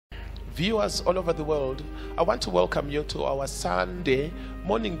viewers all over the world, I want to welcome you to our Sunday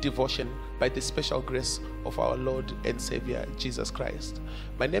morning devotion by the special grace of our Lord and Savior, Jesus Christ.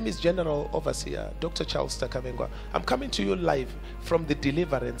 My name is General Overseer Dr. Charles Takavengwa. I'm coming to you live from the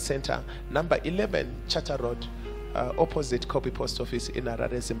Deliverance Center, number 11, Charter Road, opposite Kobe Post Office in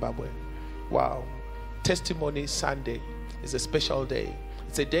Harare, Zimbabwe. Wow. Testimony Sunday is a special day.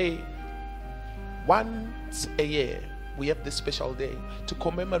 It's a day, once a year, we have this special day to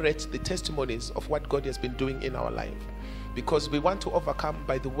commemorate the testimonies of what God has been doing in our life, because we want to overcome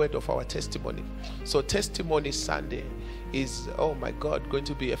by the word of our testimony. So Testimony Sunday is, oh my God, going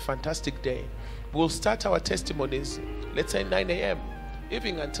to be a fantastic day. We'll start our testimonies, let's say 9 a.m.,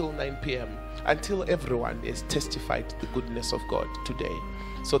 even until 9 p.m., until everyone is testified the goodness of God today.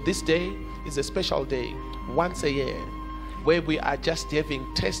 So this day is a special day, once a year, where we are just having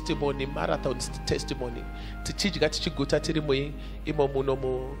testimony, marathon testimony.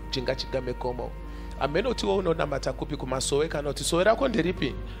 Ameno tiwo namata kupi kumasowe kana tisowera ko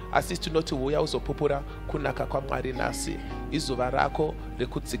nderipi assist noti uya uzopupura kunaka kwa Mwari nasi izuva rako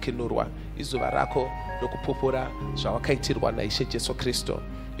rekudzikinurwa izuva rako rokupupura zvawakaitirwa naIshe Jesu Kristo.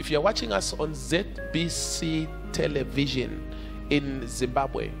 If you are watching us on ZBC television in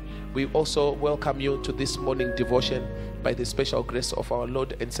Zimbabwe, we also welcome you to this morning devotion by the special grace of our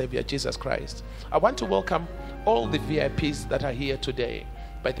Lord and Savior Jesus Christ. I want to welcome all the VIPs that are here today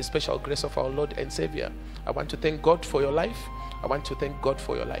by the special grace of our Lord and Savior. I want to thank God for your life. I want to thank God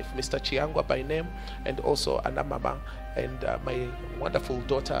for your life. Mr. Chiangwa by name, and also Anna Mama, and my wonderful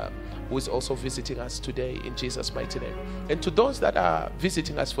daughter who is also visiting us today in Jesus' mighty name. And to those that are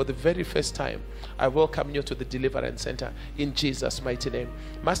visiting us for the very first time, I welcome you to the Deliverance Center in Jesus' mighty name.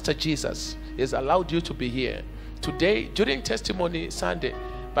 Master Jesus has allowed you to be here. Today, during Testimony Sunday,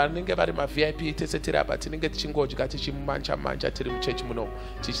 paninge vari ma VIP tese apa tinenge tichingodya tichimanja manja tiri muchechi muno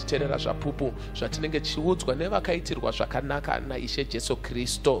tichiterera zvapupu zvatinenge tichiudzwa nevakaitirwa zvakanaka naIshe Jesu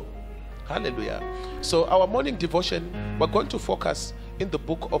Kristo. Hallelujah. So our morning devotion, we're going to focus in the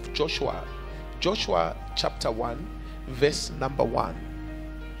book of Joshua. Joshua chapter 1, verse number 1.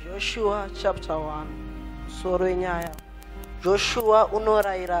 Joshua chapter 1. Soro nyaya. Joshua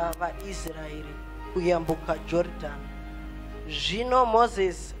unoraira vaIsraeri kuyambuka Jordan. Zvino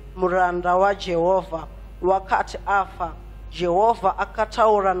Moses muranda waJehovha wakati afa, Jehovha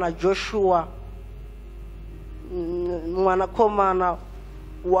akataura na Joshua mwanakomana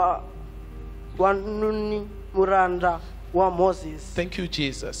wa Nuni muranda wa Moses. Thank you,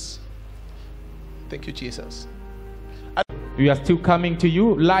 Jesus. Thank you, Jesus. We are still coming to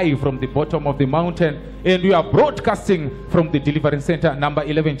you live from the bottom of the mountain, and we are broadcasting from the Deliverance Center, number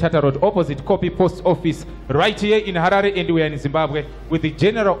 11 Charter Road, opposite Kobe Post Office, right here in Harare, and we are in Zimbabwe with the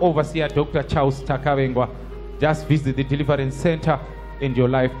General Overseer Dr. Charles Takavengwa. Just visit the Deliverance Center and your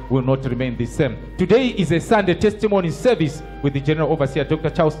life will not remain the same. Today is a Sunday testimony service with the General Overseer Dr.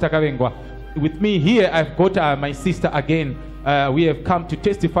 Charles Takavengwa. With me here, I've got my sister again. We have come to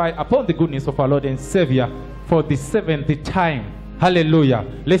testify upon the goodness of our Lord and Savior for the 7th time. Hallelujah.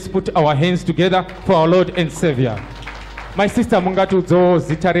 Let's put our hands together for our Lord and Savior. My sister Mungatudzo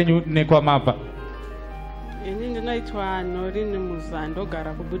zitarenyu nekwa mava. Ini ndinoitwa Norini Muzando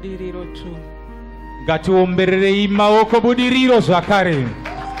gara kubudiriro 2. Ngatiombererei maoko budiriro zvakare.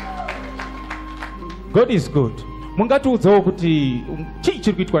 God is good. Mungatiudzawo kuti chii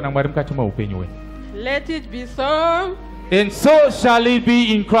chiri kuitwa naMwari mukati meupenyu hwenyu. Let it be so. And so shall it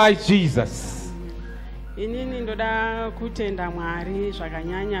be in Christ Jesus. Inini ndoda kutenda Mwari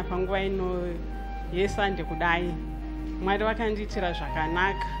zvakanyanya panguva ino yeSunday kudai. Mwari vakandiitira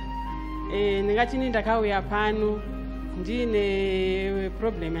zvakanaka. Ndingatini ndakauya pano ndine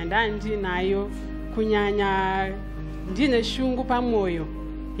problem yandandinayo, kunyanya ndine shungu pamwoyo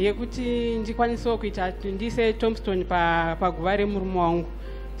yekuti ndikwanisewo kuita ndise tombstone paguva remurume wangu.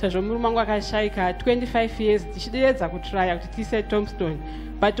 Sezvo murume wangu akashaika 25 years tichideedza kutraya kuti tise tombstone,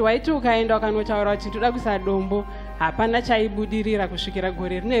 but waiti ukaenda ukanotaura kuti ndoda kuisa dombo hapana chaibudirira kusvikira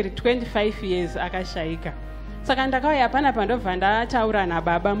gore rineri 25 years akashaika. Saka ndakauya panapa ndobva ndataura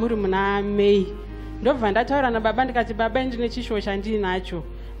nababa muri muna May. Ndobva ndataura nababa ndikati, baba ndine chishuwo chandinacho,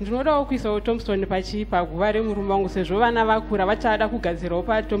 ndinodawo kuisawo tombstone paguva remurume wangu sezvo vana vakura vachada kugadzirawo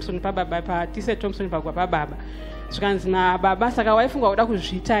patombstone pababa, patise tombstone paguva pababa. Zvikanzi nababa, saka waifunga kuda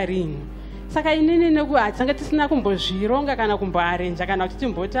kuzviita rini? Saka inini nekuhatanga tisina kumbozvironga kana kumboarenja kana kuti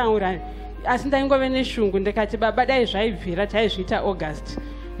timbotaura, asi ndaingove neshungu. Ndikati baba, dai zvaibvira taizviita August.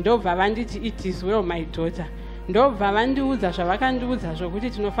 Ndobva vanditi it is well my daughter. Ndobva vandiudza zvavakandiudza zvokuti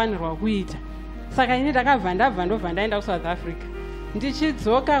tinofanirwa kuita. Saka ini ndakabva ndabva ndobva ndaenda kuSouth Africa.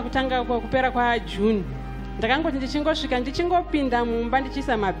 Ndichidzoka kutanga kupera kwaJune ndakangoti ndichingosvika ndichingopinda mumba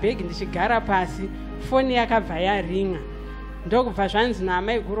ndichiisa mabhegi ndichigara pasi, foni yakabva yaringa. Ndokubva zvanzi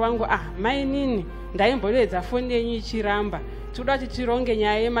namai guru wangu, mai nini ndaimboedza foni yenyu ichiramba, tikuda kuti tironge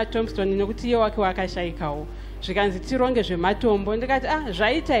nyaya yematombstone nekuti iye wake wakashayikawo. Zvikanzi tironge zvematombo. Ndikati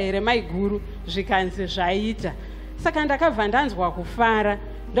zvaita here mai guru? Zvikanzi zvaita. Saka ndakabva ndanzwa kufara,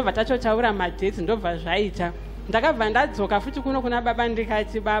 ndobva tatotaura madhetsi, ndobva zvaita. Ndakabva ndadzoka futi kuno kuna baba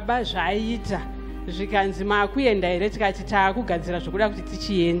ndikati, baba zvaita. Zvikanzi makuenda here? Tikati taakugadzira zvokuda kuti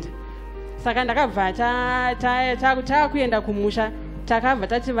tichienda. Saka ndakabva taakuenda kumusha, takabva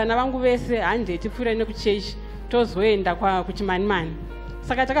tati vana vangu vese hande tipfuure nekuchechi tozoenda kuchimanimani.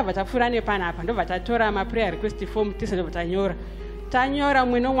 Saka takabva tapfuura nepanapa, ndobva tatora maprayer request form tese ndobva tanyora,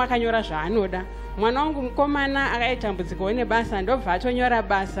 mumwe nomwe akanyora zvaanoda. Mwana wangu mukomana akaitambudzikawo nebasa, ndobva atonyora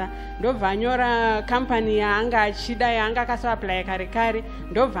basa, ndobva anyora kampani yaanga achida yaanga akasoaplaya kare kare,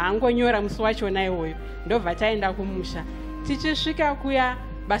 ndobva angonyora musi wachona iwoyo, ndobva taenda kumusha. Tichisvika kuya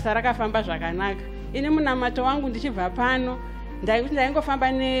basa rakafamba zvakanaka. Ini munamato wangu ndichibva pano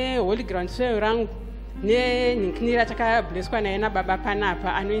ndaingofamba neholy ground soil rangu nenhinkinira takableswa naye nababa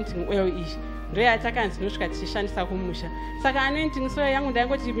panapa anointing oil iyi ndo yatakanzi tinosvika tichishandisa kumusha. Saka anointing soil yangu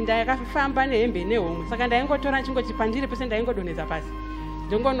ndaingoti ndakafamba nehembe nehomwe, saka ndaingotora nchingoti pandiri pese ndaingodonhedza pasi,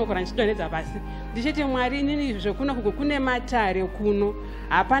 ndongonokora ndichidonhedza pasi ndichiti Mwari, inini zvekuno kuko kune matare kuno,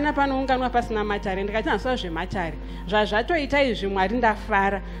 hapana panounganwa pasina matare. Ndikati hanzwa zvematare zvazvatoita izvi Mwari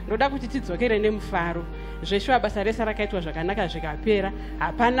ndafara, ndoda kuti tidzokere nemufaro. Zveshuwa basa rese rakaitwa zvakanaka zvikapera,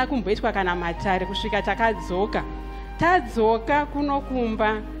 hapana kumboitwa kana matare. Kusvika tadzoka kuno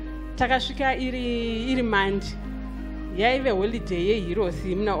kumba, takasvika iri mandi, yaive holiday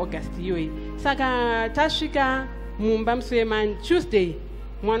yehirosi muna August iyoyi. Saka tasvika mumba musi wemandi, Tuesday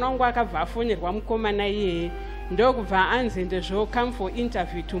mwana wangu akabva afonerwa mukomana iyeye, ndokubva anzendezvo come for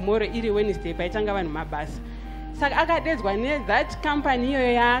interview tomorrow iri Wednesday paitanga vanhu mabasa. Saka akadedzwa nethat company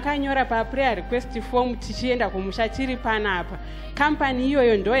iyoyo yaakanyora paprayer request form tichienda kumusha tiri panapa. Company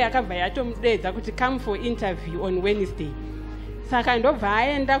iyoyo ndo yakabva yatomudedza kuti come for interview on Wednesday. Saka ndobva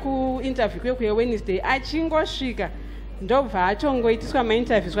aenda kuinterview kuye Wednesday. Achingosvika ndobva atongoitiswa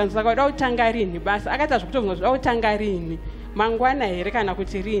mainterviews kwanzi saka uda kutanga rini basa. Akati zvokutobvunza uda kutanga rini, mangwana here kana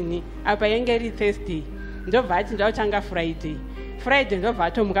kuti rini, apa yenge iri Thursday. Ndobva ati ndoda kutanga Friday ndobva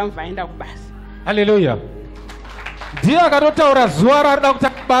atomuka mubva aenda kubasa. Hallelujah. Ndiye akatotaura zuva raanoda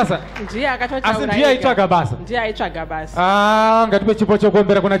kutanga basa. Ndiye akatotaura. Asi ndiye aitsvaga basa. Ndiye aitsvaga basa. Ngatipe chipo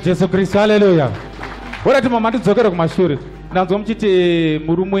chokuombera kuna Jesu Kristu. Hallelujah. Ora mama ndidzokere kumashure. Ndanzwa muchiti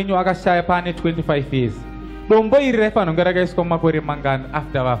murume wenyu akashaya pane 25 years. Dombo iri raifanira rakaiswa mumakore mangani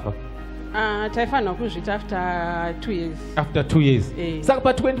after vafa? Taifanira kuzvita after 2 years. After 2 years. Saka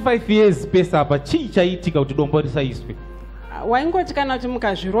pa 25 years pesa apa chii chaitika kuti dombo risaiswe? Waingoti kana kuti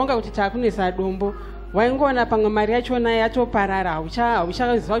mukazvironga kuti takunesa dombo, waingoona pamwe mari yachona yatoparara,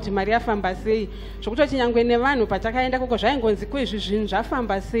 hauchaziva kuti mari yafamba sei. Zvokutoti nyangwe nevanhu patakaenda koko zvaingonzi kwezvi zvinhu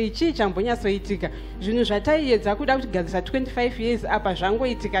zvafamba sei, chii chambonyatsoitika. Zvinhu zvataiedza kuda kutigadzisa 25 years apa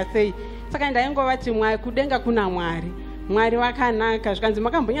zvangoitika sei. Saka ndaingovati kudenga kuna Mwari wakanaka. Zvikanzi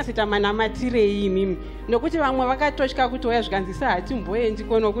makambonyatsoita manamatirei imimi, nokuti vamwe vakatosvika kuti oya zvikanzi sehatimboendi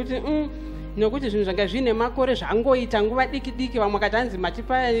ko nokuti zvinhu zvanga zvine makore zvangoita nguva diki vamwe kati hanzi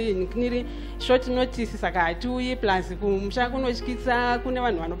matipa niri short notice saka hatiuyi plus kumusha kunotyisa kune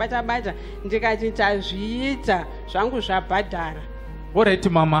vanhu vanobata. Ndikati tazviita zvangu zvabhadhara. Alright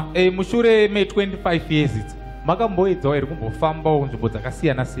mama, mushure me25 years idzi makamboedzawo here kumbofambawo nzvimbo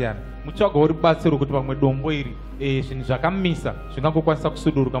dzakasiyana mutsvagawo rubatsiro kuti pamwe dombo iri zvinhu zvakamisa zvingangokwanisa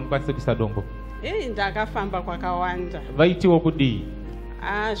kusuduruka mukwanise kuisa dombo? Ndakafamba kwakawanda. Vaitiwo kudii?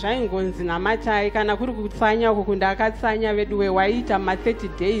 Zvaingonzi namatai, kana kuri kutsanya uko kundakatsanya veduwe waita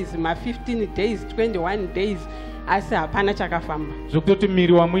ma30 days, ma15 days, 21 days, asi hapana chakafamba. Zvokutoti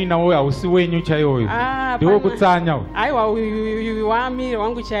miri wamuinawo hausi wenyu chaiwoyo, ndiwo kutsanya? Aiwa, uyu wamiri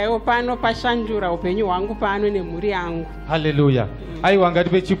wangu chaiwo, pano pashandura upenyu hwangu pano nemhuri yangu. Hallelujah. Aiwa,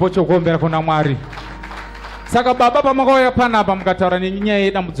 ngatipe chipo chokuombera kuna Mwari. Saka baba pamakauya panapa mukataura nenyaya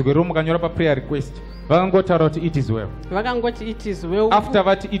yedambudziko rero mukanyora paprayer request, vakangotaura kuti it is well. Vakangoti it is well. After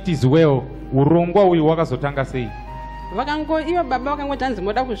vati it is well, urongwa uyu wakazotanga sei? Ivo baba vakangoti hanzi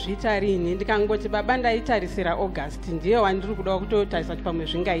moda kuzviita rini? Ndikangoti baba ndaitarisira August, ndiye wandiri kuda kutotarisa kuti pamwe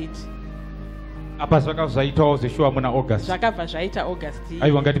zvingaiti. Apa zvaka zvaitawo zveshuwa muna August? Zvakabva zvaita August.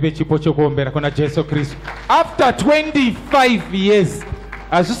 Aiwa, ngatipe chipo chokuombera kuna Jesu Kristu. After 25 years,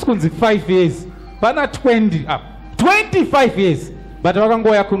 hazvisi kunzi 5 years, pana 25 years, but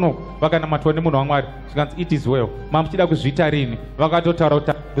vakangoya kuno vakanamatwa nemunhu waMwari zvikanzi it is well. Mama muchida kuzviita rini? Vakatotaura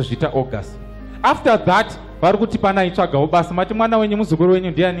kuti kuzviita August. After that vari kuti pana itsvagawo basa mati mwana wenyu muzukuru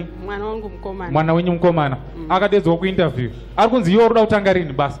wenyu ndiani? Mwana wangu mukomana. Mwana wenyu mukomana akadedzwa kuinterview ari kunzi iwe unoda kutanga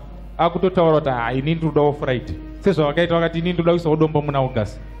rini basa akutotaura kuti ini ndinodawo Friday sezvavakaita vakati ini ndoda kuisawo dombo muna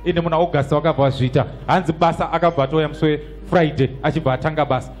August ende muna August vakabva vazviita hanzi basa akabva atoya musi Friday achibva atanga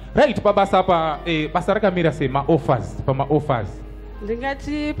basa right. Pabasa apa basa rakamira sei maoffers pamaoffers?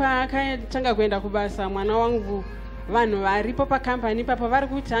 Ndingati pakatanga kuenda kubasa mwana wangu vanhu varipo pakambani papa vari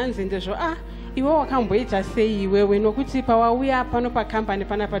kuti hanzi ndezvo iwe wakamboita sei iwewe nokuti pawauya pano pakambani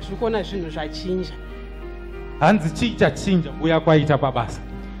panapa tiri kuona zvinhu zvachinja. Hanzi chii chachinja uya kwaita pabasa?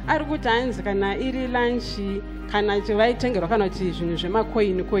 Ari kuti hanzi kana iri lunch kana vaitengerwa kana kuti zvinhu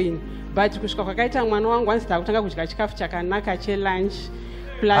zvemakoini but kusvika kwakaita mwana wangu hanzi takutanga kudya chikafu chakanaka chelunch.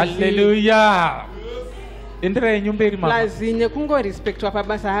 Haleluya. Enderai nyumberi mama. Plus nekungorespectwa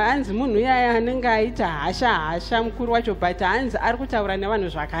pabasa hanzi munhu iyaya anenge aita hasha mukuru wacho but hanzi ari kutaura nevanhu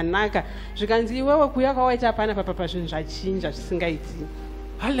zvakanaka zvikanzi iwewe kuya kwawaita pana papa zvinhu zvachinja zvisingaiti.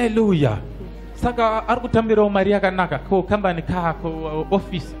 Haleluya. Saka ari kutambirawo mari yakanaka ko kambani kako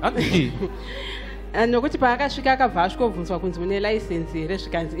office hanzi nokuti paakasvika akabva asvikovhunzwa kunzi une license here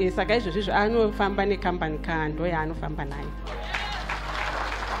zvikanzi saka izvozvizvo anofamba nekambani ndo yaanofamba nayo.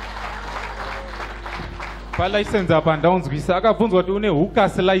 Palicense apa ndaunzwisa akabvunzwa kuti une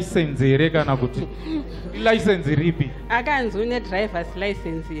hukasi license here kana kuti license ripi? Akanzi une driver's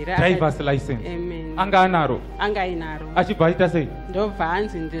license here. Driver's license. Amen. Anga anaro? Anga inaro. Achibva aita sei? Ndobva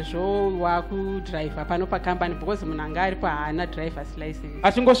hanzi ndezvo wakudriver pano pakambani because munhu anga aripo haana driver's license.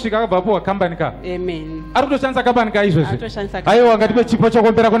 Achingosvika akabva puwa kambani ka? Amen. Ari kutoshandisa kambani ka izvozvi? Atoshandisa. Aiwa ngatipe chipo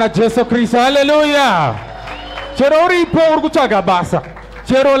chokumbira kuna Jesu Kristu. Haleluya. Chero uripo uri kutsvaga basa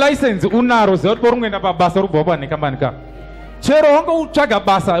chero license unaro ziva kuti porungoenda pabasa uri kubva pane kambani ka chero wanga utsvaga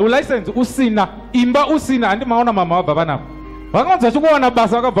basa license usina imba usina handimaona mama wabva panapo vakanzi vachikuwana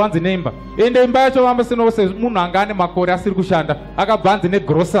basa vakabva vanzi neimba ende imba yacho vamba sinose munhu anga ane makore asiri kushanda akabva vanzi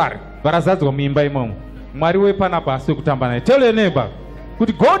negrosary varazadzwa muimba imomo. Mwari wepanapa asi wekutamba naye. Tell your neighbor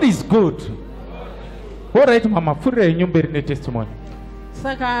kuti God is good. Alright mama, pfuurirai nyumberi netestimony.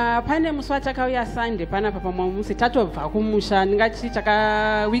 Saka pane musi watakauya Sunday panapa pamwe musi tatobva kumusha ndingati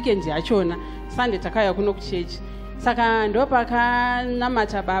weekend yachona Sunday takauya kuno kuchechi. Saka ndo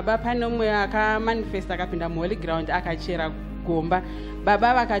pakanamata baba pane umwe akamanifesta akapinda muholy ground akachera gomba.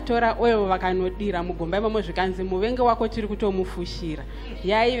 Baba vakatora oil vakanodira mugomba imomo zvikanzi muvenge wako tiri kutomufushira.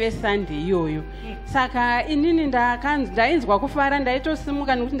 Yaive Sunday iyoyo. Saka inini ndainzwa kufara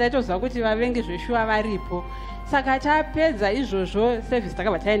ndaitosimuka nokuti ndaitoziva kuti vavengi zveshuwa varipo. Saka tapedza izvozvo service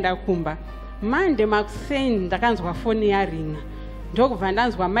takabva taenda kumba. Monday makuseni ndakanzwa foni yaringa. Ndokubva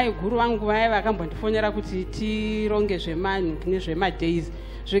ndanzwa mai guru vangu vaya vakambondifonera kuti tironge nezvemadays.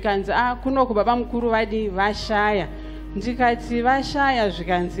 Zvikanzi kunoku baba mukuru vadi vashaya. Ndikati vashaya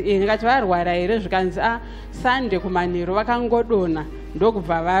zvikanzi ndikati varwara here zvikanzi Sunday kumanheru vakangodona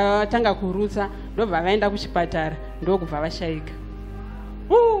ndokubva vatanga kurutsa ndobva vaenda kuchipatara ndokubva vashayika.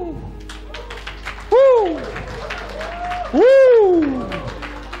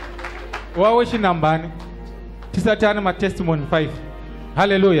 Wawe chinambani tisati ane matestimony 5.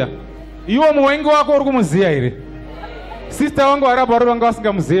 Haleluya. Iwo muwengi wako uri kumuziya here? Sister wangu varapa vanga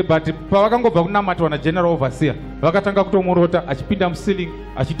vasingamuziye but pavakangobva kunamatwa nageneral overseer vakatanga kutomurota achipinda musiling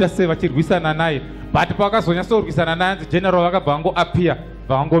achiita sei vachirwisana naye but pavakazonyatsorwisana naye anzi general vakabva vangoappear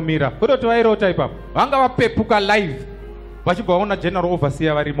vavangomira kutoti vairota ipapo vanga vapepuka live vachibva vaona general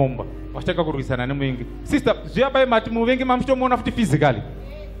overseer vari mumba vachitanga kurwisana nemuvengi. Sister zviyabai mati muvengi mamuchitomuona futi physically.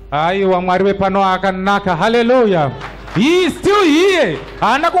 Aiwa Mwari wepano akanaka. Haleluya. He is still here.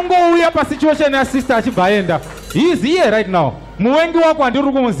 Haana kungouya pasituation ya sister achibva aenda. He is here right now. Muvengi wako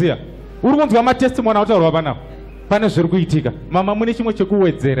handiri kumuziya. Uri kunzwa matestimony autaurwa panapo. Pane zviri kuitika. Mama mune chimwe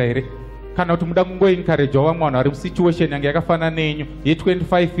chekuwedzera here? Kana kuti muda kungoencouragewa vamwe vanhu vari musituation yange yakafanana nenyu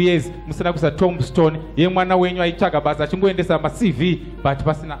ye25 years musina kuisa tombstone yemwana wenyu aitsvaga basa achingoendesa maCV but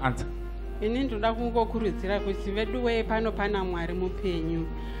pasina answer. Ini ndoda kungokurudzira kuti vedu wepano pana Mwari mupenyu.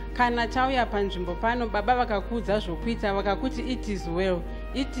 Kana chauya panzvimbo pano baba vakakuudza zvokuita vakakuti it is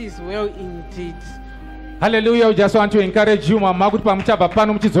well indeed. Hallelujah. We just want to encourage you mama kuti pamuchabva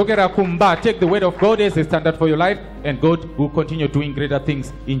pano muchidzokera kumba, take the word of God as a standard for your life and God will continue doing greater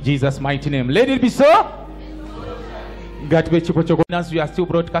things in Jesus mighty name. Let it be so. We are still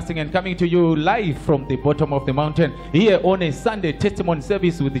broadcasting and coming to you live from the bottom of the mountain here on a Sunday testimony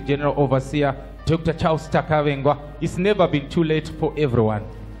service with the General Overseer Dr. Charles Takavengwa. It's never been too late for everyone.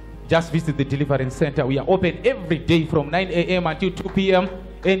 Just visit the Deliverance Center. We are open every day from 9 a.m. until 2 p.m.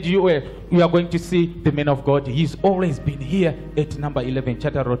 And you are going to see the man of God. He's always been here at number 11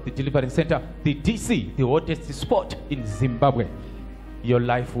 Charter Road, the Deliverance Center, the DC, the hottest spot in Zimbabwe. your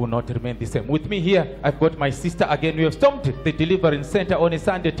life will not remain the same. With me here, I've got my sister again. We have stormed the Deliverance Center on a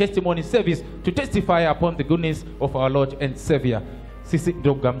Sunday testimony service to testify upon the goodness of our Lord and Savior. Sisi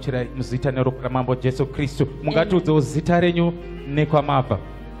ndokugamuchira muzita nerokuramambo Jesu Kristu. Mungatudzewo zita renyu nekwamabva.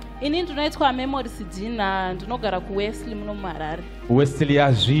 Ini ndinoitwa Memories Dina, ndinogara kuWesley muno muHarare. Wesley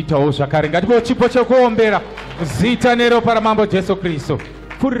azviitawo zvakare. Ngatipewo chipo chekuombera zita neroparamambo Jesu Kristu.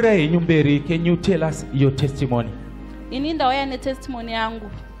 Pfuurai henyu mberi. Can you tell us your testimony? Ini ndauya netestimony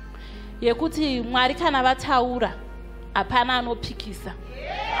yangu yekuti Mwari kana vataura hapana anopikisa.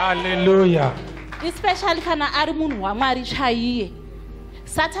 Hallelujah. Especially kana ari munhu waMwari chaiye.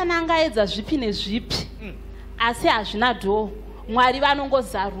 Satani angaedza zvipi nezvipi asi hazvina dhoo. Mwari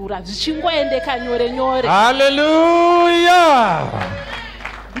vanongozarura zvichingoendeka nyore nyore. Hallelujah.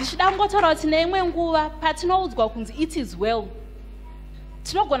 Ndichida kungotaura kuti neimwe nguva patinoudzwa kunzi it is well,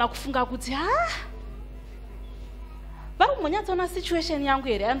 tinogona kufunga kuti vari kumbonyatsaona situation yangu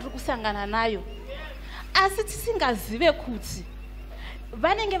here yandiri kusangana nayo, asi tisingazive kuti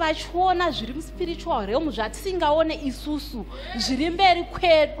vanenge vachiona zviri muspiritual realm zvatisingaone isusu zviri mberi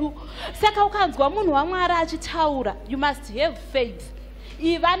kwedu. Saka ukanzwa munhu waMwari achitaura, you must have faith.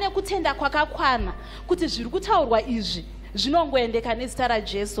 Iva nekutenda kwakakwana kuti zviri kutaurwa izvi zvinongoendeka nezita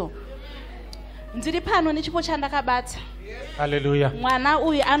raJesu. Ndiri pano nechipo chandakabata. Hallelujah. Mwana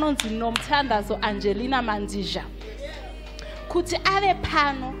uyu anonzi Nomthandazo Angelina Mandizha. Kuti ave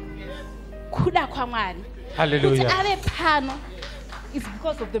pano kuda kwaMwari. Hallelujah. Kuti ave pano is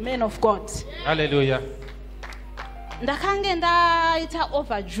because of the man of God. Hallelujah. Ndakange ndaita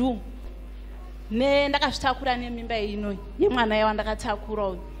overdue ndakazvitakura nemimba ino yemwana yawa ndakatakura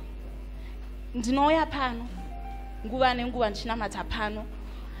uyu. Ndinouya pano nguva nenguva ndichinamata pano.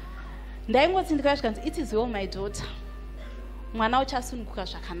 Ndaingoti ndikasvika nzi it is well my daughter, mwana uchasununguka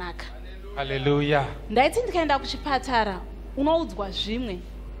zvakanaka. Hallelujah. Ndaiti ndikaenda kuchipatara unoudzwa zvimwe,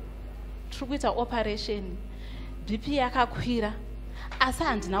 tiri kuita operation, BP yakakwira, asi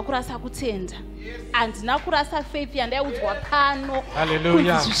handina kurasa kutenda, handina kurasa faith yandaiudzwa pano.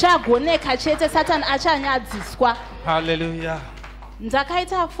 Hallelujah. Kuti zvichagoneka chete, Satani achanyadziswa. Hallelujah.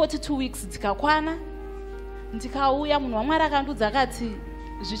 Ndakaita 42 weeks dzikakwana, ndikauya munhu waMwari akandiudza akati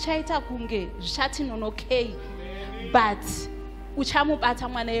zvichaita kunge zvichati nonokei, but uchamubata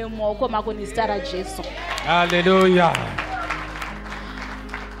mwana yemumaoko mako nezita raJesu. Hallelujah.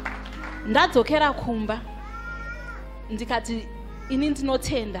 Ndadzokera kumba ndikati ini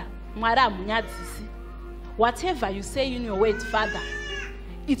ndinotenda Mwari hamunyadzisi. Whatever you say in your word, Father,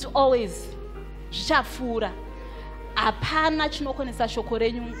 it's always zvichapfuura. Hapana chinokonesa shoko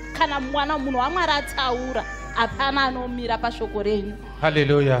renyu. Kana mwana munhu waMwari ataura, hapana anomira pashoko renyu.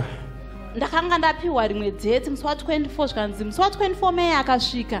 Hallelujah. Ndakanga ndapiwa rimwe date musi wa24 zvikanzi musi wa24 Mei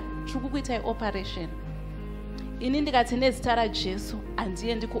akasvika tiri kukuitai operation. Ini ndikati nezita raJesu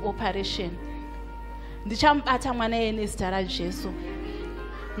handiendi kuoperation, ndichamubata mwana iye nezita raJesu.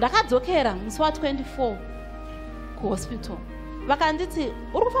 Ndakadzokera musi wa24 kuhospital. Vakanditi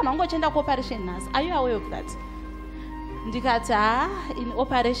uri kufanira kungochienda kuoperation nhasi, are you aware of that? Ndikati in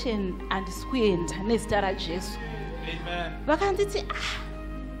operation handisi kuenda nezita raJesu. Amen. Vakanditi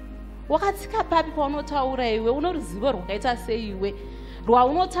wakatsika papi paunotaura iwe? Uno ruzivo rwakaita sei iwe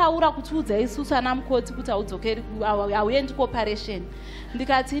rwaunotaura kutiudza isusu ana mukoti kuti haudzokeri hauendi kuoperation?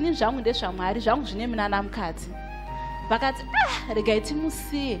 Ndikati ini zvangu ndezvaMwari, zvangu zvine mina namukadzi. Vakati regai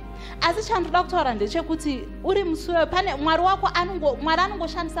timusiye, asi chandoda kutaura ndechekuti uri musuwe pane Mwari wako Mwari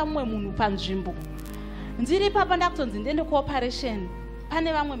anongoshandisa mumwe munhu panzvimbo. Ndiri papa ndakutonzi ndiende kuoperation,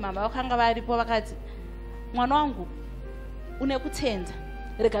 pane vamwe mama vakanga varipo vakati mwana wangu une kutenda,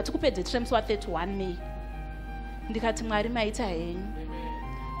 rega tikupe date musi wa31 Mei. Ndikati Mwari maita henyu.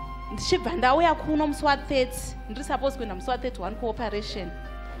 Ndichibva ndauya kuno musi wa30, ndiri supposed kuenda musi wa31 kuoperation.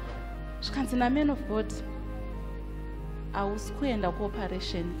 Zvikanzi naman of God, hausi kuenda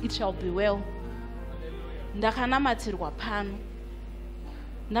kuoperation, it shall be well. Ndakanamatirwa pano,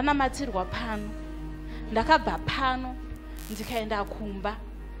 ndanamatirwa pano, ndakabva pano ndikaenda kumba.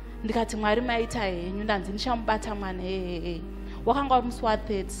 Ndikati Mwari maita henyu, ndanzi ndichamubata mwana hehehe. Wakanga uri musi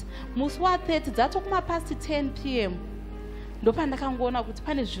wa30. Musi wa30 dzatokuma past 10 PM ndopandakangoona kuti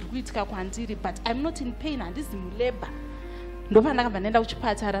pane zviri kuitika kwandiri, but I'm not in pain, handizi muleba. Ndopandakabva ndaenda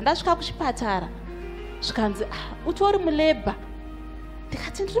kuchipatara. Ndasvika kuchipatara zvikanzi utori muleba.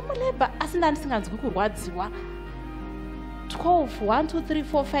 Ndikati ndiri muleba asi ndandisinganzwi kurwadziwa. 12, 1, 2, 3,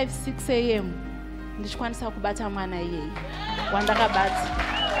 4, 5, 6 AM ndichikwanisa kubata mwana iyeye wandakabata.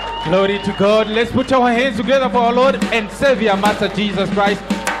 Glory to God. Let's put our hands together for our Lord and Savior, Master Jesus Christ,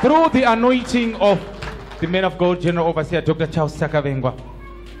 through the anointing of the man of God, General Overseer Dr. Charles Takavengwa.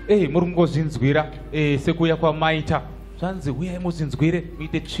 Murungozvinzwira sekuya kwamaita zvanzi uyai muzinzwire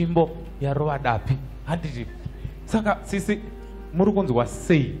muite tsvimbo yarova dapi. Handiti saka sisi muri kunzwa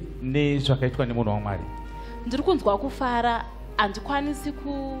sei nezvakaitwa nemunhu waMwari? Ndiri kunzwa kufara, handikwanisi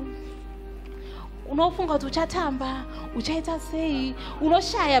unofunga kuti uchatamba, uchaita sei,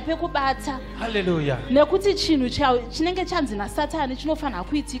 unoshaya pekubata. Haleluya. Nekuti chinhu chinenge chanzi naSatani chinofanira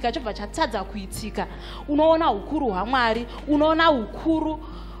kuitika chobva chatadza kuitika. Unoona hukuru hwaMwari, unoona hukuru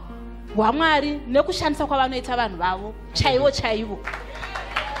hwaMwari nekushandisa kwavanoita vanhu vavo chaivo.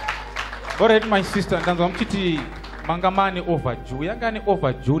 Alright, my sister, ndanzwa muchiti manga mane overdue. Yanga ne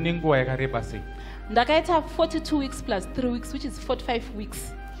overdue nenguva yakareba sei? Ndakaita 42 weeks plus 3 weeks, which is 45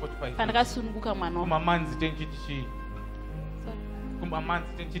 weeks. 45. Pandakasununguka mwana wangu. Kumamanzi tenchiti chi? Kumamanzi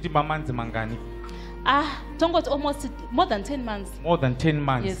tenchiti mamanzi mangani? Tongoti almost more than 10 months. More than 10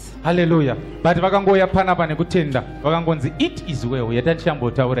 months. Yes. Hallelujah. But vakangoya panapa nekutenda. Vakangonzi it is well.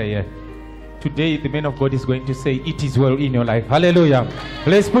 Yatatishambotaura here. Today the man of God is going to say it is well in your life. Hallelujah.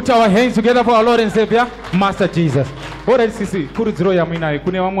 Let's put our hands together for our Lord and Savior, Master Jesus. Alright, sisi kurudziro yamuinayo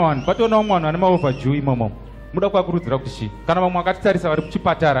kune vamwe vanhu. Patoona vamwe vanhu vane maoverdue imomo. Muda kuvakurudzira kuti chi? Kana vamwe vakatitarisa vari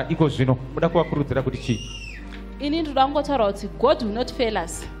kuchipatara iko zvino, muda kuvakurudzira kuti chi? Ini ndoda kungotaura kuti God will not fail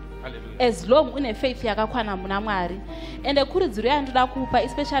us. Hallelujah. As long une faith yakakwana muna Mwari. Ende kurudziro yandoda kupa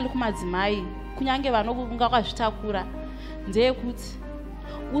especially kumadzimai, kunyange vanonga kwazvitakura, ndeyekuti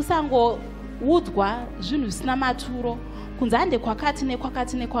usangoudzwa zvinhu zvisina maturo, kunzi hande kwakati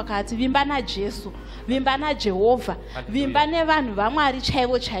nekwakati, vimba naJesu, vimba naJehovha, vimba nevanhu vaMwari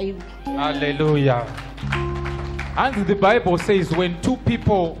chaivo. Hallelujah. And the Bible says when two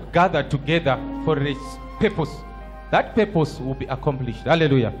people gather together for a purpose, that purpose will be accomplished.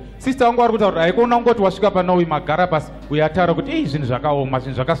 Hallelujah. Sister wangu ari kutaura haikona ungoti wasvika pano magara pasi uyataura kuti zvinhu zvakaoma,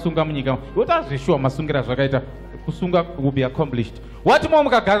 zvinhu zvakasunga munyika. Utazvishuwa masungira zvakaita kusunga will be accomplished. Wati mwa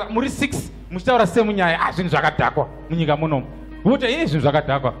mukagara muri 6 muchitaura semunyaya zvinhu zvakadhakwa munyika muno. Kuti zvinhu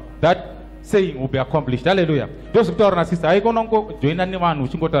zvakadhakwa. That saying will be accomplished. Hallelujah. Those kutaura na sister haikona ungojoina nevanhu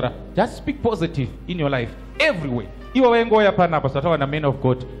uchingotaura. Just speak positive in your life everywhere. Iwe wengoya panapa zvataura na man of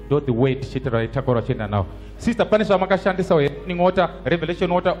God, not the word chitira itakora chena now. Sister pane zvamakashandisa healing water,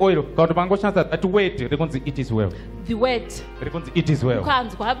 revelation water, oil, kana mangoshandisa that word rekunzi it is well. The word Rekunzi it is well.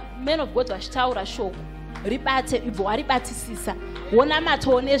 ukanzwa man of God vachitaura shoko ribate ibvo waribatisisa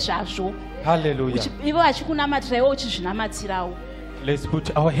wonamatawo nezvazvo. Hallelujah. Ivo vachikunamatira iwo uchizvinamatirawo. Let's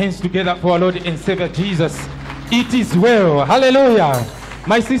put our hands together for our Lord and Savior Jesus. It is well. Hallelujah.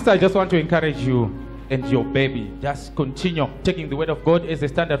 My sister, I just want to encourage you and your baby. Just continue taking the word of God as a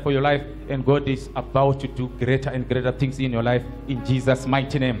standard for your life, and God is about to do greater and greater things in your life in Jesus'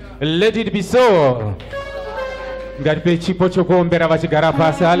 mighty name. Let it be so.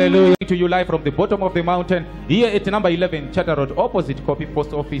 Hallelujah. To you live from the bottom of the mountain here at number 11 Charter Road, opposite Copy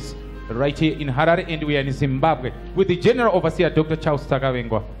Post Office, right here in Harare, and we are in Zimbabwe with the General Overseer Dr. Charles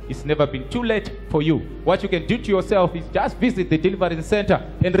Takavengwa. It's never been too late for you. What you can do to yourself is just visit the Deliverance Center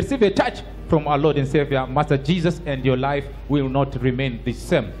and receive a touch from our Lord and Savior, Master Jesus, and your life will not remain the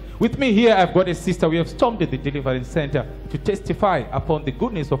same. With me here, I've got a sister. We have stormed the Deliverance Center to testify upon the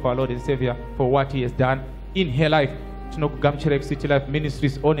goodness of our Lord and Savior for what He has done in her life. Tinokugamuchira City Life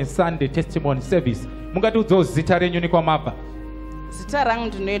Ministries on a Sunday testimony service. Mungatiudzawo zita renyu nekwamabva. Zita rangu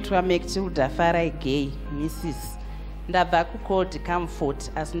ndinoitwa Matilda Farai Gay, Mrs. Ndabva kuCold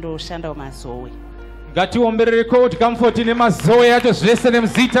Comfort asi ndoshanda mazowe. Ngatiomberere Cold Comfort nemazowe yacho zvese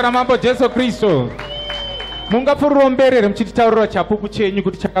nemuzita ramambo Jesu Kristu. Mungapfuriromberere muchititaurira chapupu chenyu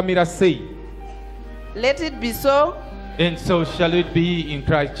kuti chakamira sei. Let it be so. And so shall it be in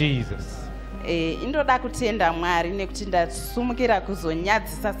Christ Jesus. Indoda kutenda Mwari nekuti ndasumukira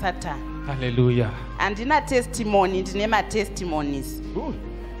kuzonyadzisa Satani. Hallelujah. Andina testimony, ndine ma-testimonies.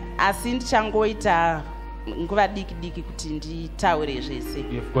 Asi ndichangoita nguva diki kuti nditaure zvese.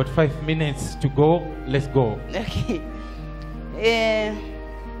 You've got 5 minutes to go. Let's go. Okay.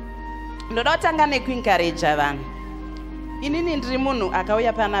 Ndoda kutanga nekuencourage vanhu. Inini ndiri munhu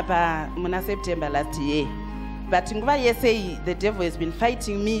akauya panapa muna September last year. But nguva yese the devil has been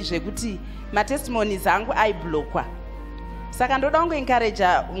fighting me zvekuti ma-testimonies angu aiblokwa. Saka ndoda kungoencourage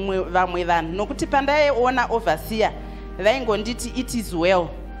vamwe vanhu nokuti pandaiona overseer vaingonditi it is well,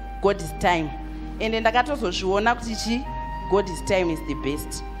 God is time. Ende ndakatozozviona kuti God is time is the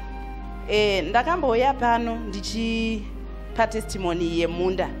best. Ndakambouya pano ndichipa testimony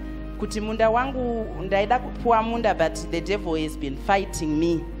yemunda kuti munda wangu ndaida kupuwa munda but the devil has been fighting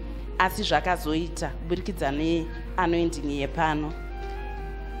me. Asi zvakazoita kuburikidza neanoending yepano.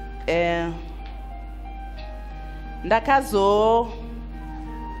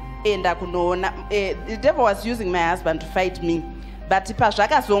 Ndakazoenda kunoona the devil was using my husband to fight me, but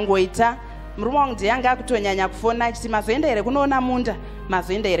pazvakazongoita murume wangu ndiye anga akutonyanya kufona achiti mazoenda here kunoona munda,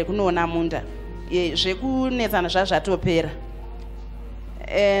 mazoenda here kunoona munda. Zvekunetsana zvazvatopera.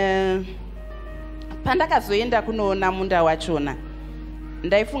 Pandakazoenda kunoona munda wachona,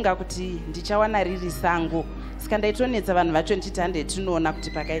 ndaifunga kuti ndichawana riri sango. Saka ndaitonetsa vanhu vacho ndichiti handei tinoona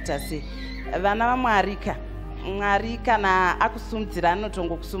kuti pakaita sei. Vana vaMwari Mwari kana akusumudzira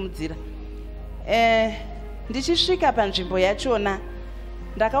anotongokusumudzira. Ndichisvika panzvimbo yachona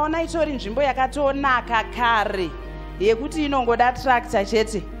ndakaona itori nzvimbo yakatonaka kare yekuti inongoda tractor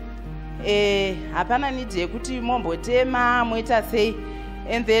chete. Hapana need yekuti mombotema moita sei.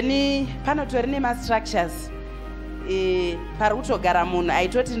 And then panotori nemastructures pari kutogara munhu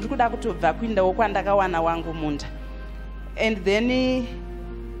aitoti ndiri kuda kutobva kuindawo kwandakawana wangu munda. And then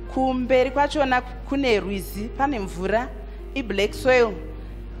kumberi kwachona kune rwizi, pane mvura, black soil.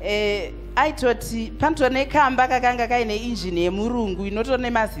 Aitoti panotone kamba kakanga kaine injini yemurungu inotone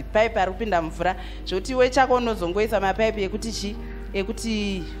mazipaipi ari kupinda mvura zvokuti iwe chako unozongoisa mapaipi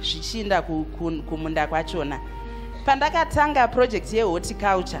ekuti zvichinda kumunda kwachona. Pandakatanga project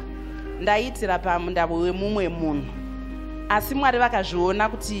yehorticulture ndaiitira pamunda wemumwe munhu, asi Mwari vakazviona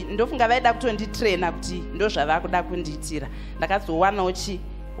kuti ndofunga vaida kutonditraina kuti ndozvavakuda kundiitira. Ndakazowanawo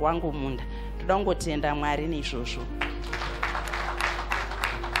wangu munda. Toda kungotenda Mwari neizvozvo.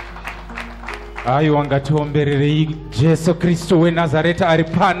 Aiwa, ngatiombererei Jesu Kristu weNazareta ari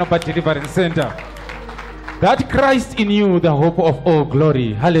pano paDeliverance Center. That Christ in you, the hope of all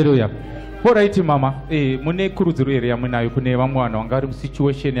glory. Hallelujah. Alright mama, mune kurudziro ere yamunayo kune vamwe vanhu vanga vari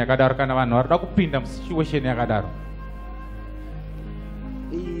musituation yakadaro kana vanhu varida kupinda musituation yakadaro?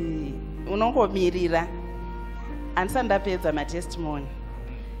 Unongomirira. Handisati ndapedza matestimony.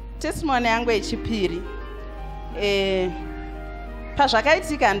 Testimony yangu yechipiri,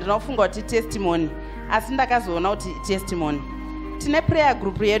 pazvakaitika ndinofunga kuti testimony, asi ndakazoona kuti testimony. Tine prayer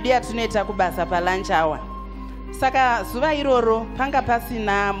group yedu yatinoita kubasa palunch hour. Saka zuva iroro panga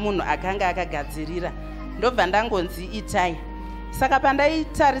pasina munhu akanga akagadzirira, ndobva ndangonzi itai. Saka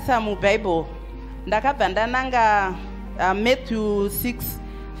pandaitarisa muBible ndakabva ndananga Matthew 6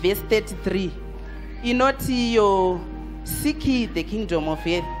 verse 33 inoti yo seek ye the kingdom of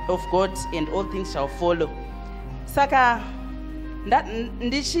God and all things shall follow. Saka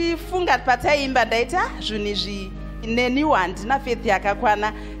ndichifunga pataiimba ndaita zvinhu izvi neniwo handina faith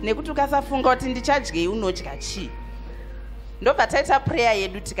yakakwana, nekuti ukasafunga kuti ndichadyei unodya chii. Ndobva taita prayer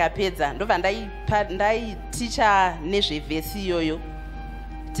yedu tikapedza, ndobva ndaiticha nezvevhesi iyoyo.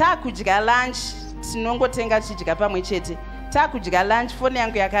 Takudya lunch, tinongotenga tichidya pamwe chete. Takudya lunch, foni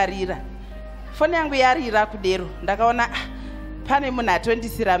yangu yakarira. Foni yangu yarira kudero, ndakaona pane munhu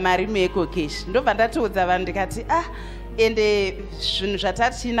atondisira mari mueco cash. Ndobva ndatoudza vanhu ndikati ende zvinhu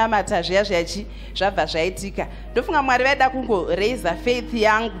zvatatinamata zviya zviyachi zvabva zvaitika. Ndofunga Mwari vaida kungoraisa faith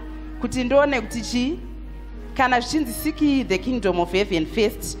yangu kuti ndione kuti kana zvichinzi seek the kingdom of heaven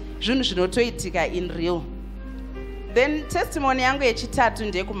first, zvinhu zvinotoitika in real. Then testimony yangu yechitatu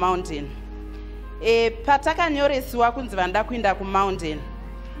ndeyekumountain. Patakanyoresiwa kunzi vanda kuenda kumountain,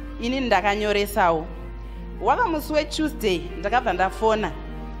 inini ndakanyoresawo. Wava musi weTuesday ndakabva ndafona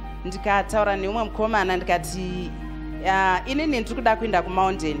ndikataura neumwe mukomana ndikati inini ndiri kuda kuenda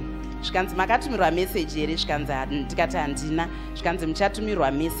kumountain. Zvikanzi makatumirwa message here? Zvikanzi ndikati handina. Zvikanzi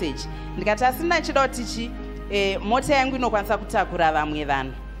muchatumirwa message. Ndikati asina ndichida kuti mota yangu inokwanisa kutakura vamwe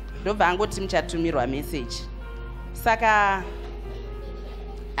vanhu. Ndobva angoti muchatumirwa message. Saka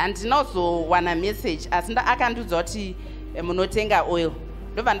handinozowana message, asi akandiudza kuti munotenga oil.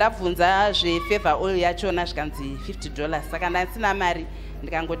 Ndobva ndabvunza zvefavor oil yachona zvikanzi $50. Saka ndasina mari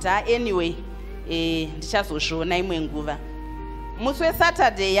ndikangoti anyway ndichazozviona imwe nguva. Musi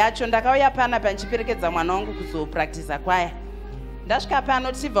weSaturday yacho ndakauya pana pandichiperekedza mwana wangu kuzopractice kwaya. Ndasvika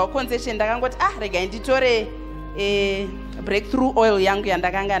pano tichibva kuconcession ndakangoti regai nditore breakthrough oil yangu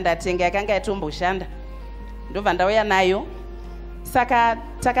yandakanga ndatenga yakanga yatomboshanda. Ndobva ndauya nayo. Saka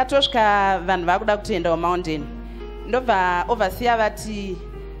takatosvika vanhu vakuda kutoenda kumountain. Ndobva overseer vati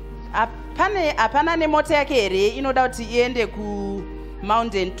hapana nemota yake here inoda kuti iende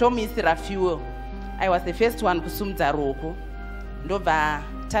kumountain tomuisira fuel. I was the first one kusumudza ruoko. Ndobva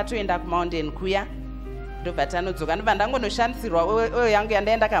tatoenda kumountain kuya. Ndobva tanodzoka. Ndobva ndangonoshandisirwa oil yangu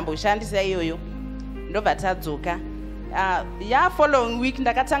yandaenda kamboshandisa iyoyo. Ndobva tadzoka. Following week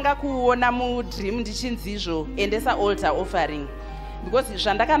ndakatanga kuona mudream ndichinzi izvo endesa altar offering, because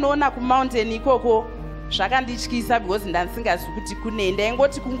zvandakanoona kumountain ikoko zvakandityisa, because ndandisingazivi kuti kunei.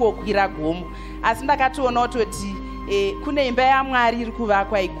 Ndaingoti kungokwira gomo, asi ndakatoona kuti kune imba yaMwari iri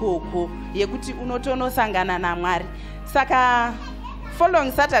kuvakwa ikoko yekuti unotonosangana naMwari. Saka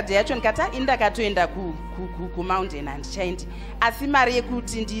following Saturday yacho ndikati indakatoenda kumountain handichaendi, asi mari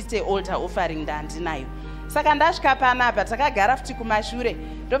yekuti ndiite altar offering ndandinayo. Saka ndasvika panapa takagara futi kumashure,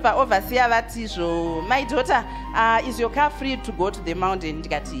 ndobva overseer vatizvo, my daughter, is your car free to go to the mountain?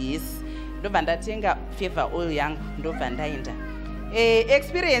 Ndikati yes. Ndobva ndatenga favor oil yangu ndobva ndaenda.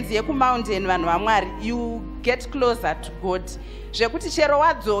 Experience yekumountain vanhu vaMwari, you get closer to God. Zvekuti chero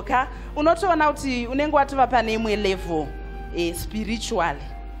wadzoka unotoona kuti unenge watova pane imwe level spiritually,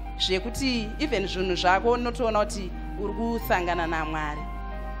 zvekuti even zvinhu zvako unotoona kuti uri kusangana naMwari.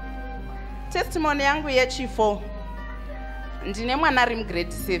 Testimony yangu yechi4, ndine mwana ari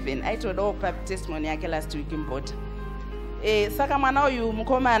mugrade 7, aitodawo kupa testimony yake last week muBota. Saka mwana uyu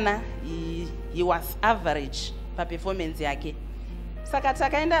mukomana, he was average paperformance yake. Saka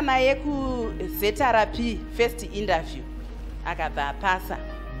takaenda naye kuZRP first interview, akabva apasa.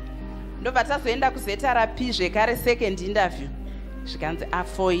 Ndobva tazoenda kuZRP zvekare second interview, zvikanzi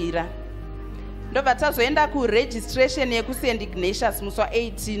afoira. Ndobva tazoenda kuregistration yekuSt Ignatius musi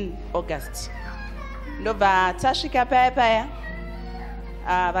wa18 August. Ndobva tasvika paya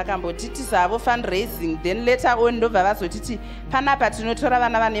vakambotiti zavo fundraising, then later on ndobva vazotiti panapa tinotora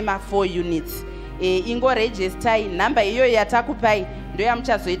vana vane ma4 units. Ingoregistai, nhamba iyoyo yatakupai ndo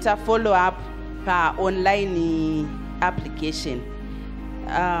yamuchazoita follow up pa online application.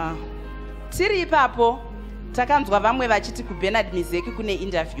 Tiri ipapo takanzwa vamwe vachiti kuBernard Mizeki kune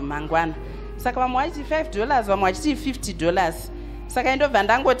interview mangwana. Saka vamwe vachiti $5, vamwe vachiti $50. Saka indobva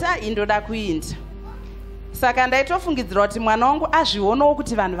ndangoti indoda kuinda. Saka ndaitofungidzira kuti mwana wangu azvionawo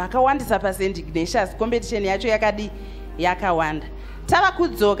kuti vanhu vakawandisa paSt Ignatius, competition yacho yakawanda. Tava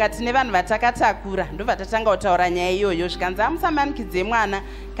kudzoka tine vanhu vatakatakura, ndobva tatanga kutaura nyaya iyoyo, zvikanzi amusamanikidze mwana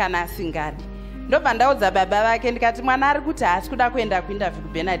kana asingadi. Ndobva ndaudza baba vake ndikati mwana ari kuti haasi kuda kuenda kuinterview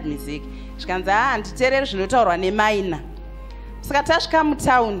kuBernard Mizeki, zvikanzi handiteereri zvinotaurwa nemaina. Saka tasvika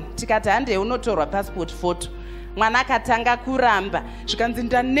mutauni tikati hande unotorwa passport photo. Mwana akatanga kuramba, zvikanzi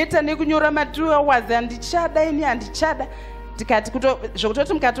ndaneta nekunyora ma2 hours, handichada ini handichada. Tikati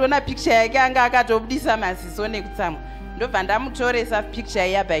zvokutoti mukatoona picture yake anga akatobudisa maziso nekutsamwa. Ndobva ndamutoresa picture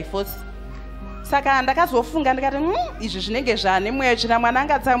iya by force. Saka ndakazofunga ndikati izvi zvinenge zvane mweya china mwana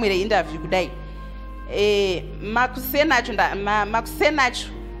angatsamwire interview kudai. Makusenacho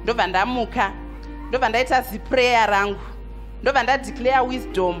ndobva ndamuka, ndobva ndaita ziprayer rangu, ndobva ndadeclare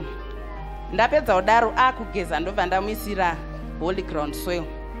wisdom. Ndapedza kudaro akugeza ndobva ndamuisira holy ground soil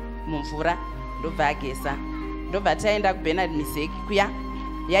mumvura, ndobva ageza. Ndobva taenda kuBernard Mizeki kuya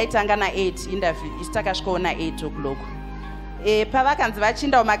yaitanga na8 interview, isi takasvikawo na8 o'clock. Pavakanzi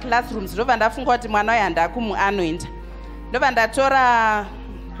vachindawo maclassrooms, ndobva ndafunga kuti mwana uyu handakumuanoinda. Ndobva ndatora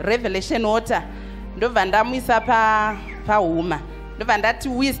revelation water, ndobva ndamuisa pahuma, ndobva ndati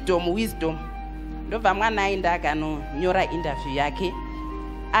wisdom. Ndobva mwana aenda akanonyora interview yake.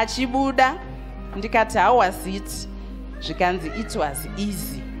 Achibuda ndikati how was it? Zvikanzi it was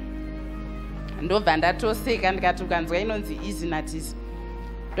easy. Ndobva ndatoseka ndikati ukanzwa inonzi easy natisi.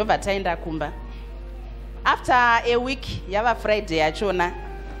 Ndobva taenda kumba. After a week yava Friday yachona,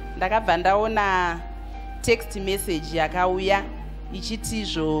 ndakabva ndaona text message yakauya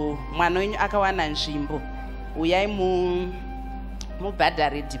ichitizvo mwana wenyu akawana nzvimbo, uyai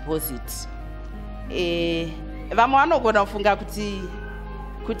mubhadhare deposit. Vamwe vanogona kufunga kuti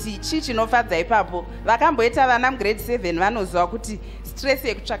chii chinofadza ipapo. Vakamboita vana mugrade 7 vanoziva kuti stress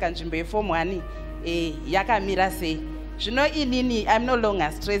yekutsvaka nzvimbo yeform 1 yakamira sei. Zvino inini I'm no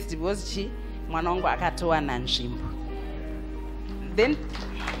longer stressed because mwana wangu akatowana nzvimbo. Then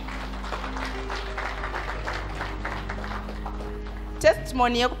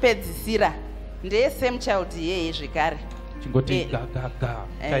testimony yekupedzisira ndeye same child yeye zvekare. Chingoti gaga.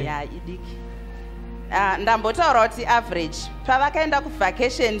 Ya idiki. Ndambotaura kuti average pavakaenda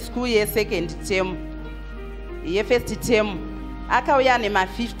kuvacation school yesecond term, yefirst term akauya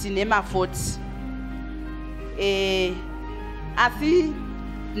nema50 nema40. Asi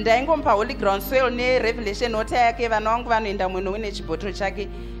ndaingompa holy ground soil nerevelation water yake, vana vangu vanoenda mwe nechibhotoro chake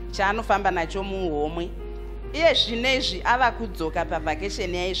chaanofamba nacho muhomwe. Iye zvinezvi ava kudzoka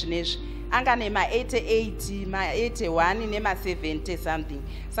pavacation yaye zvinezvi anga nema88 ma81 nema70 something.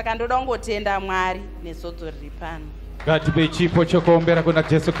 Saka ndoda kungotenda Mwari nesodzo riri pano. Ngatipe chipo chokuombera kuna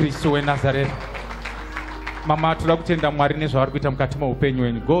Jesu Kristu weNazareth. Mama, toda kutenda Mwari nezvaari kuita mukati muupenyu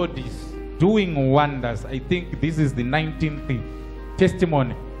wenyu. God is doing wonders. I think this is the 19th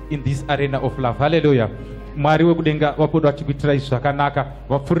testimony in this arena of love. Hallelujah. Mwari wekudenga vapoda vachikuitirai zvakanaka,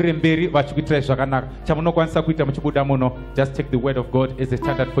 vapfurire mberi vachikuitirai zvakanaka. Chamunokwanisa kuita muchibuda muno, just take the word of God as a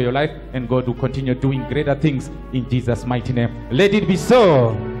standard for your life, and God will continue doing greater things in Jesus' mighty name. Let it be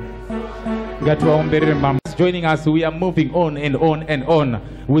so. Joining us, we are moving on and on and on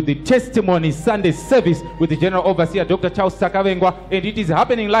with the Testimony Sunday service with the General Overseer Dr. Charles Takavengwa, and it is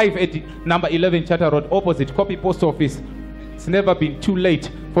happening live at number 11 Charter Road opposite Copy Post Office. It's never been too late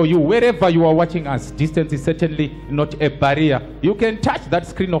for you. Wherever you are watching us, distance is certainly not a barrier. You can touch that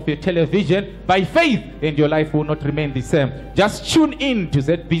screen of your television by faith and your life will not remain the same. Just tune in to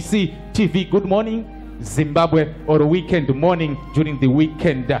ZBC TV Good Morning Zimbabwe or Weekend Morning during the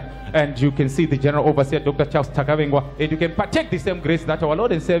weekend. And you can see the General Overseer Dr. Charles Takavengwa, and you can partake the same grace that our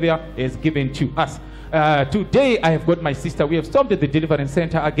Lord and Savior has given to us. Today I have got my sister. We have stopped at the Deliverance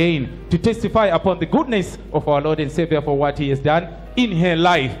Center again to testify upon the goodness of our Lord and Savior for what He has done in her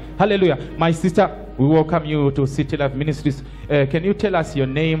life. Hallelujah. My sister, we welcome you to City Life Ministries. Can you tell us your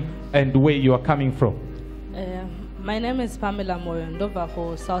name and where you are coming from? My name is Pamela Moyo,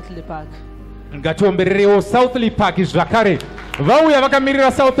 Ndovako, Southley Park. Ngatomberero Southley Park is Rakare. Vauya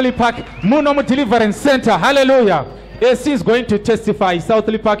vakamirira Southley Park muno mu Deliverance Center. Hallelujah. As he is going to testify,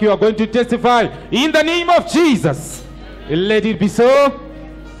 Southley Park, you are going to testify in the name of Jesus. Let it be so.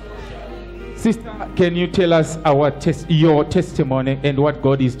 Sister, can you tell us your testimony and what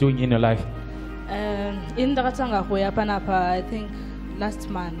God is doing in your life? In the Katanga Panapa, I think last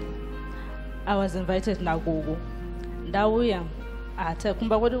month, I was invited to Nagogo. Ndauya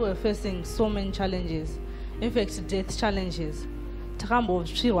kumba we were facing so many challenges, in fact death challenges. Takambo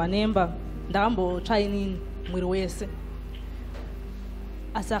shirwa nemba, ndakambo training mwiri wese.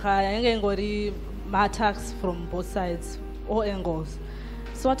 Asaka yenge ngori attacks from both sides, all angles.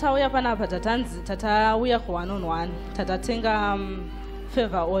 So atauya panapa tatauya ku one-on-one, tatatenga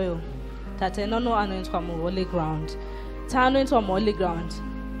favor oil, tatenono anointwa mu holy ground. Anointwa mu holy ground.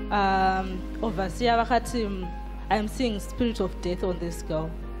 Overseer vakati I am seeing spirit of death on this girl.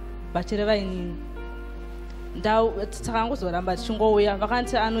 But chireva ini. Ndau takangozoramba tichingouya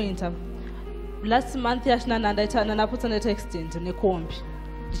vakanti anointa. Last month yashina nandaputa netext nekombi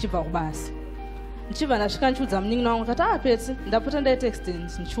ndichibva kubasa. Ndichibva ndasvika ndichiudza munin'ina wangu kuti apeti ndaputa ndaitext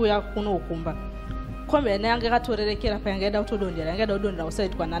ndichiuya kunokumba. Kombi yange yakatorerekera payanga yaida kutodondera, yanga yaida kudondera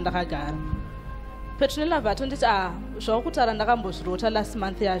kuside kwanandakagara. Petronella vato nditi zvakutara ndakambozvirota last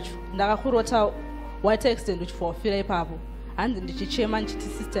month yacho. Ndakakurota waitext ndichifofira ipapo. Hanzi ndichichema ndichiti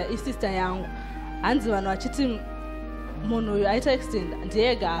sister yangu. Hanzi vanhu vachiti munhu uyu aitext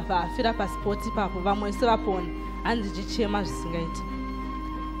ndiyega afa afira pasport ipapo vamwe se vapona. Hanzi ndichichema zvisingaiti.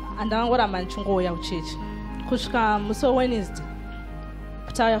 Andangoramba ndichingouya kuchechi. Kusvika musi Wednesday,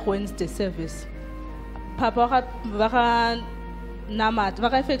 tauya kuWednesday service. Papa vakanamata,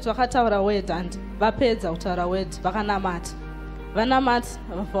 vakaeffect vakataura word and vapedza kutaura word vakanamata. Vanamata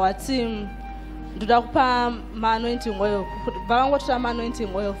vati ndoda kupa anointing oil. Vakangotora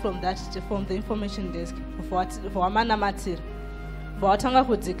anointing oil from the information desk for vamanamatira. Vakatanga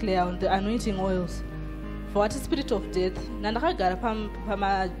kudeclare the anointing oils. For what spirit of death, nandakagara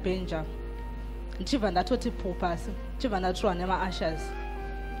pamabenja. Ndichibva ndatoti pupasi, ndichibva ndatorwa nema-ashes.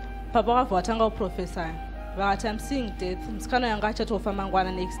 Papa vakatanga kuprofesa. Vakati I'm seeing death, musikana yangu achatofa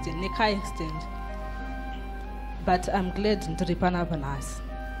mangwana necar accident. But I'm glad ndiri panapa nhasi.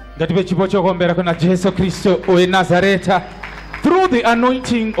 Ngatipe chipo chokuombera kuna Jesu Kristo weNazareta. Through the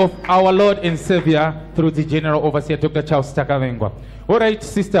anointing of our Lord and Savior, through the General Overseer Dr. Charles Takavengwa. Alright,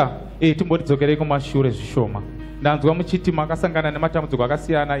 sister, timboridzokere kumashure zvishoma. Ndanzwa muchiti makasangana nematambudziko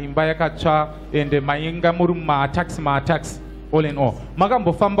akasiyana, imba yakatsva ende mainga muri ma-attacks all in all.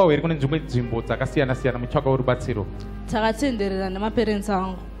 Makambofamba here kune nzvimbo dzakasiyana-siyana mutsvaka rubatsiro? Takatenderera nemaparents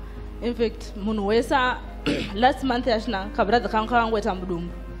angu. In fact, munhu wese last month yachina kabradha kangu kakangoita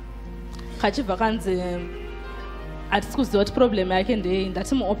mudumbu. Kachibva kanzi hatisi kuziva kuti problem yake ndei,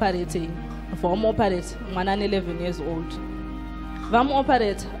 ndatimuoperate. Vamuoperate mwana ane 11 years old.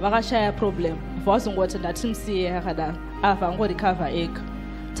 Vamuoperate vakashaya problem. Vazongoti ndatimusiye yakadaro. Vangorikavha ega.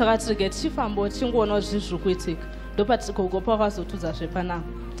 Takati rege tichifamba tichingoona kuti zviri kuitika. Ndopagogo pakazotudza zvepanapa.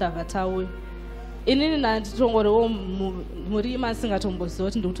 Tabva tauya. Inini ndanditongoriwo muri masingatomboziva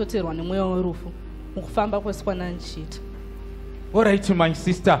kuti ndikutoteerwa nemweya werufu mukufamba kwese kwanandichiita. Alright, my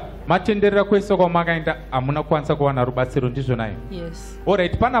sister, matenderera kwese kwamakaenda hamuna kukwanisa kuwana rubatsiro ndizvo nayo? Yes.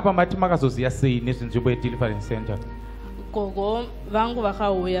 Alright, panapa mati makazoziya sei nezvenzvimbo yeDeliverance Center? Gogo vangu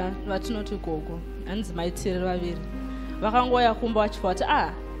vakauya, vatinoti gogo, hanzi maitiri vaviri. Vakangoya kumba vachifa vati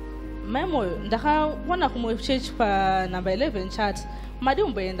mai moyo ndakaona kumwe chechi panumber 11 chat madi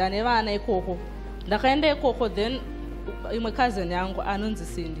umboenda nevana ikoko. Ndakaenda ikoko, then imwe cousin yangu anonzi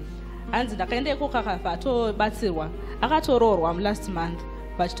Cindy hanzi ndakaenda ikoko akafa atobatsirwa akatoroorwa last month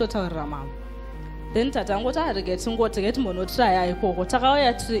vachitotaurira mama. Then tata angoti arege tingoti mbonotraya ikoko.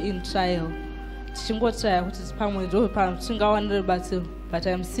 Takauya tiri in trial tichingotraya kuti pamwe ndo tingawanire rubatsiro. but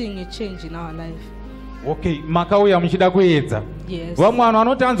I'm seeing a change in our life. Okay, makauya muchida kuedza. Yes. Vamwe vanhu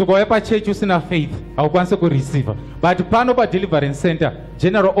vanotanzwa kuuya pachechi usina faith haukwanisi kureceiva, but pano padeliverance center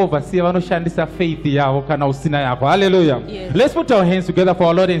general overseer vanoshandisa faith yavo kana usina yako. Hallelujah. Yes. Let's put our hands together for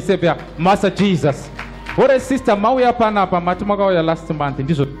our Lord and Savior Master Jesus. What a sister mauya panapa mati makauya last month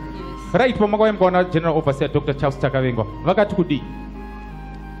ndizvo. Yes. Right, pamakauya mukaona general overseer Dr. Charles Takavengwa vakati kudii?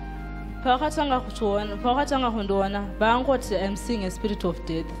 Pakatanga kundiona vangoti I'm seeing a spirit of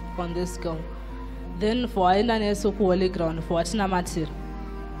death on this girl. Then for aenda nesu ku holy ground for atinamatira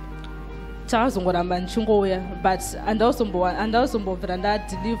takazongoramba ndichingouya, but andazombobvira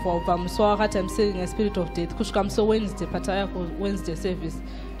ndadeliverwa kubva musi wakati I'm seeing a spirit of death kusvika musi Wednesday pataya ku Wednesday service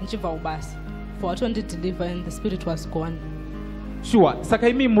ndichibva kubasa for watondideliver and the spirit was gone. Sure, saka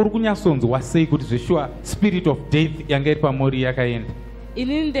imi muri kunyatsonzwa sei kuti zveshuwa spirit of death yanga iri pamuri yakaenda?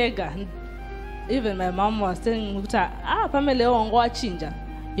 Inini ndega, even my mom was telling me kuti pamele wanga wachinja,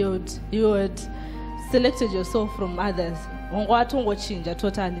 you had selected yourself from others, wanga watongochinja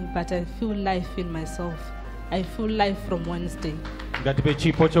totally, but I feel life in myself. I feel life from Wednesday. Ngatipe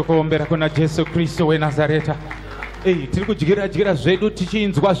chipo chokuombera kuna Jesu Kristu weNazareta. Tiri kudyira zvedu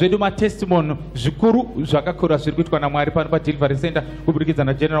tichinzwa zvedu matestimony zvikuru zvakakura zviri kuitwa naMwari pano padeliverance center kubudikidza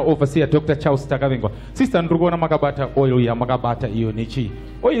nageneral overseer Dr. Charles Takavengwa. Sister, ndiri kuona makabata oil yamakabata iyo nechii?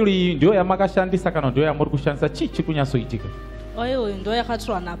 Oil iyi ndiyo yamakashandisa kana ndiyo yamuri kushandisa? Chii chiri kunyatsoitika? Oil ndiyo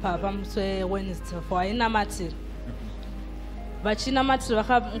yakatorwa napa pamusi weWednesday for ainamatira. Vachinamatira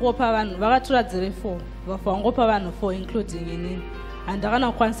vakangopa vanhu, vakatora dzere 4 vangopa vanhu 4 including inini,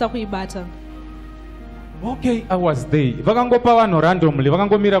 handakana kukwanisa kuibata. Okay, I was there. Vakangopa vanhu randomly,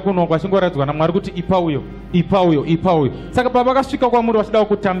 vakangomira kuno kwachingoradzwa naMwari kuti ipa uyo. Saka pavakasvika kwamuri vachida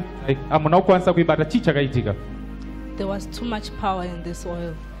kutambira, hamuna kukwanisa kuibata. Chii chakaitika? There was too much power in this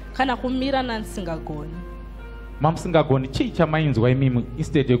oil. Kana kumira nansingagoni. Mamusingagoni, chii chamainzwa imimi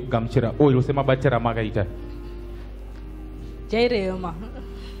instead yekugamuchira oil semabatira makaita? Yairema.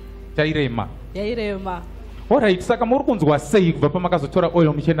 Alright, saka muri kunzwa sei kubva pamakazotora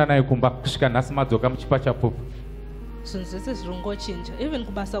oil muchienda nayo kumba kusvika nhasi madzoka muchipa chapupu? Zvinhu zvese zviri kungochinja. Even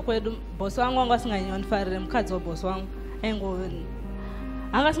kubasa kwedu, bosi wangu anga asinganyandifarire, mukadzi wabosi wangu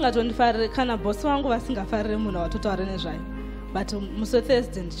anga asingatondifarire, kana bosi wangu vasingafarire munhu watotaura nezvayo. But musi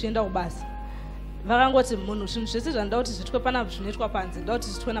Thursday ndichienda kubasa, vakangoti munhu zvinhu zvese zvandida kuti zvitwe panapa zvinoitwa panze, ndida kuti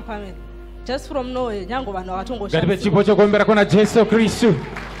zvitwe napamene. Just from nowhere, nyango vanhu vakatongoshandisa. Ngatipe chipo chokuombera kuna Jesu Kristu.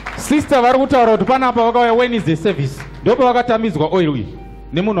 Sister, vari kutaura kuti panapa vakauya Wednesday service ndopa vakatambidzwa oil iyi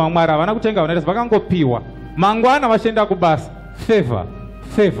nemunhu waMwari, havana kutenga vanaresi, vakangopiwa mangwana vachienda kubasa.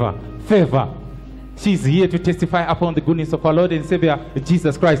 Favor. She's here to testify upon the goodness of our Lord and Savior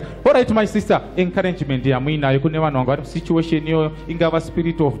Jesus Christ. All right, my sister, encouragement yamuinayo kune vanhu vanga vari musituation iyoyo, ingava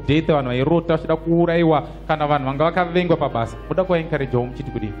spirit of death, vanhu vairota vachida kuuraiwa, kana vanhu vanga vakavengwa pabasa, muda kuvaencouragewo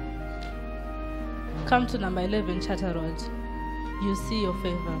muchiti kudii? Come to number 11 Charter Road. You see your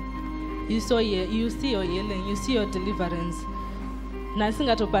favor. You see your healing. You see your deliverance.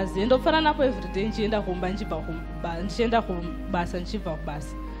 Nasingatopazi ndofana napo everyday nchienda kumba nchienda kubasa nchibva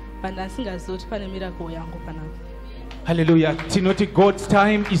kubasa. But nasingazoti pane miracle yangu panapo. Hallelujah. Tinoti God's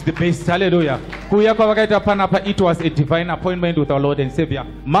time is the best. Hallelujah. Kuya kwavakaita panapa, it was a divine appointment with our Lord and Savior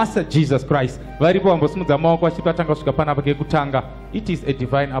Master Jesus Christ. Varipo vambosumudza maoko vachipatanga kusvika panapa kekutanga. It is a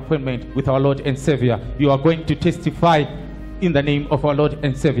divine appointment with our Lord and Savior. You are going to testify in the name of our Lord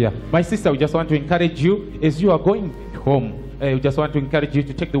and Savior. My sister, we just want to encourage you as you are going home. We just want to encourage you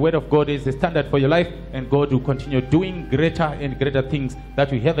to take the word of God as a standard for your life, and God will continue doing greater and greater things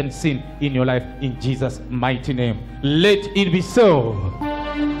that we haven't seen in your life, in Jesus' mighty name. Let it be so.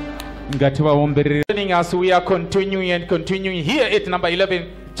 As we are continuing here at number 11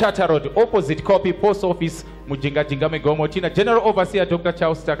 Charter Road, opposite Copy Post Office, Mujinga Megomo Tina, General Overseer Dr.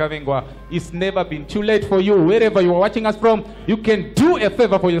 Charles Takavengwa. It's never been too late for you. Wherever you are watching us from, you can do a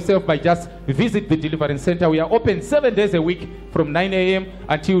favor for yourself by just visit the Deliverance Center. We are open 7 days a week from 9 a.m.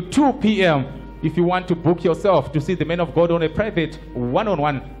 until 2 p.m. If you want to book yourself to see the men of God on a private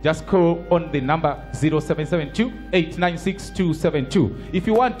one-on-one, just call on the number 0772-896-272. If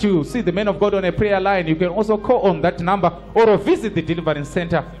you want to see the men of God on a prayer line, you can also call on that number or visit the Deliverance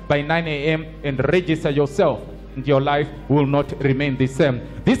Center by 9 a.m. and register yourself. And your life will not remain the same.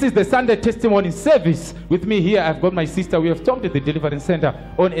 This is the Sunday testimony service. With me here, I've got my sister. We have come to the Deliverance Center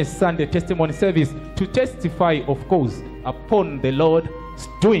on a Sunday testimony service to testify, of course, upon the Lord's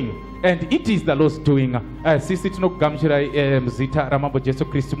doing. And it is the Lord's doing. Sisi tinokugamuchira muzita ramambo Jesu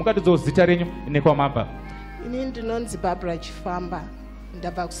Kristu. Mukatidzo zita renyu nekwamabva. Ini ndinonzi Barbara Chifamba,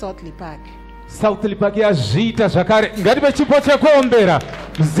 ndabva kuSouthly Park. South Park yazviita zvakare. Ngatipe chipo chekuombera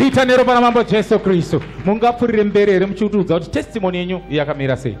zita neropa ramambo Jesu Kristu. Mungapfuurire mberi here muchiudza kuti testimony yenyu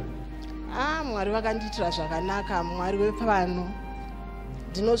yakamira sei? Mwari vakandiitira zvakanaka, Mwari wepano.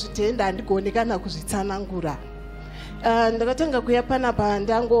 Ndinozvitenda handigoni kana kuzvitsanangura. Ndakatanga kuya panapa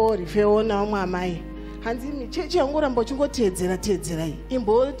ndangorifewo naumwe amai. Hanzi michechi yangoramba uchingoteedzera iyi.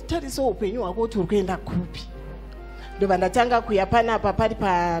 Imbotarisa upenyu hwako kuti uri kuenda kupi. Ndobva ndatanga kuya panapa pari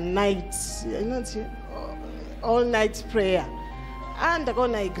night, all night prayer.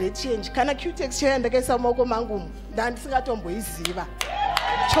 Ndakaona great change. Kana Q-tex chaya ndakaisa mumaoko mangu ndandisingatomboiziva.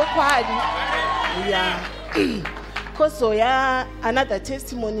 Chokwadi. Yeah. Kozoya another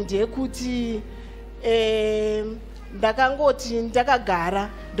testimony ndeyekuti ndakangoti ndakagara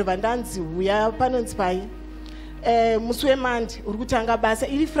ndobva ndanzi uya panonzi pai musi wemandi uri kutanga basa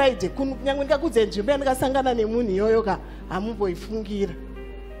iri Friday kunyange ndikakudze nzvimbo yandikasangana nemunhu iyoyo ka hamumboifungira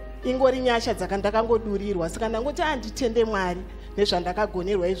ingori nyasha ndakangodurirwa saka ndangoti handitende Mwari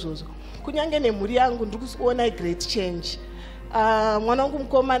nezvandakagonerwa izvozvo kunyange nemhuri yangu ndiri kuona great change. Mwana wangu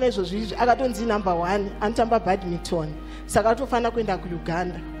mukomana izvozvo izvi akatonzi number 1 anotamba badminton saka atofanira kuenda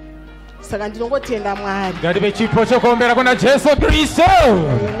kuUganda saka ndinongotenda Mwari. Ngatipe chipo chekuombera kuna Jesu Kristu.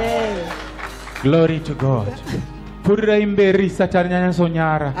 Amen. Glory to God. Pfurirai mberi Satani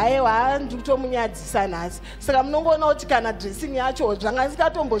nyanyasonyara. Aiwa ndiri kutomunyadzisa nhasi saka munongoona kuti kana dressing yacho zvanga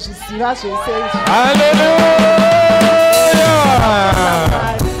ndisingatombozviziva zvese izvi. Hallelujah.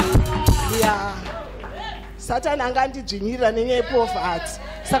 Yeah. Satani angandidzvinyirira nenyaya yepoverty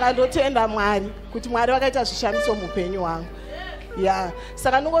saka ndotenda Mwari kuti Mwari vakaita zvishamiso muupenyu hwangu. Yeah.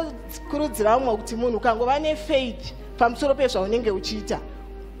 Saka ndingokurudzira umwe kuti munhu ukangova nefaith pamusoro pezvaunenge uchiita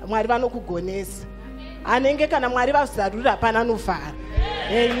Mwari vanokugonesa. Anenge kana Mwari vazarurira hapana anovhara.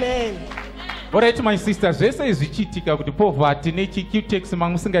 Amen. Alright my sisters, zvese zvichiitika kuti poverty nechi-Q-tex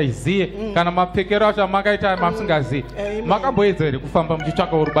mamusingaiziye kana mapfekero acho makaita mamusingaziye, makamboedza here kufamba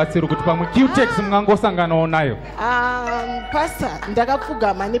muchitsvaka rubatsiro kuti pamwe Q-tex mungangosanganawo nayo? Pastor,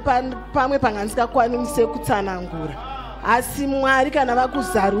 ndakapfugama nepamwe panga ndisingakwanise kutsanangura. Asi Mwari kana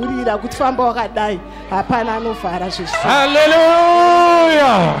vakuzarurira kuti famba wakadai hapana anovhara zvese.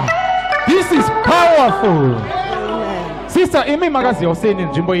 Hallelujah! This is powerful. Sister, imi makaziva useni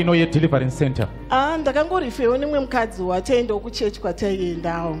nzvimbo ino ye-deliverance center? Ndakangorifewo nemwe mukadzi wataendawo kuchechi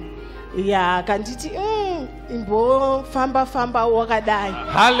kwataiendawo. Ya, kanditi imbofamba wakadai.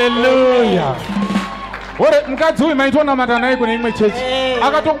 Hallelujah! Ore mukadzi uyu maitonamata naye kune imwe chechi.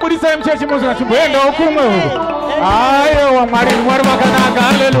 Akatobudisai muchechi muzvina chimboendawo kumwe uko. Aiwa Mwari vakanaka.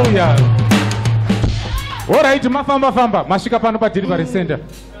 Hallelujah! Alright, mafamba masvika pano pa-deliverance center.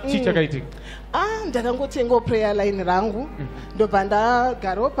 Chii chakaitika? Ndakangotengawo prayer line rangu ndobva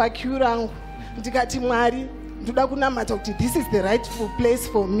ndagarawo paqueue rangu ndikati Mwari ndoda kunamata kuti this is the rightful place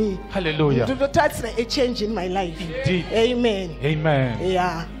for me. Hallelujah. Ndototarisira a change in my life. Indeed. Amen. Amen.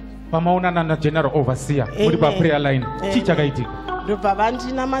 Yeah. Pamaonana nageneral overseer muri paprayer line, chii chakaitika? Ndobva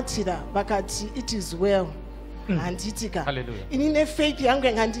vandinamatira vakati it is well. Handitika ini nefaith yangu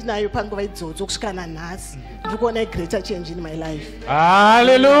yanga ndinayo panguva idzodzo kusvika nanhasi ndiri kuona greater change in my life.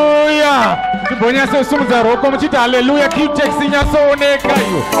 Hallelujah! Timbonyatsosimudza roko muchiti hallelujah. Q-tex inyatsooneka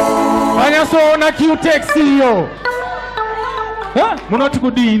iyo, vanyatsoona Q-tex iyo. Munoti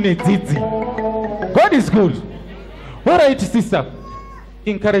kudii nedzidzi? God is good. Alright sister,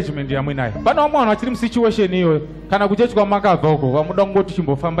 encouragement yamwe nayo. Pano vamwe vanhu vachiri musituation iyoyo kana kuchechi kwamakabva uko vamuda kungoti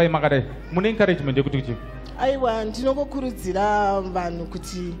chimbofambai makadai, mune encouragement yekuti kuchi? Aiwa, ndinongokurudzira vanhu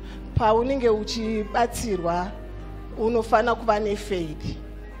kuti paunenge uchibatsirwa unofanira kuva nefaith.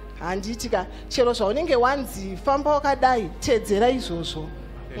 Handitika chero zvaunenge wanzi famba wakadai teedzera izvozvo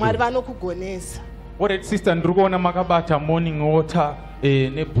Mwari vanokugonesa. Alright sister, ndiri kuona makabata morning water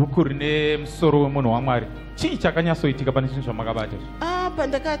nebhuku rine musoro wemunhu waMwari. Chii chakanyatsoitika pane chinhu zvamakabata?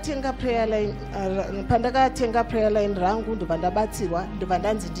 Pandakatenga prayer line rangu ndobva ndabatsirwa ndobva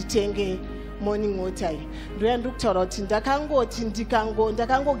ndanzi nditenge morning water. Ndoya ndiri kutaura kuti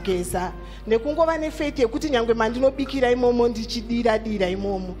ndakangogeza nekungova nefaith yekuti nyangwe mandinobikira imomo ndichidira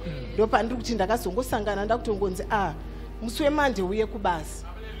imomo ndopandiri kuti ndakazongosangana ndakutongonzi musi wemande uye kubasa.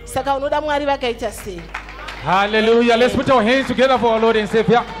 Saka unoda Mwari vakaita sei? Hallelujah. Let's put our hands together for our Lord and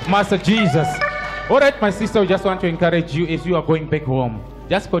Savior, Master Jesus. Alright, my sister, we just want to encourage you as you are going back home.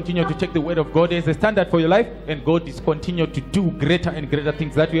 Just continue to take the word of God as a standard for your life, and God is continue to do greater and greater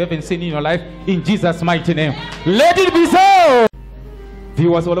things that you haven't seen in your life, in Jesus' mighty name. Let it be so!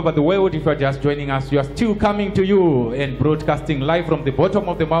 Viewers all over the world, if you are just joining us, we are still coming to you and broadcasting live from the bottom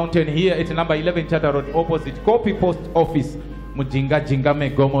of the mountain here at number 11 Charter Road, opposite Copy Post Office, Mujinga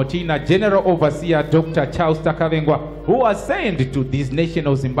Jingame Gomotina, General Overseer Dr. Charles Takavengwa who was sent to this nation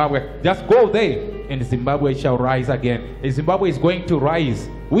of Zimbabwe. Just go there and Zimbabwe shall rise again. Zimbabwe is going to rise.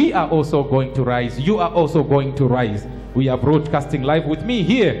 We are also going to rise. You are also going to rise. We are broadcasting live. With me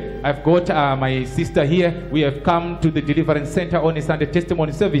here, I've got my sister here. We have come to the Deliverance Center on a Sunday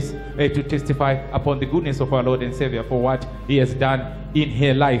testimony service to testify upon the goodness of our Lord and Savior for what He has done in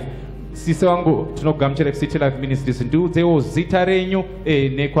her life. Sisi wangu tunokugamuchira City Life Ministries ndiudzewo zita renyu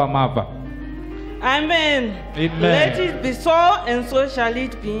nekwamabva. Amen. Amen. Let it be so, and so shall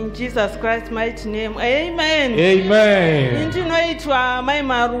it be in Jesus Christ's mighty name. Amen. Amen. Ndinoitwa Mai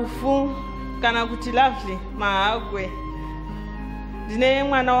Marufu kana kuti Lovely Mahagwe. Ndine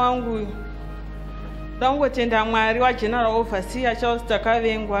mwana wangu ndangotenda Mwari wa General Overseer Charles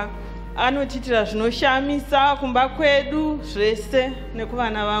Takavengwa anotitira zvinoshamisa kumba kwedu zvese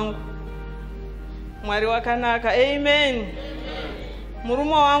nekuvana vangu. Mwari wakanaka. Amen.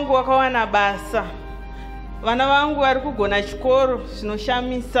 Murume wangu wakawana basa. Vana vangu vari kugona chikoro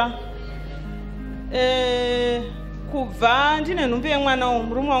zvinoshamisa. Kubva ndine nhumbi yemwana uyu,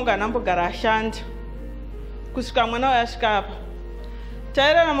 murume wangu anambogara ashanda. Kusvika mwana uyu asvika apa.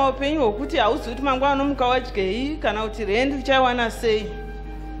 Tairarama upenyu hwokuti hauzivi kuti mangwana nomuka wadyei kana kuti rendi uchaiwana sei.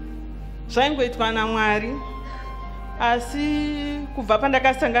 Zvaingoitwa naMwari. Asi kubva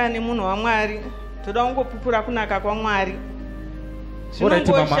pandakasangana nemunhu waMwari, toda kungopupura kunaka kwaMwari.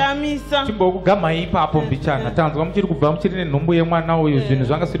 Zvinongoshamisa. Chimbogama ipapo mbichana. Tanzwa muchiri kubva muchiri nenhumbu yemwana uyu, zvinhu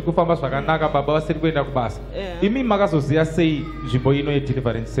zvanga zvisiri kufamba zvakanaka, baba vasiri kuenda kubasa. Imi makazoziya sei nzvimbo ino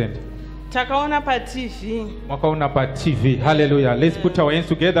yeDeliverance Center? Takaona pa TV. Makaona pa TV. Hallelujah. Let's put our hands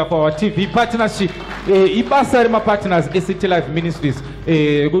together for our TV partnership. Ibasa rema partners City Life Ministries.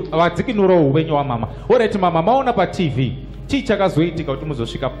 Vadzikinuro upenyu hwamama. Alright mama, maona pa TV. Chii chakazoitika kuti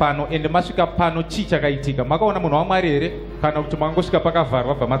muzosvika pano, ende masvika pano chii chakaitika? Makaona munhu waMwari here kana kuti makangosvika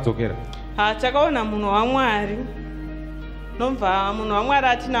pakavharwa bva madzokera? Takaona munhu waMwari. Nomva munhu waMwari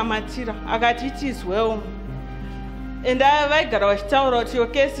atinamatira akati it is well. And vaigara vachitaura kuti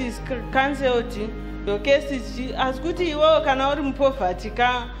your case is cancelled, your case is asi kuti iwewe kana uri mupoverty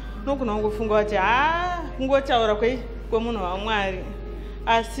ka nogona kungofunga kuti kungotaura kwemunhu waMwari.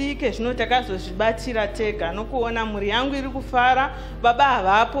 Asi kezvino takazozvibatira tega nokuona mhuri yangu iri kufara, baba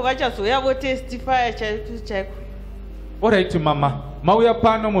havapo vachazoya votestifya chaiko. Alright mama, mauya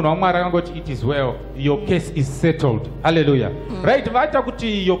pano munhu waMwari akangoti it is well, your case is settled. Hallelujah. Right, vaita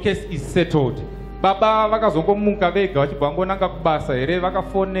kuti your case is settled. Baba vakazongomuka vega vachibva vangonanga kubasa here,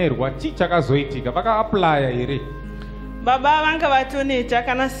 vakafonerwa, chii chakazoitika, vakaaplya here? Baba vanga vatoneta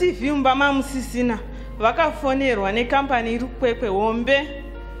kana CV mumba mamusisina, vakafonerwa nekambani iri kukwekwe hombe.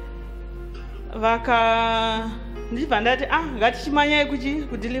 Ndibva ndati ngatichimanyai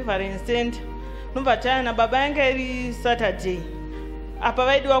kuDeliverance Center. Nobva tayana baba yanga iri Saturday. Apa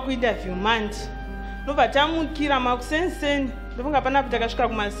vaidiwa kuinterview Monday. Nobva tamukira makusenseni. Ndofunga pana kuti takasvika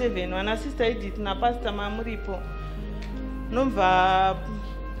kuma7 vana sister Edith napastor mamuripo. Nomva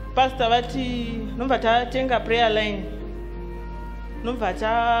pastor vati nomva tatenga prayer line. Nomva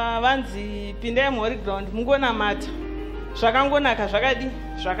vanzi pindai muholy ground mungonamata. Zvakangonaka zvakadi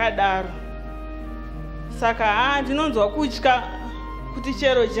zvakadaro. Saka ndinonzwa kutya kuti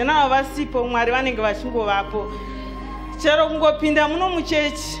chero General vasipo Mwari vanenge vachingovapo. Chero kungopinda muno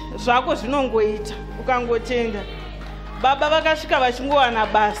muchechi zvako zvinongoita ukangotenda. Baba vakasvika vachingowana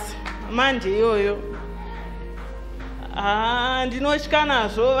basa manje iyoyo. Ndinotya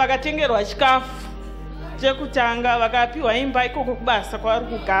nazvo. Vakatengerwa chikafu chekutanga, vakapiwa imba ikoko kubasa kwavari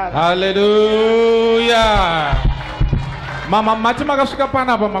kugara. Hallelujah. Mama mati makasvika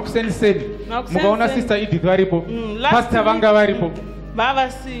panapa makuseniseni mukaona sister Edith varipo, pastor vanga varipo.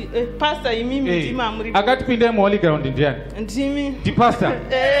 Baba si pastor imimi ndima muripo. Akati pindai muholy ground ndiani? Ndimi. Ndi pastor.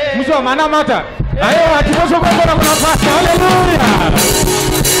 Mucho mana mata. Ayo atinoshokora kuna pastor. Hallelujah.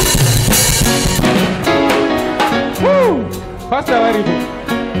 Pastor varipo.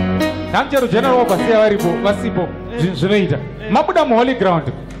 Namchero General Overseer varipo, vasipo. Zvinoita. Mabuda muholy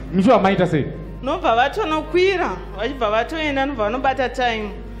ground. Mucho amaita sei? Nobva vatonokwira, vachibva vatoenda nobva vanobata time.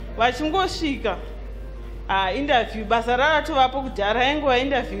 Vachingosvika interview basa raratovapo kudhara ingova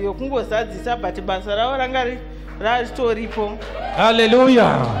interview yokungozadzisa but basa ravo ranga raritoripo.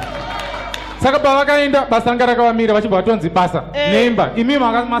 Hallelujah. Saka pavakaenda basa ranga rakavamira vachibva vatonzi basa neimba imi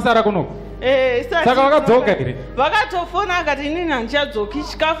masara kunoko. Saka vakadzoka here? Vakatofona akati inini handichadzoki,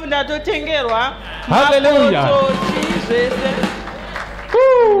 chikafu ndatotengerwa. Hallelujah. Chii zvese.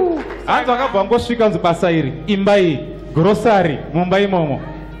 Hanzi vakabva vangosvika kunzi basa iri imba iyi grocery mumba imomo.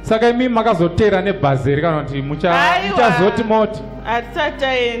 Saka imi makazotera nebhazi iri kana kuti muchazoti moti? Hatisati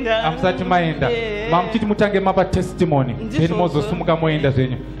taenda. Hamusati maenda. Mamuchiti mutange mapa testimony. Then mozosumuka moenda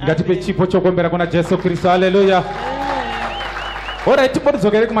zvenyu. Ngatipe chipo chokombera kuna Jesu Kristu. Hallelujah. Alright,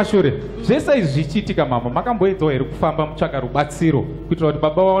 tibodzokere kumashure. Zvese izvi zvichiitika mama, makamboedzawo here kufamba mutsvaka rubatsiro kuitira kuti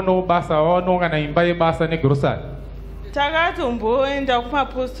baba vaonewo basa, vaonewo kana imba yebasa negrosari? Takatomboenda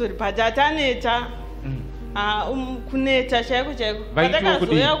kumapostori patataneta. Kuneta chaiko chaiko.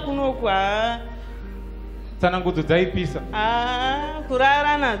 Patakazoya kunoku tsanangudzo dzaipisa.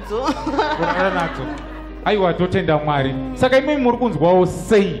 Kurara nadzo. Kurara nadzo. Aiwa, totenda Mwari. Saka imi muri kunzwawo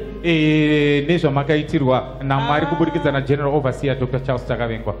sei nezvamakaitirwa naMwari kubudikidza naGeneral Overseer Dr. Charles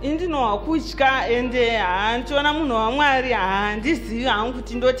Takavengwa? Indinowa kutya ende handiona munhu waMwari, handizivi hangu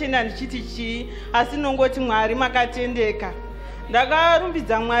kuti ndotenda ndichiti chii, asi nongoti Mwari makatendeka.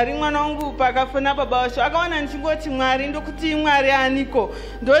 Ndakarumbidza Mwari mwana wangu pakafona baba vacho akaona ndichingoti Mwari ndokuti Mwari aniko,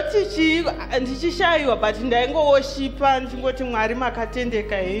 ndoti ndichishayiwa but ndaingowoshipa ndichingoti Mwari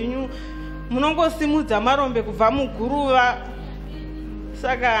makatendeka henyu, munongosimudza marombe kubva muguruva.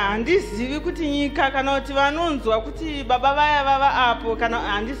 Saka handizivi kuti nyika kana kuti vanonzwa kuti baba vaya vava apo, kana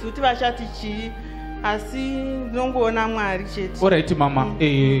handizivi kuti vachati chii, asi ndinongoona Mwari chete. Alright mama,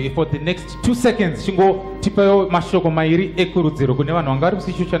 for the next 2 seconds chingo tipayo mashoko mairi ekurudziro kune vanhu vanga vari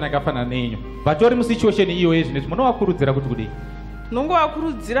musituation yakafanana nenyu. Vatori musituation iyoyo zvinezvi munovakurudzira kuti kudii?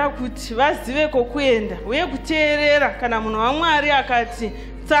 Ndinongovakurudzira kuti vazive kokuenda uye kuteerera kana munhu waMwari akati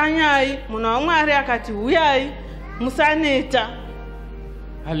tsanyai, munhu waMwari akati huyai, musaneta.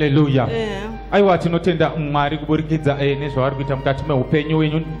 Hallelujah. Aiwa, tinotenda Mwari kuburikidza nezvavari kuita mukati meupenyu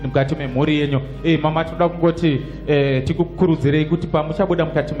wenyu, mukati memhuri yenyu. Mama, tinoda kungoti tikukurudzirei kuti pamuchabuda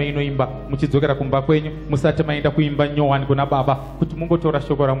mukati meinoimba muchidzokera kumba kwenyu musati maenda kuimba nyowani kuna baba, kuti mungotora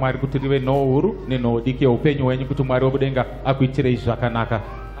shoko raMwari kuti rive nhoo huru nenhoo diki yeupenyu hwenyu, kuti Mwari wokudenga akuitirei zvakanaka.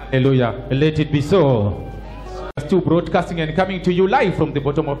 Hallelujah. Let it be so. Still broadcasting and coming to you live from the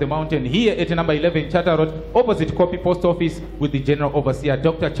bottom of the mountain here at number 11 Charter Road, opposite Copy Post Office, with the General Overseer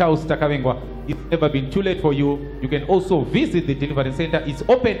Dr. Charles Takavengwa. It's never been too late for you. You can also visit the Deliverance Center. It's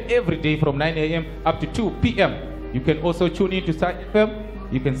open every day from 9 a.m. up to 2 p.m. You can also tune in to Star FM.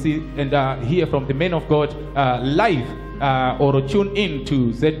 You can see and hear from the men of God live, or tune in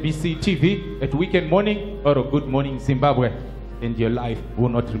to ZBC TV at weekend morning or a Good Morning Zimbabwe. And your life will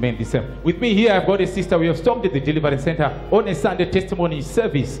not remain the same. With me here, I've got a sister. We have stopped at the Deliverance Center on a Sunday testimony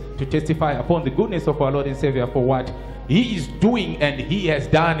service to testify upon the goodness of our Lord and Savior for what He is doing and He has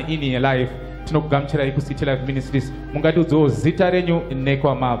done in your life. Tinokugamuchirai kuCity Life Ministries. Mungatiudzewo zita renyu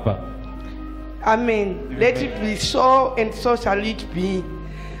nekwamabva. Amen. Let it be so and so shall it be.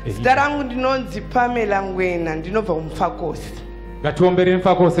 Zita rangu ndinonzi Pamela Ngwena, ndinobva kuMfakosi. Ngatiomberei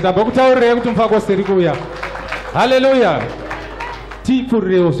Mfakosi. Tabva kutaurirai kuti Mfakosi iri kuuya. Hallelujah.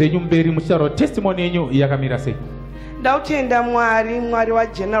 Tipfurirei zvenyu mberi muchitaura testimony yenyu yakamira sei? Ndautenda Mwari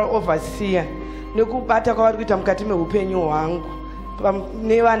waGeneral Overseer nekubata kwavari kuita mukati meupenyu hwangu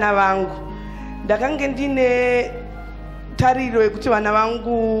nevana vangu. Ndakange ndine tariro yekuti vana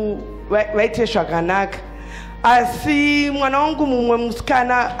vangu vaite zvakanaka, asi mwana wangu mumwe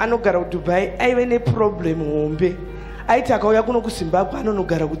musikana anogara kuDubai aive neproblem hombe. Aiti akauya kuno kuZimbabwe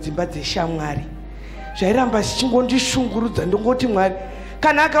anonogara kudzimba dzeshamwari. Zvairamba zvichingondishungurudza, ndongoti Mwari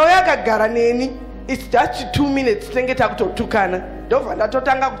kana akauya akagara neni, it's just 2 minutes tenge takutotukana, ndobva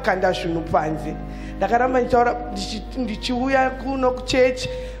ndatotanga kukanda zvinhu panze. Ndakaramba ndichiuya kuno kuchechi,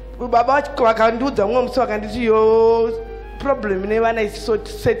 baba vakandiudza mumwe musi vakanditi yo problem nevana is so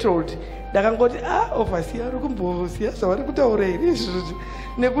settled. Ndakangoti Overseer ari kumbosiya zvavari kutaura here izvozvi,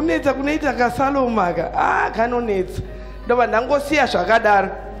 nekunetsa kunoita kasalomaka kanonetsa. Ndobva ndangosiya zvakadaro.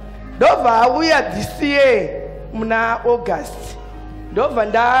 Ndobva auya this year muna August. Ndobva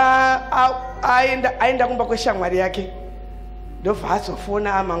aenda kumba kweshamwari yake. Ndobva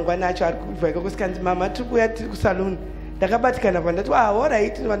azofona amangwana acho ari kubva kuskanzi mama tiri kuuya tiri kusaluni. Ndakabatikana pandati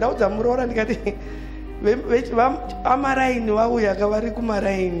alright, ndaudza muroora ndikati amaraini vauya kavari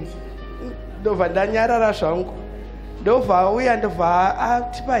kumaraini. Ndobva ndanyarara zvangu. Ndobva auya ndobva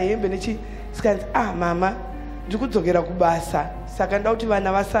atipa hembe nechisikanzi mama ndiri kudzokera kubasa, saka ndauti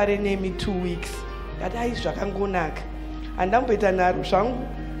vana vasare nemi 2 weeks. Ndati zvakangonaka, handamboita nharo zvangu.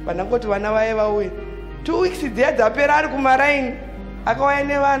 Vandangoti vana vaye vauya 2 weeks dziya dzapera ari kumaraini, akauya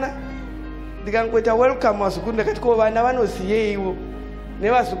nevana. Ndikangoita welcome vazukuru, ndakati ko vana vanoziyeiwo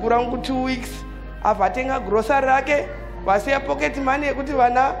nevazukuru vangu 2 weeks. Abva atenga grocery rake, vasiya pocket money yekuti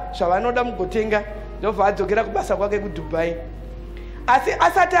vana zvavanoda mugotenga. Ndobva adzokera kubasa kwake kuDubai. Asi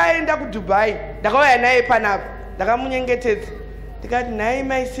asati aenda kuDubai, ndakauya naye panapa, ndakamunyengetedza. Ndikati nhai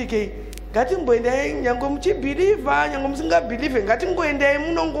maisike, ngatimboendai nyange muchibhilivha, nyange musingabhilivhe, ngatingoendai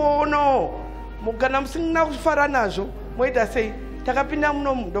munongoono. Kana musina kufara nazvo, moita sei? Takapinda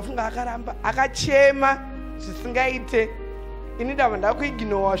munomu, ndofunga akaramba, akachema zvisingaite. Ini ndabva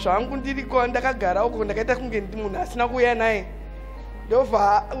ndakuiginowa zvangu ndiriko, ndakagara uko, ndakaita kunge ndi munhu asina kuuya naye.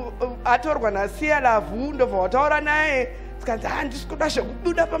 ndobva atorwa naSiya Lavhu, ndobva wataura naye tikanzi handisi kuda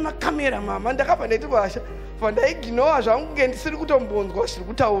zvekubuda pamakamera mama. Ndakabva ndaiti kwasha bva ndaiginowa zvangu kunge ndisiri kutombonzwa zviri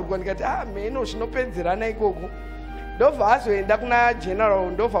kutaurwa. Ndikati mheno zvinopedzerana ikoko. Ndobva azoenda kuna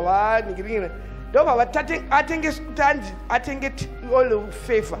general, ndobva vaningirira, ndobva atenge olive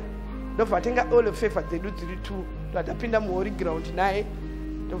favor, ndobva atenga olive favor dzedu dziri 2, tatapinda muholy ground naye,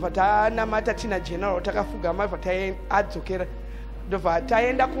 ndobva tanamata tina general, takafugama bva adzokera, ndobva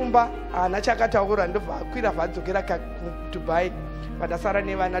taenda kumba, haana chakataura, ndobva akwira vadzokera kuDubai, vadasara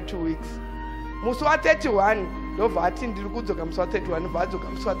nevana 2 weeks. Musi wa31 ndobva ati ndiri kudzoka musi wa31, ndobva adzoka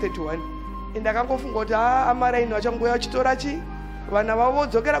musi wa31. Ndakangofunga kuti amaraini vachangoya vachitora vana vavo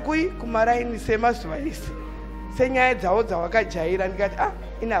vodzokera kumaraini semazuva ese senyaya dzavo dzavakajaira. Ndikati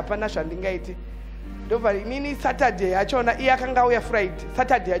ina hapana zvandingaiti. Ndobva inini Saturday yachona, iye akanga auya Friday,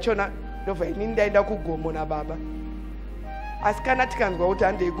 Saturday yachona ndobva inini ndaenda kugomo nababa. Asi kana tikanzwa kuti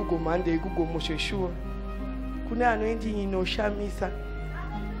handei kugomo zveshuwa, kune anoindinoshamisa.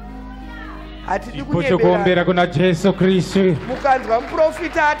 Hatidi kuombera kuna Jesu Kristu. Mukanzwa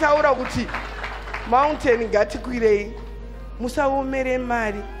muprofita ataura kuti mountain ngatikwirei, musaomere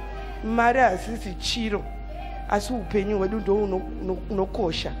mari. Mari hasisi chiro, asi upenyu hwedu ndo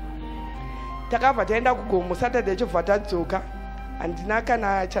unokosha. Takabva taenda kugomo Saturday chobva tadzoka. Handina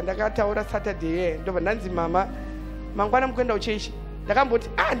kana chandakataura Saturday yeye. Ndobva ndanzi mama, mangwana mukuenda kuchechi. Ndakamboti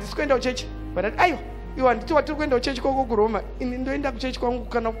handisi kuenda kuchechi. Ndati aiwa, iwe handiti watiri kuenda kuchechi koko kuRoma. Ini ndoenda kuchechi kwangu,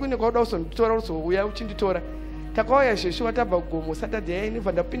 kana kune kwauda kuzonditora uzouya uchinditora. Takauya zveshuwa tabva kugomo Saturday yeye.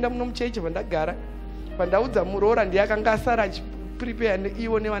 Ndobva ndapinda muno muchechi, bva ndagara. Bva ndaudza muroora ndiye akanga asara achiprepare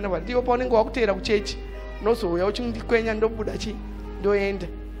iwo nevana vati iwo paunenge wakuteera kuchechi unozouya uchindikwenya ndobuda ndoenda.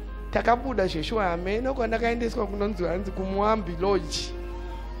 Takabuda zveshuwa hameno kwandakaendeswa kunonzi hanzi kuMwambi Lodge.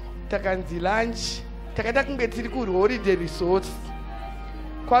 Takanzi lunch, takaita kunge tiri kuHoliday Resort.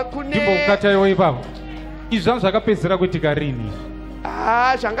 Ndimbokataiwo ipapo. Izvi zvangu zvakapedzisira kuitika rini?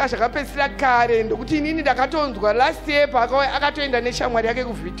 Zvanga zvakapedzisira kare, ndokuti inini ndakatonzwa last year paakauya akatoenda neshamwari yake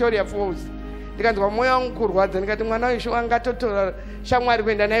kuVictoria Falls. Ndikanzwa mwoyo wangu kurwadza, ndikati mwana weshuwa angatotora shamwari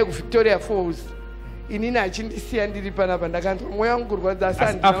kuenda naye kuVictoria Falls. Inini achindisiya ndiri panapa, ndakanzwa mwoyo wangu kurwadza.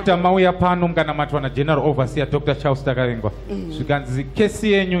 After mauya pano mukanamatwa naGeneral Overseer Dr. Charles Takavengwa, zvikanzi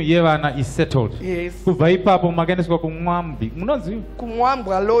kesi yenyu yevana is settled. Yes. Kubva ipapo makaendeswa kuMwambi. Munonzi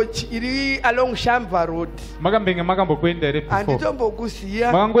kuMwambwa Lodge iri along Shamba Road. Makambenge makambokuenda here before?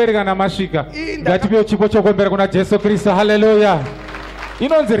 Handitombokuziya. Makangoerekana masvika. Ngatipewo chipo chokuombera kuna Jesu Kristu. Hallelujah.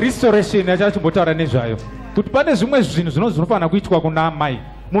 Inonzi restoration yachachimbotaura nezvayo. Kuti pane zvimwe zvinhu zvinofanira kuitwa kuna amai.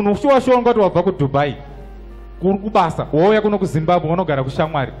 Munhu ushiwashiwa ngati wabva kuDubai kuri kubasa, wauya kuno kuZimbabwe unogara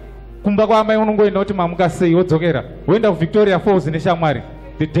kushamwari. Kumba kwaamai unongoenda kuti mamuka sei wodzokera. Woenda kuVictoria Falls neshamwari.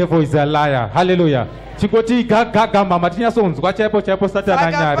 The devil is a liar. Hallelujah. Chingoti gaga mama tinyatsonzwa chaipo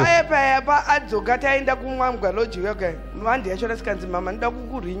Satana nyari. Paya adzoka taenda kuMwambwa Lodge yoga. Mandi yachona sikanzi mama ndoda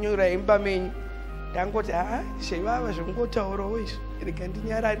kukurinyura imba menyu. Ndangoti zvevava zvokungotaurawo izvo, rega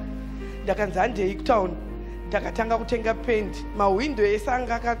ndinyarari. Ndakanzi handei kutown. Ndakatanga kutenga pendi, mahwindo ese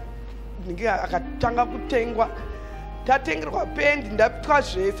anga akatanga kutengwa. Tatengerwa pendi, ndapitwa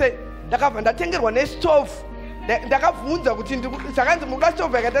zvese. Ndakabva ndatengerwa nestove. Ndakabvunza kuti sakanzi muda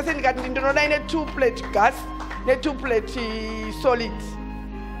stove yakaita sei, ndikati ndinoda ine 2 plate gas ne2 plate solid.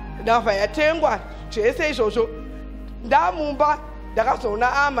 Ndabva yatengwa zvese izvozvo. Ndamumba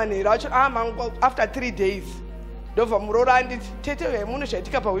ndakazoona amanhero acho after 3 days. Ndobva muroora anditi tete muno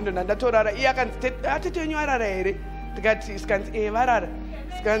zvaitika pahwindo ndandatorara. Iye akanzi tete wenyu varara here? Ndikati sikanzi varara.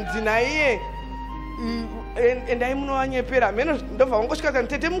 Sikanzi naiye endai munowanyepera meno. Ndobva wangosvika kanzi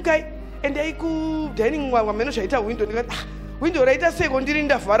tete mukai endai kudining wanga meno zvaita hwindo. Ndikati hwindo raita seko ndiri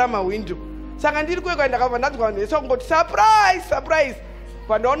ndavhara mahwindo. Saka ndiri kwekwa ndakabva ndanzwa vanhu vese kungoti surprise.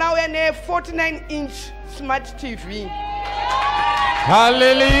 Pandaona uya ne49 inch smart TV.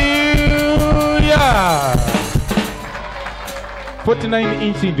 Hallelujah. 49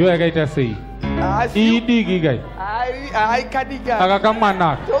 inch ndio yakaita sei? Idigi gai. Ai kadiga.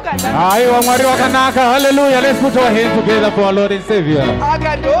 Akakamwanaka. Ai wamwari wakanaka. Hallelujah. Let's put our hands together for our Lord and Savior.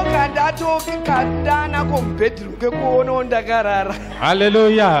 Akadoka ndatoki kandana kumbedroom kekuona ndakarara.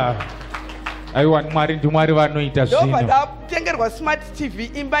 Hallelujah. Aiwa mwari ndimwari vanoita zvino. Ndobva ndatengerwa smart TV,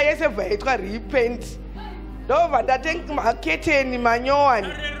 imba yese bvaitwa repaint. Ndobva ndatenga maketeni manyowani.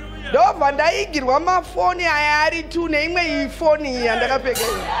 Ndobva ndaigirwa mafoni aya ari 2 neimwe iyi foni iyi yandakapfeka.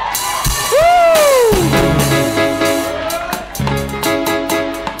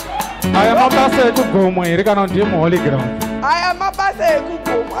 Aya mabasa ekugomo here kana kuti muholy ground? aya mabasa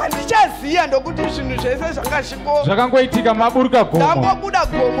ekugomo handichaziya ndokuti zvinhu zvese zvanga zviko zvakangoitika maburuka gomo ndangobuda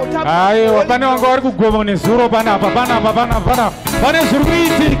gomo aiwa pane vanga vari kugomo nezuro panapa pane zviri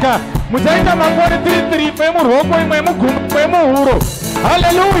kuitika muchaita makore 33 mwemuruoko imwe mwemuhuro.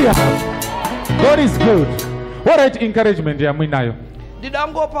 Hallelujah, God is good. What right encouragement yamuinayo?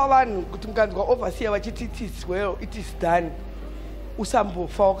 Ndidangopa vanhu kuti mukanzwa overseer vachiti it is well, it is done,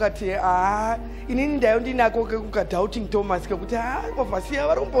 usambofa wakati inini ndayo ndinako kekuka doubting Thomas kekuti overseer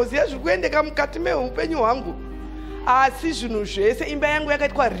vari kumboziva zviri kuendeka mukati meupenyu hwangu. Asi zvinhu zvese imba yangu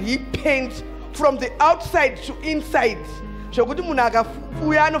yakaitwa repent from the outside to inside, zvokuti munhu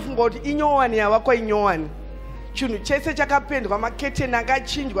akauya anofunga kuti inyowani yavakwa inyowani. Chinhu chese chakapendwa, maketeni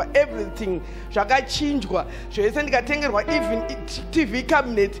akachinjwa, everything zvakachinjwa zvese, ndikatengerwa even TV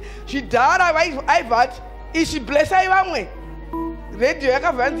cabinet. Zvidhara vaivati ichi blessai vamwe, radio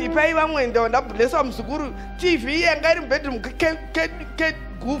yakabvanzi ipai vamwe, ndablesswa muzukuru. TV yanga iri mubedroom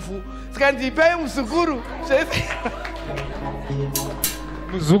keguvhu sikanzi ipai muzukuru zvese.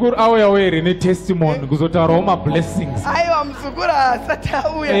 Muzukuru auya were netestimony kuzotaurawo mablessings. Aiwa muzukuru asati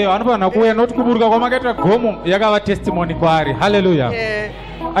auya. Anofanira kuuya noti kuburuka kwamakaita gomo yakava testimony kwaari. Hallelujah.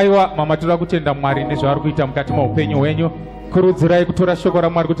 Aiwa mama, toda kutenda Mwari nezvaari kuita mukati meupenyu hwenyu. Kurudzirai kutora shoko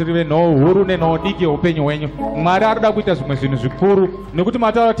raMwari kuti rive nhoo huru nenhoo diki yeupenyu hwenyu. Mwari arikuda kuita zvimwe zvinhu zvikuru, nekuti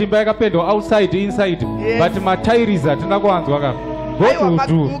mataura kuti imba yakapendwa outside inside, but matairiza hatina kuwanzwa ka.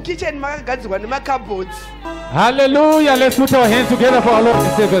 Mukitchen makagadzirwa nemakabhodzi. Hallelujah. Let's put our hands together for our Lord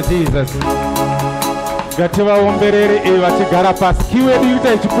and Savior Jesus. Ngativaomberere vachigara pasi. Kiwedu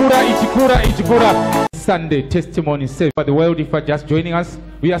ita ichikura. Sunday testimony service for the world. If you're just joining us,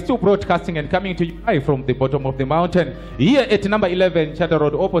 we are still broadcasting and coming to you live from the bottom of the mountain here at number 11 Charter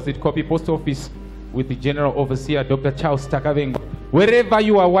Road, opposite Copy Post Office, with the General Overseer Dr. Charles Takavengwa. Wherever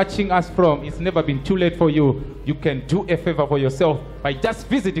you are watching us from, it's never been too late for you. You can do a favor for yourself by just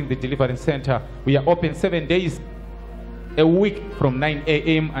visiting the Deliverance Center. We are open 7 days a week from 9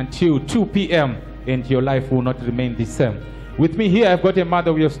 a.m. until 2 p.m. and your life will not remain the same. With me here, I've got a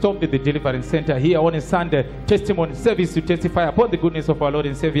mother. We have stopped at the Deliverance Center here on a Sunday testimony service to testify upon the goodness of our Lord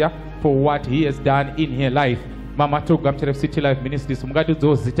and Savior for what He has done in her life. Mama to Gamcheref City Life Ministries.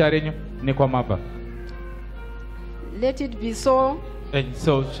 Let it be so. And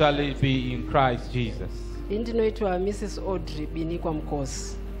so shall it be in Christ Jesus. Indinoitwa Mrs. Audrey Binikwa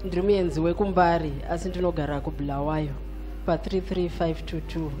Mkosi. Ndiri muenzi wekumbari asi ndinogara kuBulawayo pa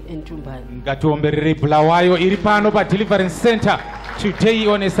 33522 eNtumbani. Ngatiomberere Bulawayo iri pano pa Deliverance Center today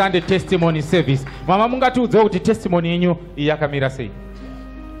on a Sunday testimony service. Mama, mungatiudza kuti testimony yenyu yakamira sei?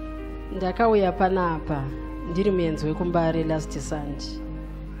 Ndakauya panapa ndiri muenzi wekumbari last Sunday.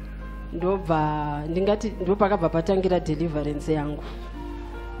 Ndo pakabva patangira deliverance yangu.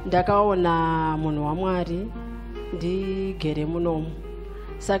 Ndakaona munhu waMwari ndigere munomu.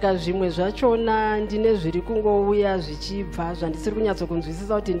 Saka zvimwe zvachona ndine zviri kungouya zvichibva zvandisiri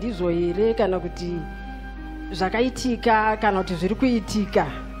kunyatsokunzwisisa kuti ndizvo here kana kuti zvakaitika kana kuti zviri kuitika.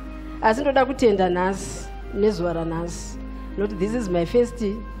 Asi ndoda kutenda nhasi nezuva ranhasi. Not this is my first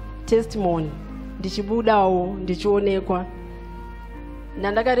testimony. Ndichibudawo ndichionekwa.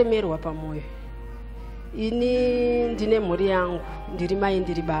 Ndandakaremerwa pamwoyo. Ini ndine mhuri yangu, ndiri mai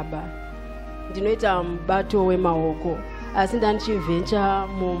ndiri baba. Ndinoita mubato wemaoko, asi ndandichivhencha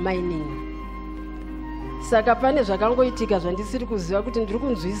mumining. Saka pane zvakangoitika zvandisiri kuziva kuti ndiri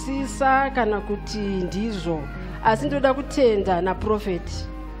kunzwisisa kana kuti ndizvo. Asi ndoda kutenda naprofeti.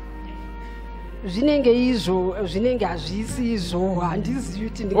 Zvinenge izvo, zvinenge hazvisi izvo, handizivi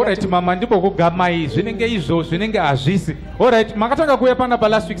kuti ndingati. Alright mama, ndipo kugamai zvinenge izvo, zvinenge hazvisi. Alright, makatanga kuuya panapa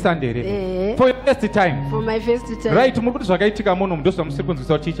last week Sunday here. For your first time. For my first time. Right, muri kuti zvakaitika munhu ndo zvamusiri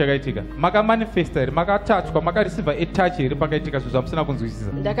kunzwisisa kuti chakaitika. Makamanifesta here, makatouchwa, makareceiva a touch here pakaitika zvinhu zvamusina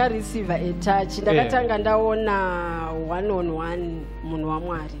kunzwisisa. Ndakareceiva a touch, ndakatanga ndaona one on one munhu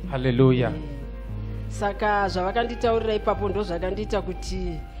waMwari. Hallelujah. Saka zvavakanditaurira ipapo ndo zvakandiita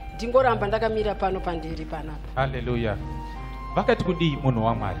kuti ndingoramba ndakamira pano pandiri panapa. Hallelujah. Vakati kudii munhu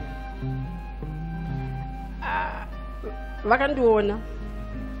waMwari? Vakandiona.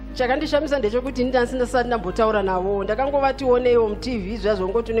 Chakandishamisa ndechekuti ndasati ndambotaura navo. Ndakangovationewo muTV zvazvo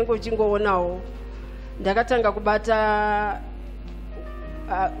ngoti unenge uchingoonawo. Ndakatanga kubata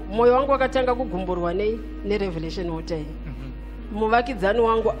moyo wangu wakatanga kugumburwa nerevelation hotel. Muvakidzani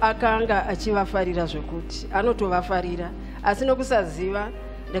wangu akanga achivafarira zvekuti anotovafarira asi nokusaziva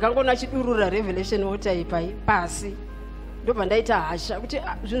ndakangona chidurura revelation hotel pasi. Ndobva ndaita hasha kuti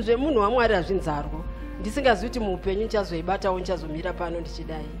zvinhu zvemunhu waMwari hazvinzarwa. Ndisingazivi kuti muupenyu ndichazoibatawo ndichazomira pano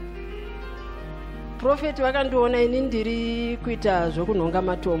ndichidai. Profeti vakandiona ini ndiri kuita zvokunhonga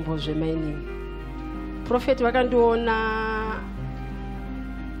matombo zvemining. Profeti vakandiona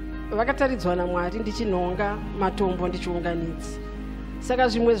vakataridzwa naMwari ndichinhonga matombo ndichiunganidzi. Saka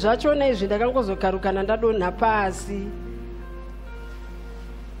zvimwe zvachona izvi ndakangozokarukana ndadonha pasi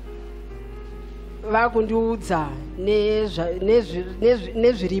vakundiudza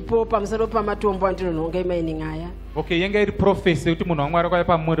nezviripo pamusoro pamatombo andinonhonga imining aya. Okay, yenga iri prophecy kuti munhu waMwari kwai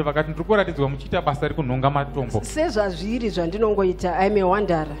pamuri vakati ndiri kuratidzwa muchiita basa rekunhonga matombo. Sezvazviri zvandinongoita I'm a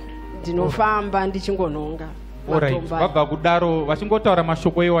wanderer, ndinofamba ndichingonhonga. Alright, vabva kudaro vachingotaura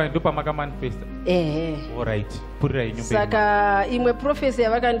mashoko iwayo ndo pamakamanifesta. Alright, purirai nyumba. Saka imwe prophecy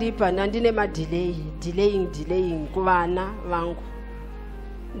yavakandipa ndandine delaying kuvana vangu.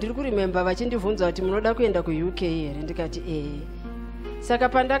 Ndiri kuremember vachindibvunza kuti munoda kuenda kuUK here, ndikati Saka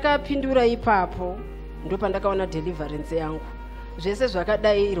pandakapindura ipapo ndo pandakaona deliverance yangu. Zvese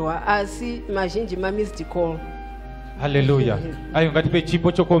zvakadayirwa asi mazhinji missed call. Hallelujah. Ayo ngatipe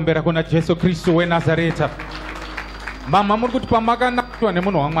chipo chokuombera kuna Jesu Kristu weNazareta. Mama muri kuti pamakanatwa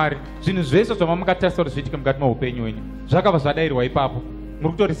nemunhu waMwari zvinhu zvese zvamamakatarisa kuti zviitike mukati meupenyu wenyu zvakabva zvadayirwa ipapo.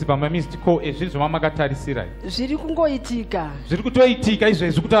 Muri kutorisipa mamissed call ezvinhu zvamamakatarisirai zviri kungoitika, zviri kutoitika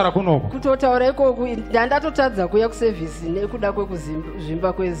izvezvi kutaura kunoko, kutotaura ikoko. Ndandatotadza kuya kuservice nekuda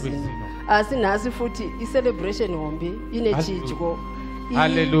kwekuzvimba kwezino, asi nhasi futi icelebration hombe ine chidyo.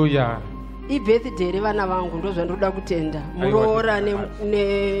 Hallelujah. Ibirthday revana vangu ndo zvandoda kutenda, muroora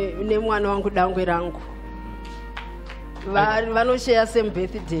nemwana wangu dangwe rangu vanoshare same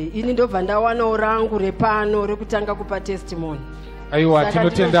birthday. Ini ndobva ndawanawo rangu repano rekutanga kupa testimony. Aiwa,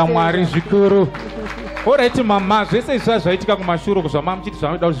 tinotenda Mwari zvikuru. Alright mama, zvese izvi zvaitika kumashure kuzvama muchiti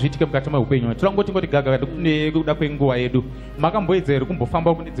zvanoda kuti zviitike mukati meupenyu. Tirangoti ngoti gaga nekuda kwenguva yedu. Makamboedza here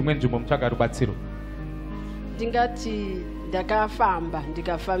kumbofamba kune dzimwe nzvimbo mutsvaga rubatsiro? Ndingati ndakafamba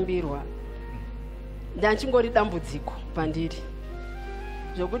ndikafambirwa, ndanchingori dambudziko pandiri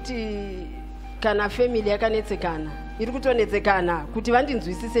zvokuti kana family yakanetsekana, iri kutonetsekana kuti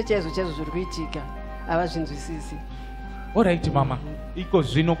vandinzwisise chaizvo zviri kuitika, havazvinzwisisi. Alright mama, iko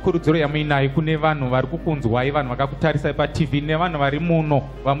zvino kurudziro yamuinayo kune vanhu vari kukunzwai, vanhu vakakutarisai paTV nevanhu vari muno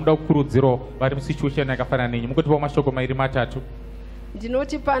vamuda kukurudziro vari musituation yakafanana nenyu, mukotipawo mashoko mairi matatu?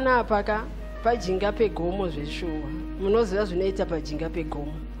 Ndinoti panapa pajinga pegomo zveshuwa, munoziva zvinoita pajinga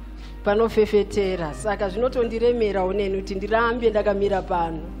pegomo panofefetera, saka zvinotondiremera uneni kuti ndirambe ndakamira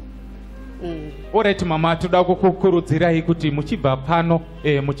pano. Alright mama, toda kukukurudzirai kuti muchibva pano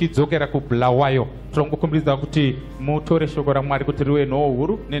muchidzokera kuBulawayo torangokumbiriza kuti mutore shoko raMwari kuti riwe nhoo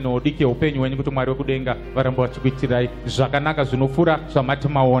huru nenhoo diki yeupenyu hwenyu, kuti Mwari wekudenga varamba vachikuitirai zvakanaka zvinofura zvamati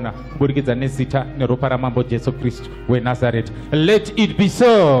maona kuburikidza nezita neropa raMambo Jesu Kristu weNazareta. Let it be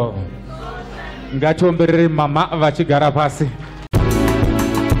so. Ngatiomberere mama vachigara pasi.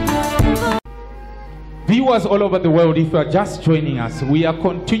 Viewers all over the world, if you are just joining us, we are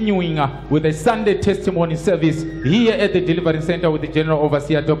continuing with a Sunday testimony service here at the Deliverance Center with the General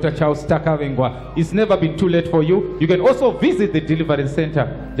Overseer, Dr. Charles Takavengwa. It's never been too late for you. You can also visit the Deliverance Center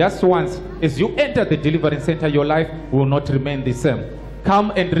just once. As you enter the Deliverance Center, your life will not remain the same.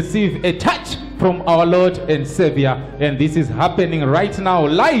 Come and receive a touch from our Lord and Savior. And this is happening right now,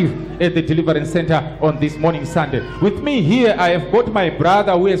 live at the Deliverance Center on this morning Sunday. With me here, I have got my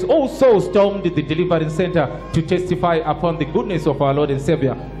brother who has also stormed the Deliverance Center to testify upon the goodness of our Lord and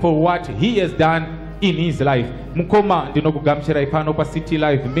Savior for what he has done in his life. Mukoma ndinokugamuchirai pano pa City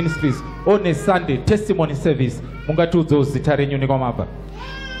Live Ministries on a Sunday testimony service. Mungatiudze zita renyu nekwamabva?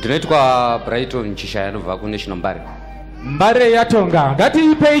 Ndinoitwa Brighton Chishaya nobva kuNational Mbare. Mbare yatonga.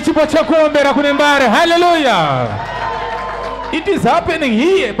 Ngatiipe chipo chakuombera kune Mbare. Hallelujah. It is happening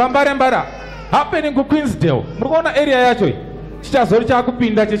here pambare Mbara. Happening ku Queensdale. Murikuona area yacho iyi. Chichazori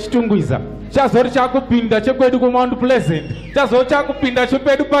chakupinda chechitungwiza. Chichazori chakupinda chekwedu ku Mount Pleasant. Chichazori chakupinda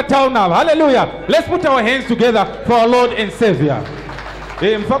chepedu pa town now. Hallelujah. Let's put our hands together for our Lord and Savior.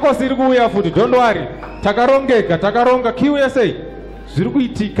 Mfakosi iri kuuya futi. Don't worry. Takarongeka, takaronga QSA. Zviri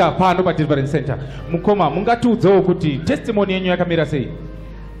kuitika pano pa Deliverance Center. Mukoma mungatiudzewo kuti testimony yenyu yakamira sei?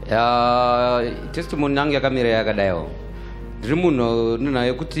 Testimony yangu yakamira yakadayo. Ndiri munhu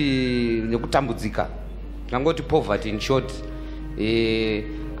nayo kuti nekutambudzika. Ngangoti poverty in short.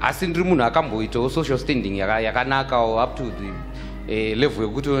 Asi ndiri munhu akamboitawo social standing yakanaka up to the level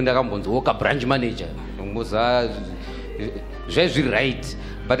yekuti ndakambonzoka branch manager. Ngoza zviri right.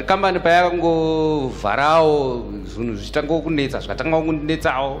 But company payakangovharawo zvinhu zvichitanga kunetsa zvakatanga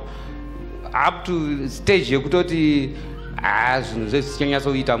kunetsawo up to stage yekutoti zvinhu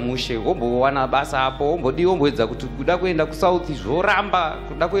zvezvichanyatsoita mushe wombowana basa apo wombodza kuti kuda kuenda kuSouth zvoramba,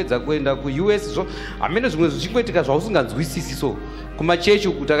 kuda kuedza kuenda kuUS zvo hamene zvimwe zvichingoitika zvausinganzwisisi. So kumachechi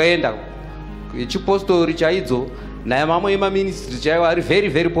uku takaenda chipostori chaidzo naye mamwe emaministry chaiwo ari very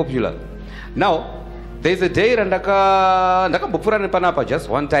very popular. Now there's a day ndakambopfuura nepanapa just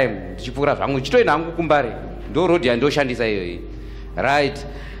one time ndichipfuura zvangu ndichitoenda hangu kumbare ndo road yandoshandisa iyoyi, right?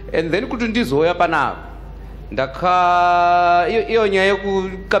 And then kuti ndizouya panapa iyo nyaya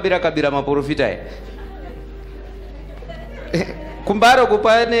yekukabira maprofita iyi kumbare uko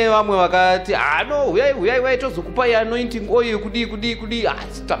pane vamwe vakati no uyai tozokupai anointing oil kudi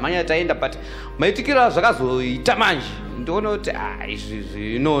tamhanya taenda, but maitikiro zvakazoita manje ndoona kuti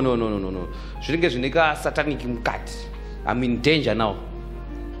izvi no zvinenge zvine kasataniki mukati. I'm in danger now.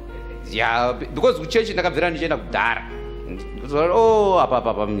 Yeah, because kuchechi ndakabvira ndichienda kudhara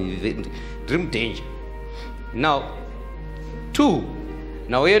apa ndiri mudanger. Now 2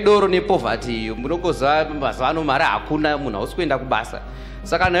 nawo yedoro nepoverty iyo munokoza mazano mari hakuna, munhu hausi kuenda kubasa,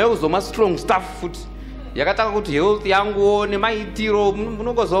 saka nayo kuzoma strong staff futi yakataka kuti health yangu nemaitiro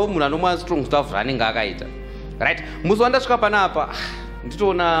munokozawo munhu anomwa strong staff zvaanenge akaita, right? Musi wandasvika panapa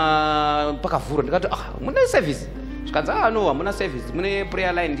nditoona pakavhurwa ndikati mune service, zvikanzi no hamuna service, mune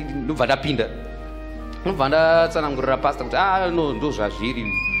prayer line. Ndobva ndapinda, ndobva ndatsanangurira pastor kuti no ndo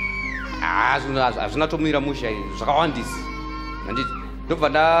zvazviri, hazvina tomira musha izvi zvakawandisa. Handiti ndobva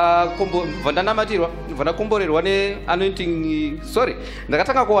ndanamatirwa, ndobva ndakomborerwa neanointing, sorry,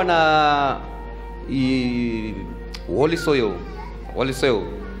 ndakatanga kuwana holy soil,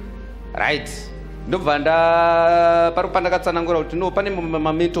 right? Ndobva pandakatsanangura kuti no pane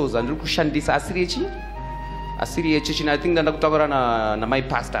mametals andiri kushandisa asiri yechechi, I think ndakutaura namai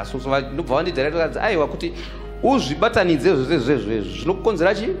pastor, so ndobva vandidzera kuti aiwa kuti uzvibatanidze zvezvezvezvo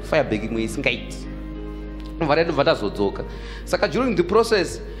zvinokukonzera firebag imwe isingaiti. Ndobva ndazodzoka, saka during the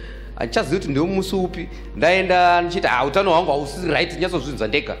process handichazivi kuti ndeo musi upi ndaenda ndichiti utano hwangu hausi right, nyatsozvinzwa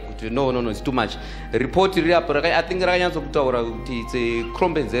ndega kuti no it's too much. Report riri apo I think rakanyatsokutaura kuti it's a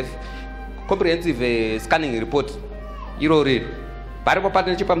comprehensive scanning report iro riri paripo pati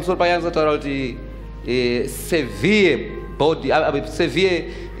nechepamusoro payanzotaura kuti severe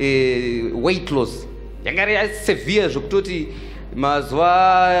weight loss, yanga severe zvokutoti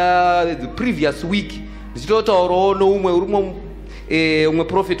mazuva the previous week ndichitotaurawo noumwe umwe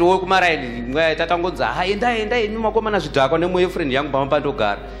profit wekumaraini mwe tatangonza endai nemakomana zvidhakwa nemwe friend yangu pamba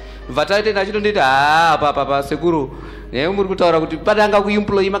pandogara, bva taitenda achitonditi apa sekuru naye muri kutaura kuti padanga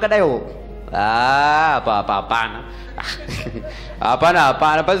kuemployee makadaiwo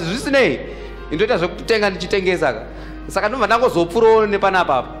hapana basi zvisinei indoita zvekutenga ndichitengesa, saka ndobva ndangozopfuurawo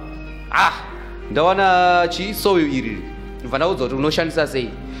nepanapa ndawana chisoyo iri, ndobva ndaudza kuti unoshandisa sei,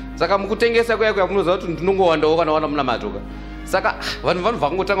 saka mukutengesa kuya munoziva kuti ndinongowandawo kana wana munamatoka, saka vanhu vanobva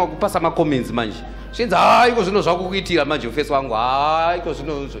kungotanga kupasa macomments manje zvinzi iko zvino zvakukuitira manje ufesi wangu iko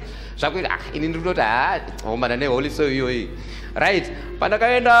zvino zvakuita ini ndinoti omana neholy soil iyoyi, right?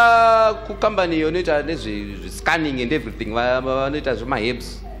 Pandakaenda kukambani iyo inoita nezvescanning and everything, vanoita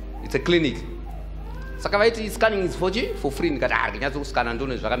zvemaherbs, it's a clinic, saka vaiti scanning is for free. Ndikati ndinyatsokuskana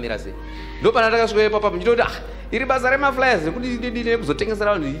ndone zvakamira sei. Ndo pana ndakasvika ipapo ndinoti iri basa remaflyers ekuti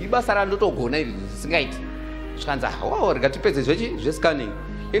ndinokuzotengesera vanhu ibasa randotogona iri zvisingaiti. Zvikanzi rikatipedze zvescanning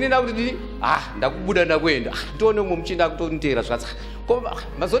ini ndakuti ndakubuda ndakuenda ndione umwe muchinda kutonditeera zvikati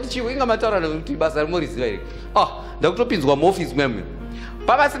mazoti chiwe inga mataura kuti basa rimoriziva iri ndakutopinzwa muofisi mwemwe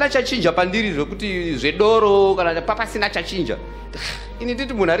papasina chachinja pandiri zvokuti zvedoro kana papasina chachinja. Ini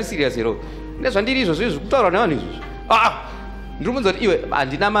nditi munhu ari serious hero nezvandiri izvozvo zvekutaura nevanhu izvozvo ndiri kunza kuti iwe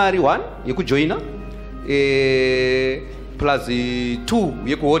handina mari 1 yekujoina plus 2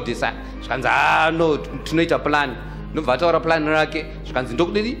 yekuhodhesa. Zvikanzi no tinoita plan, ndobva ataura plan rake, zvikanzi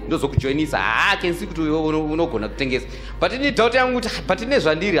ndokudii ndozokujoinisa kensi kuti unogona kutengesa, but ini doubt yangu kuti but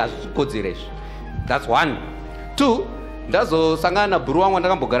nezvandiri hazvikodzera izvi. That's 1. 2 ndazosangana nabhuru wangu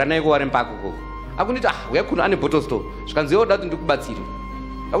andakambogara naye kuware mpako koko akunditi uya kuno ane bottle store, zvikanzi iwo dati ndikubatsira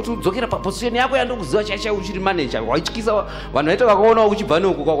akuti udzokera paposition yako yandokuziva chaichai uchiri manager waityisa vanhu vaita vakaona uchibva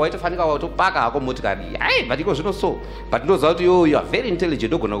neuku kwako waitofanika watopaka hako motikari but iko zvino so but ndoziva kuti you are very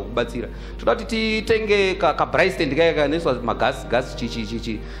intelligent ogona kukubatsira. Toda kuti titenge kabright stand kaya kaneswa magas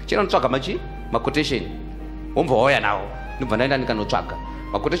chichi chinotsvaga maquotation wombva wauya nawo, ndobva ndaenda ndikanotsvaga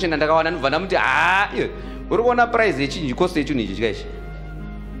maquotation andakawana, ndobva ndamuti iwe uri kuona price yechinji cost yechinhu ichi chikaichi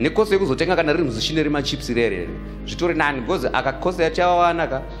nekosi yekuzotenga kana riri muzishine remachips rere zvitori nani, because akakosi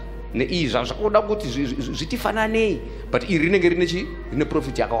yachawanaka neiyi zvakaoda kuti zvitifananei, but iri rinenge rine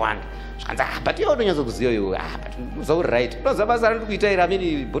profit yakawanda. Zvikanzi but iwe unonyatsokuziva iwe but uzauri right unoziva basa randiri kuita iri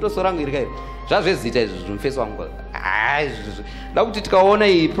amini botoso rangu iri kairi zvazvezita izvi zvimufesi wangu da kuti tikaona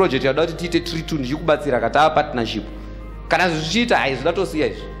iyi project yakuda kuti tiite tritu ndichikubatsira kata partnership kana zvichiita zvidatosiya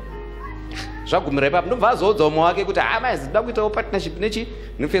izvi zvagumira ipapo ndobva azoudza umwe wake kuti maizi ndoda kuitawo partnership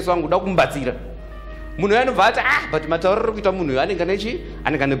nemufesi wangu uda kumubatsira. Munhu uyo anobva ati but matauriro uri kuita munhu uyo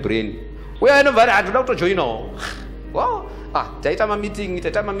anenge nebrain uya anobva ari hatoda kutojoinawo. Wow, taita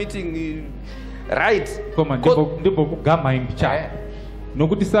meeting right. Koma ndimbo kugama imbicha.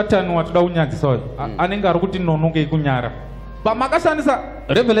 Nokuti Satani watoda kunyadzisa uyu anenge ari kuti nonongei kunyara. Pamakashandisa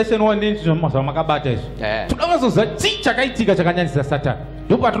Revelation 1 ndinzvimazva makabata izvi. Toda kuzoziva chii chakaitika chakanyadzisa Satani.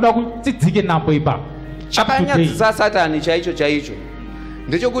 Ndopatoda kudzidzike nambo ipapo. Chakanyadzisa Satani chaicho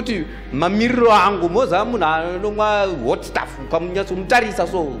ndechekuti mamiriro angu moza munhu anomwa hot stuff ukamunyatsomutarisa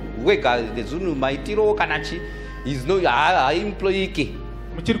so wega zvinhu maitiro kana chi haemployike.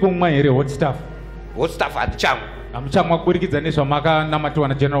 Muchiri kumwa here hot stuff handichamwa. Hamuchamwa kuburikidza nezvamakanamatwa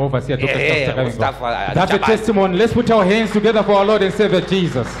naGeneral Overseer Dr. Charles Takavengwa. That's a testimony. Let's put our hands together for our Lord and Savior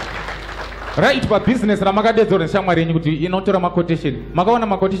Jesus. Right, pa business ramakadedzora neshamwari yenyu kuti inotora maquotation. Makaona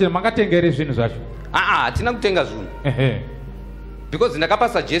maquotation makatenga here zvinhu zvacho? Hatina kutenga zvinhu. Because ndakapa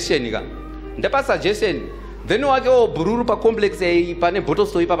suggestion ka. Ndapa suggestion. Then wake bhururu pa complex pane bottle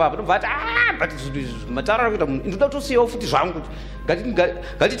store ipapa. But but matara kuita ndoda kutosiyawo futi zvangu.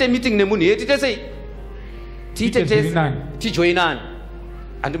 Ngatite meeting nemunhu yedu tite sei? Tijoinani.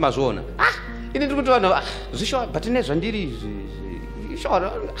 Andimazviona. Ini ndiri kuti vanhu zvishowa but nezvandiri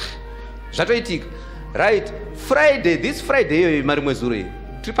zvishora zvatoitika. Right, Friday, this Friday iyoyo mari mwezuro iyi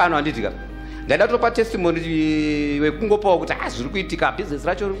tiri pano handitika ndaida kutopa testimony wekungopawo kuti zviri kuitika business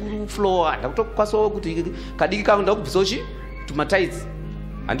racho riri kuflow. Ndakutokwasawo kuti kadiki kangu ndakubvisawo chi tumatides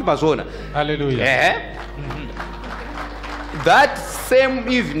handimazviona. Hallelujah. That same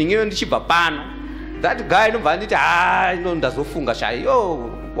evening iyo ndichibva pano that guy nobva anditi ino ndazofunga shai yo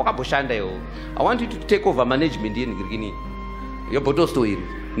wakamboshanda yo I want you to take over management yenigirikini yebottle store iri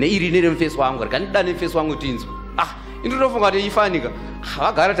neiri neremufesi wangu rikandida nemufesi wangu tinzwa indotofunga kuti ifanika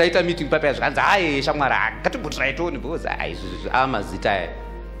vagara taita meeting papaya zvikanzi shamwari ngatimbotrai toni because amazita aya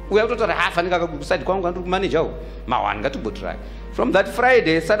uya kutotora hafanika kakusadi kwangu andiri kumanager mawani ngatimbotrai. From that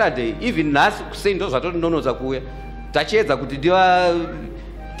Friday, Saturday, even nhasi kusei ndo zvatotinonoza kuuya tachiedza kuti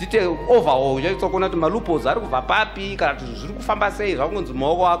tite overall yaitsokona kuti malupos ari kubva papi kana kuti zviri kufamba sei zvakungonzi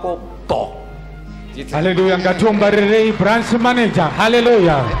maoko ako go. Hallelujah. Ngatombarirei branch manager.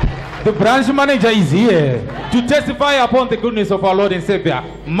 Hallelujah. The branch manager is here to testify upon the goodness of our Lord and Savior,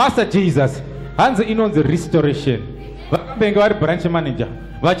 Master Jesus. Hanzi inonzi restoration. Vakambenga vari branch manager.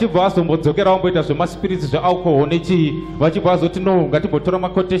 Vachibva vazombodzokera vamboita zvemaspirits zvealcohol nechii. Vachibva vazoti no ngatimbotora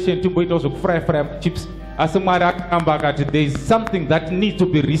maquotation timboitawo zvekufry chips. Asi Mwari akamba akati there is something that needs to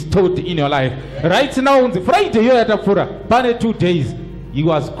be restored in your life. Right now on the Friday iyo yatapfuura pane 2 days. He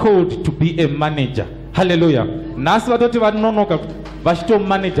was called to be a manager. Hallelujah. Nasi vatoti vanonoka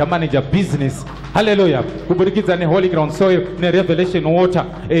vachitomanage business. Hallelujah. Kuburikidza neholy ground soil nerevelation water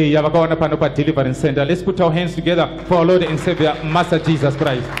yavakawana pano pa deliverance center. Let's put our hands together for our Lord and Savior Master Jesus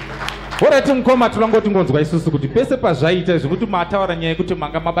Christ. Orati mukoma tulangoti ngonzwa isusu kuti pese pazvaita zvekuti mataura nyaya yekuti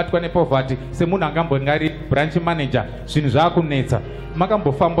manga mabatwa nepoverty semunhu angambonga ari branch manager zvinhu zvaakunetsa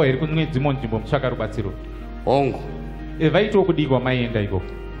makambofamba here kumwe dzimwe nzvimbo mutsvaka rubatsiro? Hongu. Vaitawo kudikwa maienda ikoko?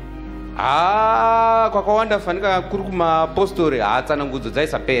 Kwakawanda fanika kuri kumapostori hatsanangudzo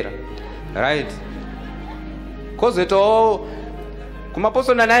dzaisapera. Right. Kozoitawo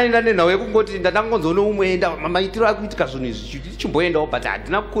kumapostori ndanaenda nenhau yekungoti ndandangonzoona umwe enda maitiro akuitika zvinhu izvi tichimboendawo but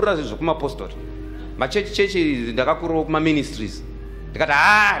handina kukurira zvinhu zvekumapostori. Machechi ndakakurirawo kumaministries. Ndikati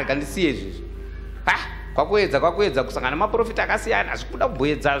rikandisiye izvizvi. Kwakuedza kusangana namaprofita akasiyana zvikuda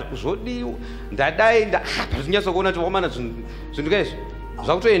kubwedza kuzvodiwa ndadai pazvinyatsokuona kuti wakomana zvinhu kaizvi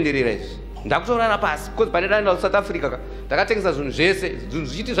zvakutoenderera izvi ndakutorara pasi because pane daenda kuSouth Africa ndakatengesa zvinhu zvese zvinhu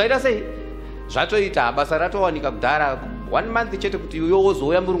zvichiti zvaita sei zvatoita basa ratowanika kudhara 1 month chete kuti iwe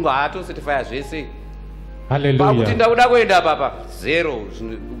wozouya murungu haatosetifya zvese. Hallelujah. Pakuti ndakuda kuenda papa zero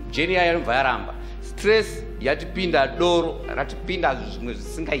jeni yaya inobva yaramba stress yatipinda doro ratipinda zvimwe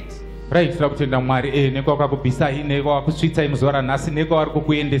zvisingaiti. Right, trakutenda Mwari nekwakakubvisai nekwakusvitsai muzuva ranhasi nekwavari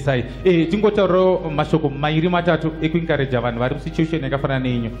kukuendesai. Tingotaurawo mashoko mairi matatu ekuencourage vanhu vari musituation yakafanana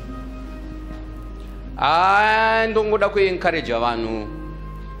nenyu. Ndongoda kuencourage vanhu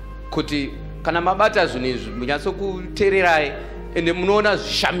kuti kana mabata zvinhu izvi munyatsokuteererai ende munoona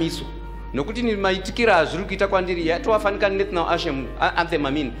zvishamiso nokuti maitikiro azviri kuita kwandiri yatowafanika national anthem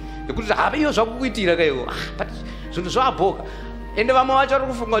amini yekuti hava iyo zvakukuitira kaiwo but zvinhu zvabhoka ende vamwe vacho vari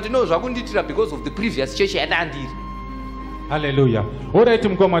kufunga kuti no zvakundiitira because of the previous church yandandiri. Hallelujah. Alright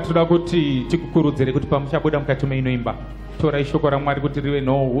mukoma toda kuti tikukurudzire kuti pamuchabuda mukati meinoimba torai shoko raMwari kuti rive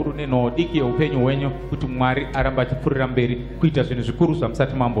nhoo huru nenhoo diki yeupenyu hwenyu kuti Mwari aramba achipfuurira mberi kuita zvinhu zvikuru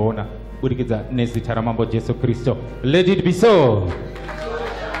zvamusati mamboona kubudikidza nezita raMambo Jesu Kristu. Let it be so.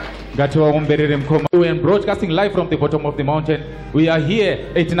 We are broadcasting live from the bottom of the mountain. We are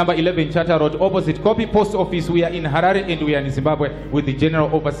here at number 11 Charter Road, opposite Copy Post Office. We are in Harare and we are in Zimbabwe with the General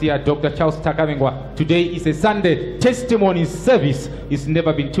Overseer, Dr. Charles Takavengwa. Today is a Sunday testimony service. It's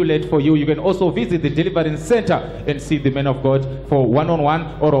never been too late for you. You can also visit the Deliverance Center and see the men of God for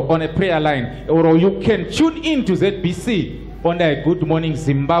one-on-one or on a prayer line. Or you can tune in to ZBC on a Good Morning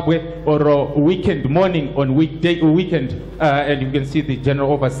Zimbabwe or a weekend morning on weekend, and you can see the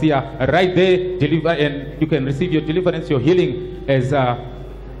General Overseer right there deliver, and you can receive your deliverance, your healing, as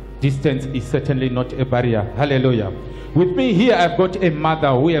distance is certainly not a barrier. Hallelujah. With me here, I've got a mother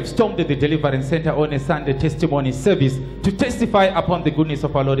who have stormed the Deliverance Center on a Sunday testimony service to testify upon the goodness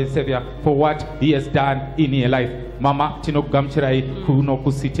of our Lord and Savior for what He has done in her life. Mama, tinokugamuchirai kuno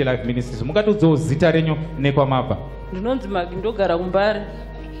ku City Life Ministries. Mungatudzo zita renyu nekwa mabva. Ndinonzi Magi ndogara kumbare.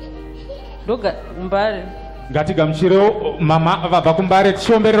 Ngatigamuchirewo mama vabva kumbare,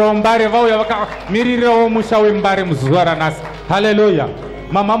 tishombererawo mbare vauya vakamirirawo musha wembare muzuva ranhasi. Hallelujah.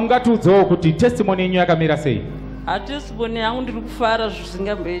 Mama, mungatiudzawo kuti testimony yenyu yakamira sei? Testimony yangu ndiri kufara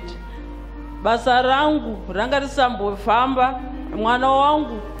zvisingambeti. Basa rangu ranga risambofamba, mwana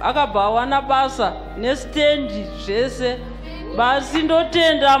wangu akabva awana basa nestendi zvese. Basi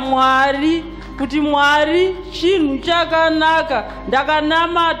ndotenda Mwari kuti Mwari chinhu chakanaka.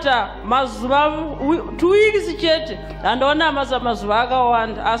 Ndakanamata mazuva 2 weeks chete, ndandaona mazuva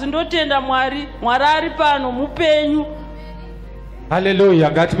akawanda, asi ndotenda Mwari. Mwari ari pano mupenyu.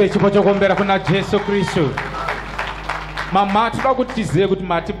 Hallelujah. Ngatipe chipo chokuombera kuna Jesu Kristu. Mama, toda kuti tizive kuti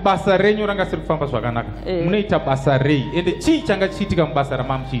mati basa renyu ranga siri kufamba zvakanaka. Munoita basa rei ende chii changa chiitika mubasa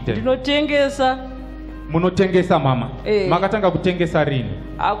ramamuchiita? Ndinotengesa. Munotengesa mama? Makatanga kutengesa rini?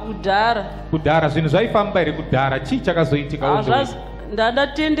 Akudhara. Kudhara, zvinhu zvaifamba here kudhara, chii chakazoitika?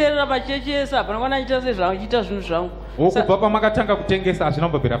 Ndandatenderera machechi ese, hapana kana ndiita sezvangu chiita zvinhu zvangu. Kubva pamakatanga kutengesa hazvina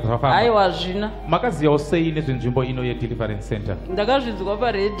kumbobvira zvafamba? Aiwa, hazvina. Makazivawo sei nezvenzvimbo ino yeDeliverance Center? Ndakazvinzwa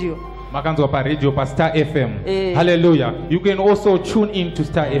paredhiyo. Makanzwa paredhiyo paStar FM. Hallelujah. You can also tune in to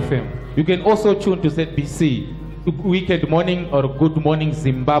Star FM. You can also tune to ZBC, Weekend Morning or Good Morning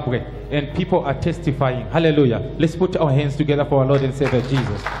Zimbabwe, and people are testifying. Hallelujah. Let's put our hands together for our Lord and Savior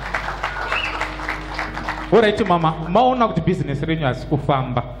Jesus. Alright mama, maona kuti business renyu hasi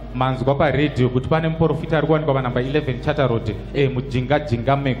kufamba. Manzwa paredhiyo kuti pane muprofita ari kuwanikwa panamba 11 Charter Road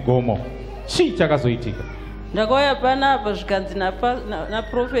mujinga megomo. Chii chakazoitika? Ndakauya panapa zvikanzi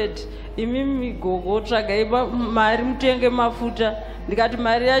naprofeti, imi migogo tsvagai mari mutenge mafuta. Ndikati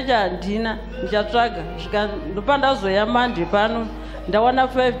mari yacho handina, ndichatsvaga. Ndopandazoya mande pano ndawana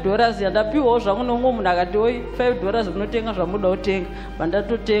 $5 yandapiwawo zvangu nomwe munhu akati oi $5 munotenga zvamuda kutenga.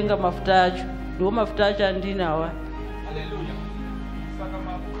 Pandatotenga mafuta acho. Ndiwo mafuta acho andinawa.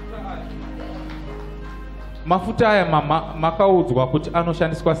 Mafuta aya mama makaudzwa kuti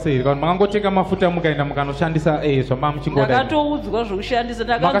anoshandiswa sei? Kana makangotenga mafuta mukaenda mukanoshandisa zvamama muchingoda? Ndakatoudzwa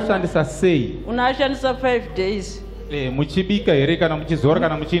zvokushandisa. Makashandisa sei? Unoshandisa 5 days. Muchibika here kana muchizora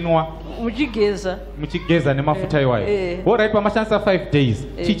kana muchinwa? Muchigeza nemafuta iwayo. Alright, pamashandisa 5 days.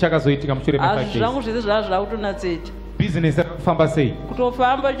 Chii chakazoitika mushure me 5 days? Zvangu zvese zvakutonatseta. Business rakufamba sei?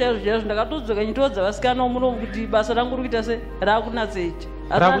 Kutofamba chaizvo ndakatodzoka nyitodza vasikana muno kuti basa rangu riri kuita sei rakunatseta.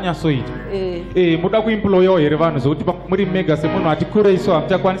 Rakunyasoita. Muda kuemployawo here vanhu zvokuti muri mega semunhu ati kureiso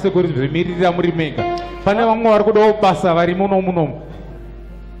hamuchakwanise kuzvimirira muri mega. Pane vamwe vari kudawo basa vari munomu.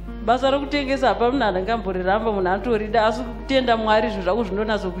 Basa rokutengesa hapa munhu angamboriramba, munhu anotorida, asi kutenda Mwari izvo zvako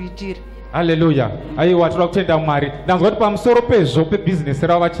zvinonatsokuitira. Hallelujah. Aiwa, toda kutenda Mwari. Ndanzwa kuti pamusoro pezvo pebusiness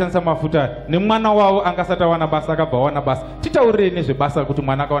ravo vachishandisa mafuta nemwana wavo angasati awana basa akabva awana basa. Titaurirei nezvebasa kuti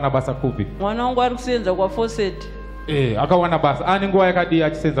mwana akawana basa kupi? Mwana wangu ari kusenza kwaFawcett. Akawana basa. Ane nguva yakadii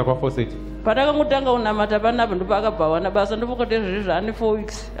achisenza kwaFawcett? Patakangotanga kunamata panapa ndipo akabva awana basa, ndopokoti izvozvi zvaane 4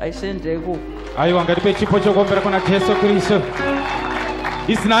 weeks aisenza ikoko. Aiwa, ngatipe chipo chokuombera kuna Jesu Kristu.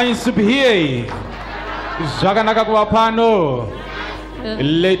 It's nice to be here. Zvakanaka kuva pano.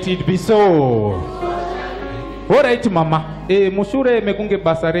 Let it be so. Alright mama, mushure mekunge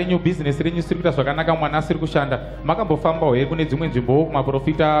basa renyu, business renyu siri kuita zvakanaka, mwana asiri kushanda, makambofambawo here kune dzimwe nzvimbo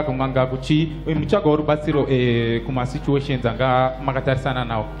kumaprofita kumwanga kuchi mutsvagawo rubatsiro kumasituations anga makatarisana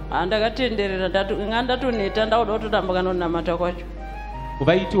nawo? Ndakatenderera, ndatoneta ndauda kutotamba kanonamata kwacho.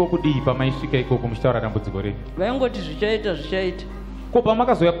 Vaitiwo kudii pamaisvika ikoko muchitaura dambudziko renyu? Vaingoti zvichaita. Ko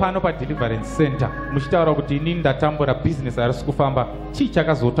pamakazoya pano paDeliverance Center muchitaura kuti inini ndatambura business harisi kufamba, chii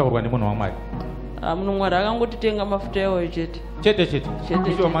chakazotaurwa nemunhu waMwari? Munhu Mwari akangotitenga mafuta iwayo chete.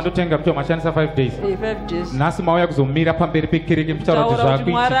 Mushuwa mandotenga mushuwa mashandisa 5 days. 5 days. Nhasi mauya kuzomira pamberi pekereke muchitaura kuti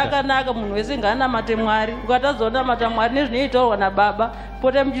zvakuitika. Mwari akanaka, munhu wese ngaanamate Mwari. Ukatadzoonamata Mwari nezvinoitaurwa naBaba,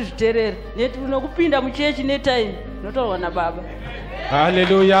 potai muchizviteerera. Nokupinda muchechi netime zvinotaurwa naBaba.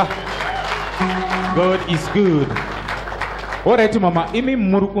 Hallelujah. God is good. Alright mama, imi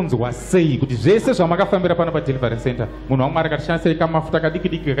muri kunzwa sei kuti zvese zvamakafambira pano padeliverance center munhu wamwari akatishandisei kamafuta kadiki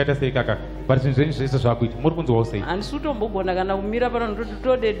diki kakaita sei kaka but zvinhu zvenyu zvese zvakuita muri kunzwawo sei? handisi kutombogona kana kumira pano ndoti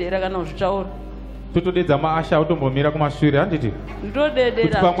todedera kana kuzvitaura totodedza maasha utombomira kumashure handiti nditodedera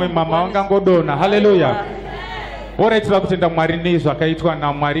kuti pamwe mama wangangodona. Haleluya. Alright, tiri kutenda Mwari nezvakaitwa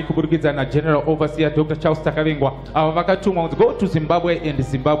naMwari kuburikidza naGeneral Overseer Dr. Charles Takavengwa. Ava vakatumwa kunzi go to Zimbabwe and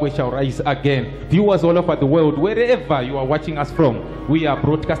Zimbabwe shall rise again. Viewers all over the world, wherever you are watching us from, we are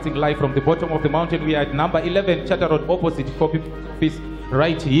broadcasting live from the bottom of the mountain. We are at number 11 Charter Road opposite Copy Office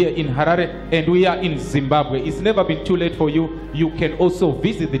right here in Harare, and we are in Zimbabwe. It's never been too late for you. You can also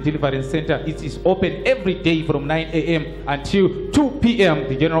visit the Deliverance Center. It is open every day from 9 a.m. until 2 p.m.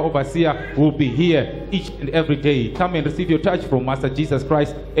 The General Overseer will be here each and every day. Come and receive your touch from Master Jesus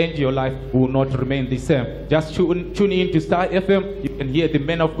Christ, and your life will not remain the same. Just tune in to Star FM. You can hear the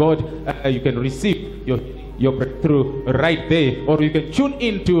men of God. You can receive your breakthrough right there, or you can tune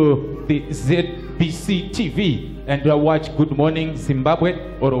into the ZBC TV and watch Good Morning Zimbabwe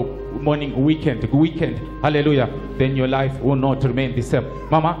or Morning Weekend. Hallelujah. Then your life will not remain the same.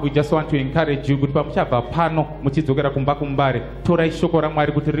 Mama, we just want to encourage you kuti pamuchabva pano muchidzokera kumba kumbare, torai shoko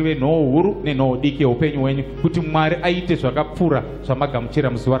raMwari kuti rive nhoo huru nenhoo diki yeupenyu hwenyu, kuti Mwari aite zvakapfuura zvamagamuchira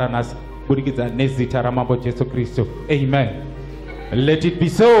muzuva ranhasi kubudikidza nezita raMambo Jesu Kristu. Amen. Let it be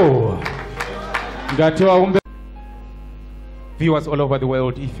so. Viewers all over the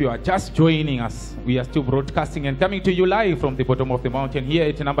world, if you are just joining us, we are still broadcasting and coming to you live from the bottom of the mountain here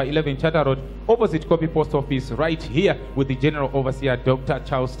at number 11 Charter Road, opposite Copy Post Office, right here with the General Overseer Dr.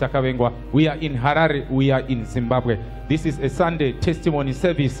 Charles Takavengwa. We are in Harare, we are in Zimbabwe. This is a Sunday testimony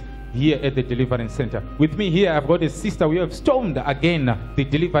service here at the Deliverance Center. With me here, I've got a sister. We have stormed again the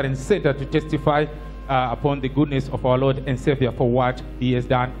Deliverance Center to testify upon the goodness of our Lord and Savior for what He has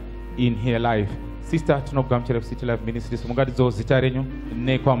done in her life. Sister, tinokugamuchira City Life Ministries. Mungatidzo zita renyu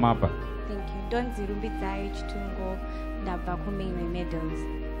nekwamabva. Thank you. Donzi rumbidzai chitungo ndabva kuMenway Meadows.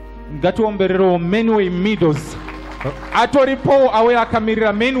 Ngatiombererewo Menway Meadows. Atoripo awe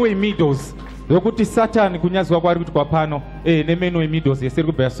akamirira Menway Meadows. Yokuti Satan kunyazwa kwari kuti kwapano neMenway Meadows yeseri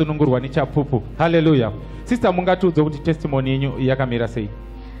kubva yasunungurwa nechapupu. Hallelujah. Sister, mungatiudze kuti testimony yenyu yakamira sei?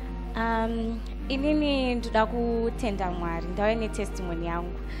 Inini ndoda kutenda Mwari. Ndauya netestimony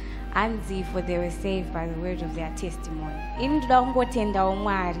yangu. Anzi, for they were saved by the word of their testimony. Ini ndoda kungotendawo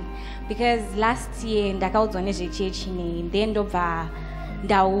Mwari because last year ndakaudzwa nezvechechi nei, then ndobva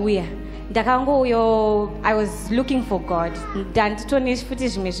ndauya ndakangouyo. I was looking for God, ndanditone futi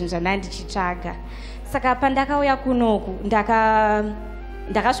zvimwe zvinhu zvandandichitsvaga. Saka pandakauya kunoku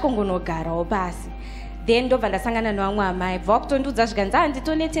ndakasvikongonogarawo pasi, then ndobva ndasangana nevamwe amai bva kutondiudza zvikanzi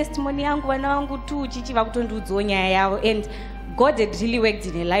nditone testimony yangu, vana vangu tu chichiva kutondiudzawo nyaya yavo, and God had really worked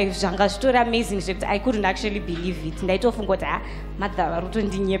in her life. Zvanga zvitori amazing zvekuti I couldn't actually believe it. Ndaitofunga kuti madza vari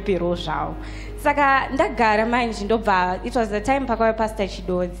kutondinyeperowo zvavo. Saka ndagara manje ndobva, it was the time pakauya Pastor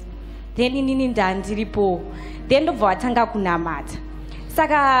Chidozi, then inini ndandiripo, then ndobva watanga kunamata.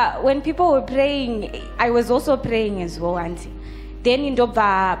 Saka when people were praying, I was also praying as well, auntie. Then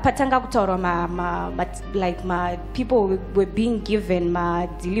ndobva patanga kutaurwa like people were being given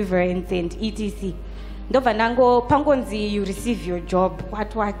deliverance and etc. Ndobva nango pangonzi you receive your job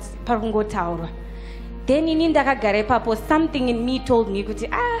what pakungotaurwa. Then ini ndakagara ipapo, something in me told me kuti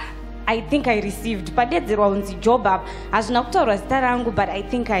I think I received, padedzerwa unzi job up hazvina kutaurwa zita rangu, but I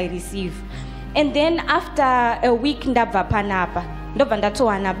think I receive. And then after a week ndabva panapa ndobva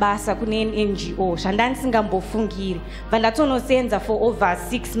ndatowana basa kune NGO zvandandisingambofungiri, bva ndatonosenza for over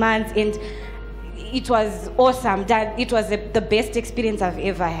 6 months, and it was awesome. It was the best experience I've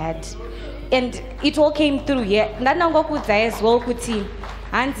ever had. And it all came through here. Ndanangokudza as well kuti,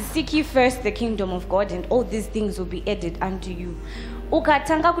 and seek ye first the kingdom of God, and all these things will be added unto you.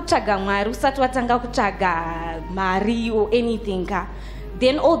 Ukatanga kutsvaga Mwari usati watanga kutsvaga mari or anything,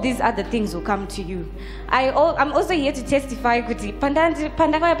 then all these other things will come to you. I'm also here to testify kuti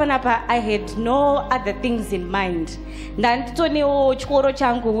pandakauya panapa I had no other things in mind. Ndanditonewo chikoro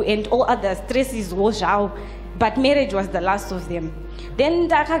changu and all other stresses wo zvavo, but marriage was the last of them. Then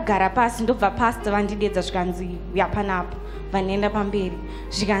ndakagara pasi ndobva pastor vandidedza zvikanzi uya panapa, vanoenda pamberi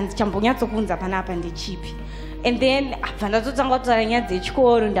zvikanzi chambonyatsokunza panapa ndechipi. And then bva ndatotanga kutaura nyaya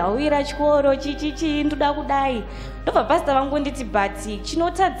dzechikoro, ndawira chikoro chichichi ndoda kudai. Ndobva pastor vangu nditi but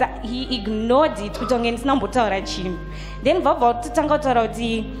chinotadza, he ignored it kuti onge ndisinambotaura chinhu. Then vabva kutotanga kutaura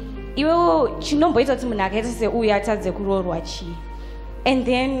kuti iwewo chinomboita kuti munhu akaita seuyu atadze kuroorwa chii. And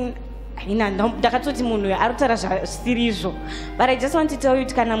then ndakatoti munhu uyo ari kutaura zvasirizvo. But I just want to tell you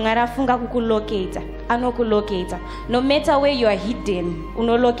kuti kana Mwari afunga kukulocata anokulocata. No matter where you are hidden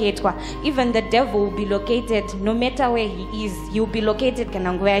unolocatwa. Even the devil will be located. No matter where he is, he will be located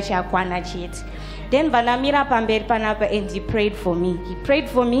kana nguva yacho yakwana chete. Then vanamira pamberi panapa, and he prayed for me. He prayed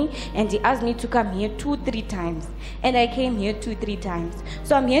for me and he asked me to come here 2-3 times. And I came here 2-3 times.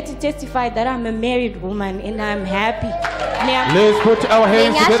 So I'm here to testify that I'm a married woman and I'm happy. Let's put our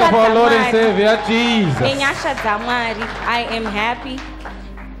hands together for our Lord and Savior, Jesus. I am happy.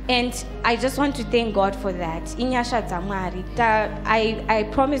 And I just want to thank God for that. I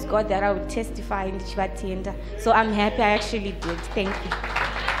promised God that I would testify in the Chivatenda. So I'm happy I actually did. Thank you.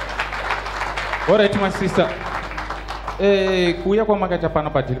 All right, my sister. Kuya kwa makacha pana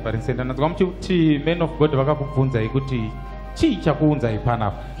pa deliverance center. Nazwa mti men of God vakakubvunza ikuti chii chakuunza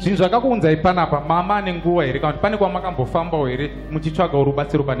ipanapa. Zvinhu zvakakuunza ipanapa mama ane nguva here kana pane kwamakambofamba here muchitsvaga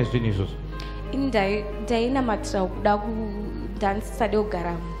rubatsiro pane zvinhu izvozvo. Ndainamatira kuda ndanisade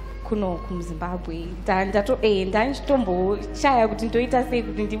kugara kuno kuMzimbabwe. Ndanichitomboshaya kuti ndoita sei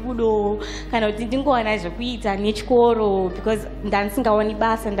kuti ndibudo kana kuti ndingowana zvekuita nechikoro because ndanisingaoni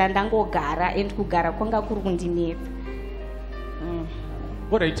basa ndangogara and kugara kwanga kuri kundinetsa.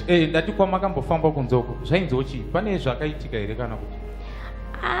 Alright, ndati kwamakambofamba kunzoko zvainzochi pane zvakaitika here kana kuti?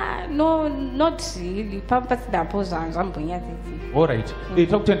 No, not really. Pasinapo zvambonyadzidzi. All right.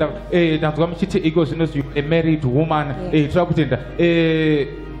 Takutenda ndanzwa muchiti iko zvino you a married woman. Takutenda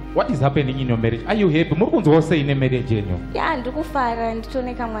what is happening in your marriage? Are you happy? Muri kunzwa sei ne marriage yenyu? Yeah, ndikufara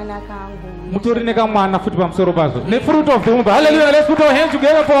nditoneka mwana kangu. Mutori neka mwana futi pamusoro pazvo. Ne fruit of the womb. Hallelujah. Let's put our hands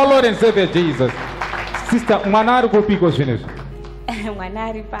together for our Lord and Savior Jesus. Sister, mwana ari kupiko zvinezvi? Mwana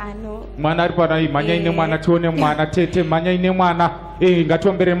ari pano. Mwana ari pano manya ine mwana tione mwana tete manya ine mwana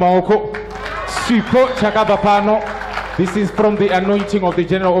ngatombere maoko. Sipo chakabva pano. This is from the anointing of the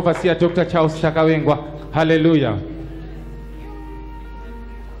General Overseer Dr. Charles Takavengwa. Hallelujah.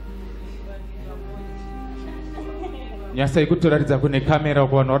 Nyasa ikutoratidza kune kamera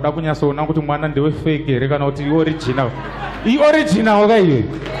kwa vanhu vada kunyasoona kuti mwana ndewe fake here kana kuti original. Original kaiwe.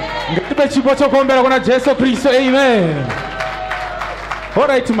 Ngatipe chipo chokuombera kuna Jesu Kristu. Amen. All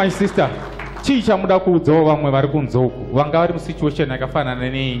right, my sister. Chii chamuda kuudzawo vamwe vari kunzoku vanga vari musituation yakafanana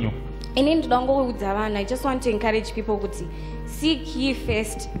nenyu? Ini ndinongoudza vanhu, I just want to encourage people kuti seek ye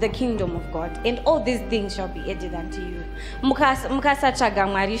first the kingdom of God and all these things shall be added unto you. Mukasatsvaga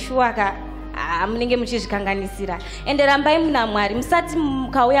Mwari shuwaka munenge muchizvikanganisira. Ende rambai muna Mwari, musati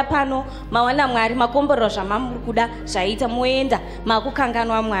mukauya pano mawana Mwari makomborero zvamamuri kuda zvaita moenda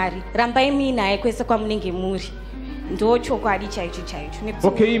makukanganwa Mwari. Rambai muinaye kwese kwamunenge muri.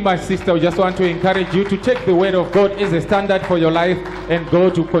 Okay, my sister, we just want to encourage you to take the word of God as a standard for your life and go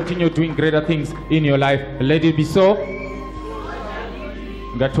to continue doing greater things in your life. Let it be so.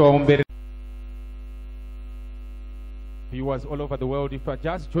 Viewers all over the world, if you are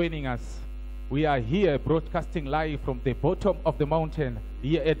just joining us, we are here broadcasting live from the bottom of the mountain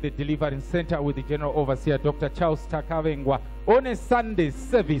here at the Deliverance Center with the General Overseer Dr. Charles Takavengwa on a Sunday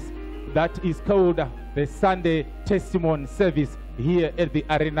service that is called the Sunday Testimony Service here at the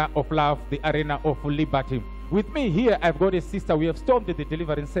Arena of Love, the Arena of Liberty. With me here, I've got a sister. We have stormed the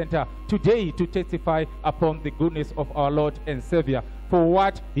Deliverance Center today to testify upon the goodness of our Lord and Savior for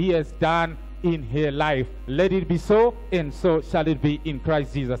what He has done in her life. Let it be so, and so shall it be in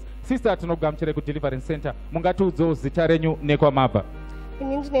Christ Jesus. Sister, tinogamuchira ku Deliverance Center. Mungatiudzawo zita renyu nekwamabva.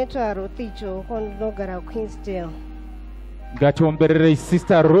 Ini ndinoitwa Ruth Ijo, ndinogara Queensdale. Ngatiombererei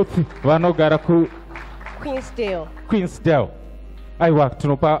Sister Ruth vanogara ku Queensdale. Aiwa,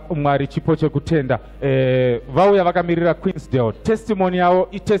 tinopa Mwari chipo chekutenda. Vauya vakamirira Queensdale. Testimony yavo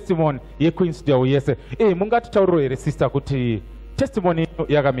itestimony yeQueensdale yese. Mungatitauriro here sister kuti testimony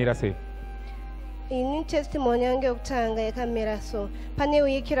yakamira sei? Ini testimony yangu yokutanga yakamira so. Pane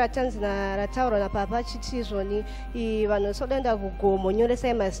wikira tanzina ratauro na papa chitizvoni vanhu sodaenda kugomo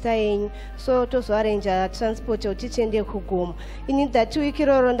nyoresai mazita enyu so tozoarrange transport kuti tiende kugomo. Ini ndati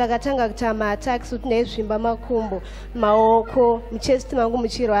wikiroro ndakatanga kuita maataxi kuti ndaizvimba makumbo maoko muchesti mangu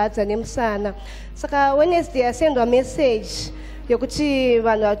muchirwadza nemusana. Saka Wednesday asendwa message yokuti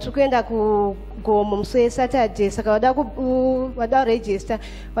vanhu vatiri kuenda kugomo musi weSaturday, saka vada register,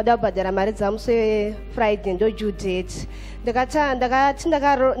 vada kubhadhara mari dzamusi weFriday ndo due date. Ndakati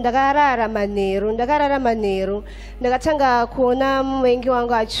ndakarara manheru ndakatanga kuona muvengi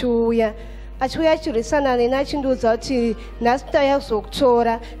wangu achiuya achiuya achirwisana neni achindiudza kuti nhasi tauya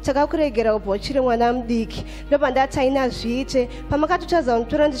kuzokutora takakuregera kubva uchiri mwana mudiki. Ndobva ndati haina zviite, pamakatotadza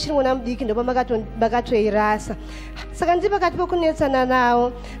kunditora ndichiri mwana mudiki ndopamakatoirasa. Saka ndiri pakati pokunetsana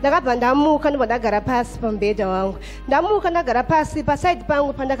navo, ndakabva ndamuka ndobva ndagara pasi pamubhedha wangu. Ndamuka ndagara pasi, pasaidi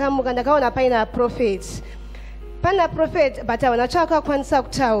pangu pandakamuka ndakaona paina profeti. Pana prophet but havana chakakwanisa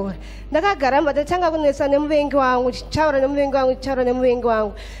kutaura. Ndakagara ndatanga kunetsa nemuvengi wangu, chichaura nemuvengi wangu, chichaura nemuvengi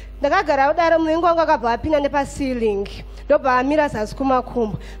wangu. Ndakagara kudaro muvengi wangu akabva apinda nepaceiling. Ndobva amira zasi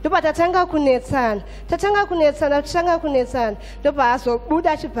kumakumbo. Ndobva tatanga kunetsana. Tatanga kunetsana. Ndobva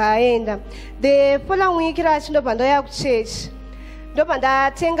azobuda achibva aenda. The following week ndobva ndoya kuchechi. Ndobva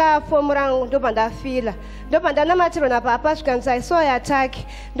ndatenga fomu rangu, ndobva ndafila. Ndobva ndanamatiro napapa svikanisa I saw attack.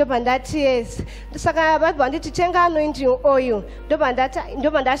 Ndobva ndati yes. Saka babva nditi tenga anointing oil.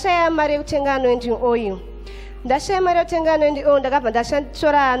 Ndobva ndashaya mari yekutenga anointing oil. Ndashaya mari yekutenga anointing oil, ndakabva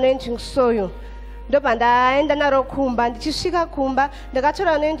ndashandisora anointing soil. Ndobva ndaenda naro kumba, ndichisvika kumba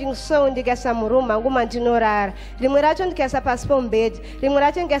ndakatora anointing soil ndikaisa muroom mangu mandinorara. Rimwe racho ndikaisa pasi pomubhedhi, rimwe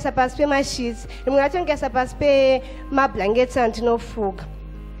racho ndikaisa pasi pemashits, rimwe racho ndikaisa pasi pemablankets andinofuka.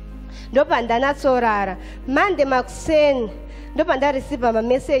 Ndobva ndanatsorara. Monday makuseni ndobva ndareceiva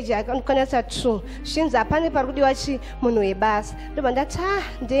mameseji akakwanisa 2 zvinzi hapane pari kudiwa munhu webasa. Ndobva ndati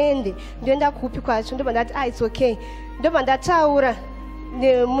ndoenda kupi kwacho. Ndobva ndati it's okay. Ndobva ndataura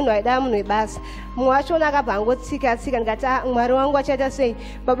nemunhu aida munhu webasa. Mumwe wacho akabva angotsika ndikati mwari wangu achaita sei,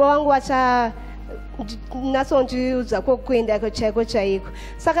 baba wangu natsondiudza kwokuenda chaiko chaiko.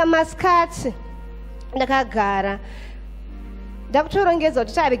 Saka masikati ndakagara ndakutorongedza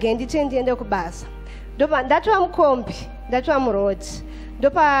kuti taregai ndiende kubasa. Ndobva ndatova mukombi, ndatova murodi.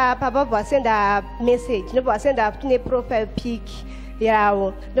 Ndopabva vasenda message, ndobva vasenda neprofile pic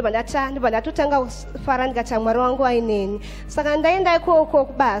yavo. Ndobva ndatotanga kufara ndikati mwari wangu aineni. Saka ndaenda ikoko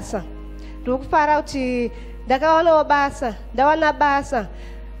kubasa. Ndokufara kuti ndakawanawo basa,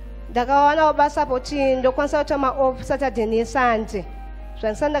 ndakawanawo basa poti ndokwanisa kuita maoff Saturday neSunday.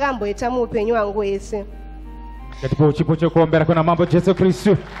 Zvandisati ndakamboita muupenyu hwangu wese. Ngatipo chipo chokuombera kuna mambo Jesu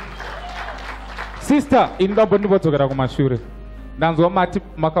Kristu. Sister, indombo ndibodzokera kumashure. Ndanzwa mati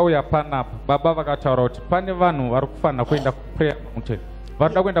makauya panapa. Baba vakataura kuti pane vanhu vari kufanira kuenda kuprayer mountain.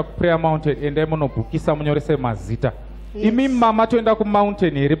 Varikuda kuenda kuprayer mountain endai munobhukisa munyorese mazita. Imi mama toenda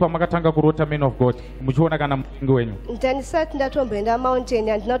kumountain here pamakatanga kurota man of God. Muchiona kana mupengi wenyu. Ndisati ndatomboenda mountain,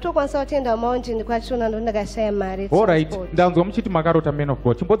 handinatokwanisa kutoenda mountain kwachona ndakashaya mari. Alright, ndanzwa muchiti makarota man of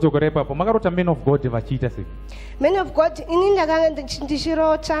God. Chimbodzokerai ipapo, makarota man of God vachiita sei? Man of God ini ndakanga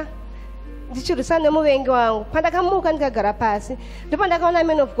ndichirota ndichirwisana nemuvengi wangu. Pandakamuka ndikagara pasi ndipo ndakaona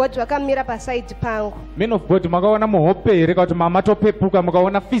man of God vakamira pasaidi pangu. Man of God makaona muhope here kuti mama topepuka,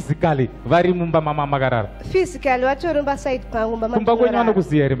 mukaona physically vari mumba mama makarara? Physically vatori pasaidi pangu mama. Kumba kwenyu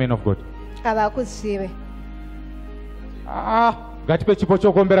vanokuziva here man of God? Havakuzive. Ngatipe chipo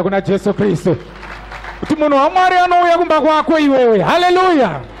chokuombera kuna Jesu Kristu kuti munhu waMwari anouya kumba kwako iwewe.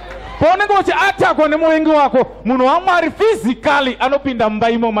 Haleluya! Paunenge uchiatakwa nemuvengi wako, munhu waMwari physically anopinda mumba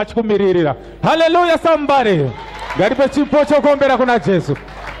imo machikumiririra. Haleluya somebody. Ngatipe chipo chokuombera kuna Jesu.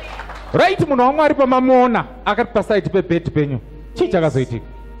 Right, munhu waMwari pamamuona akati pasaidi pebhedhi penyu, chii chakazoitika?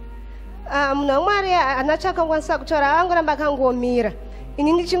 Munhu waMwari haana chakangwanisa kutaura, angoramba akangomira.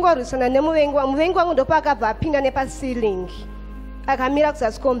 Ini ndichingorwisana nemuvengi wangu. Muvengi wangu ndopa akabva apinda nepaceiling akamira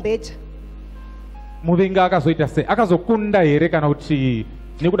kuzasi kombhedha. Muvengi akazoita sei? Akazokunda here kana kuti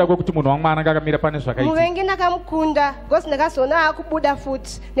nekuda kwekuti munhu waMwari anga akamira pane zvakaitika? Muvengi ndakamukunda because ndakazoona akubuda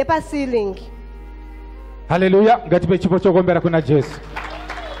futi nepaceiling. Haleluya! Ngatipe chipo chokuombera kuna Jesu.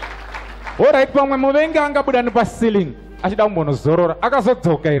 Alright, pamwe muvengi angabuda nepaceiling achida kumbonozorora,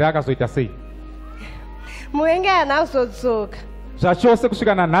 akazodzoka here akazoita sei? Muvengi haana kuzodzoka zvachose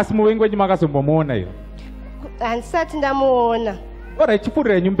kusvika nanhasi. Muvengi wenyu makazombomuona here? Handisati ndamuona. Alright,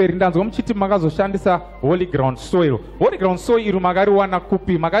 chipfuurira henyu mberi. Ndanzwa muchiti makazoshandisa holy ground soil. Holy ground soil iri makariwana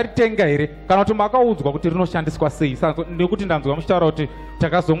kupi? Makaritenga here kana kuti makaudzwa kuti rinoshandiswa sei? Nekuti ndanzwa muchitaura kuti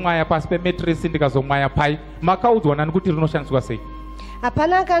takazomwaya pasi pemetresi ndikazomwaya pai. Makaudzwa nani kuti rinoshandiswa sei?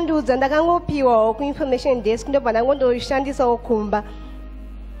 Hapana akandiudza, ndakangopiwawo kuinformation desk ndobva ndangondoshandisawo kumba.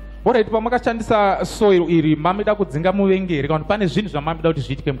 Alright, pamakashandisa soil iri mamida kudzinga muvengi here kana kuti pane zvinhu zvamamida kuti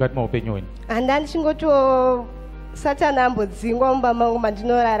zviitike mukati maupenyu hwenyu? Handani chingoto Satani ambodzingwa mumba mangu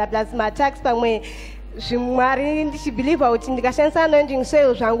mandinorara plus matax pamwe zvimwari ndichibhilivha kuti ndikashandisa anointing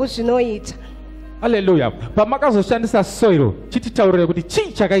soil zvangu zvinoita. Haleluya! Pamakazoshandisa soil, chititaurire kuti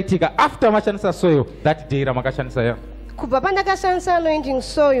chii chakaitika after mashandisa soil that day ramakashandisa ya? Kubva pandakashandisa anointing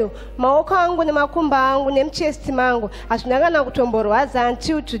soil, maoko angu nemakumba angu nemuchesti mangu hazvina kana kutomborwadza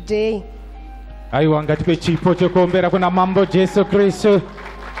until today. Aiwa, ngatipe chipo chokuombera kuna mambo Jesu Kristu.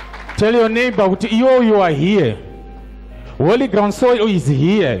 Tell your neighbor, you are here. Holy ground soil is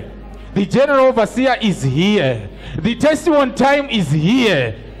here. The general overseer is here. The testimony time is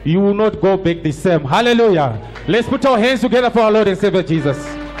here. You will not go back the same. Hallelujah. Let's put our hands together for our Lord and Savior Jesus.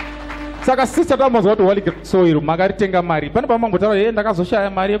 Saka sister tamazwa kuti holy ground soil makaritenga mari. Pane pamangotaura ndakazoshaya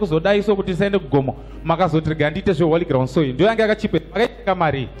mari yekuzodai so kuti tisaende kugomo. Makazotirega ndite zve holy ground soil. Ndio yanga yakachipa makaitenga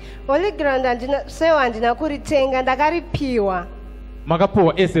mari. Holy ground andina kuritenga ndakaripiwa.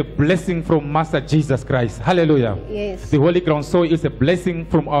 Magapo is a blessing from Master Jesus Christ. Hallelujah. Yes. The holy ground soil is a blessing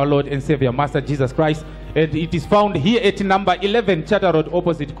from our Lord and Savior, Master Jesus Christ. And it is found here at number 11 Charter Road,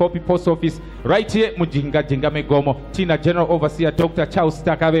 opposite Copy Post Office, right here, Mujinga Jingame Gomo. Tina General Overseer Dr. Charles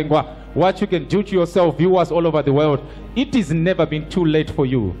Takavengwa. What you can do to yourself, viewers all over the world, it has never been too late for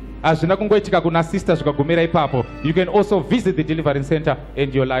you. As you can also visit the Deliverance Center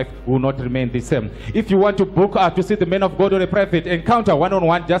and your life will not remain the same. If you want to book to see the men of God on a private encounter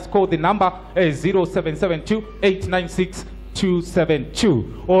one-on-one, just call the number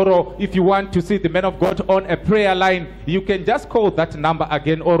 0772-896-272. Or if you want to see the men of God on a prayer line, you can just call that number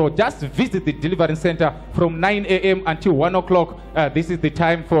again, or just visit the Deliverance Center from 9 a.m. until 1 o'clock. This is the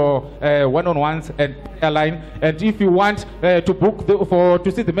time for one-on-ones and prayer line. And if you want to book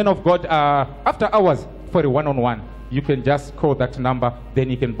to see the men of God after hours for a one-on-one, you can just call that number, then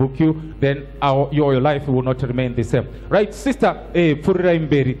he can book you, then your life will not remain the same. Right, sister? Purira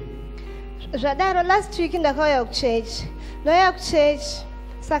Imberi. Zvadaro, last week ndakauya kuchechi. Ndoya kuchechi,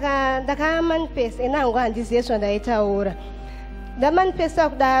 saka ndakamanifesta enangu handizive zvandaitaura. Ndamanifesta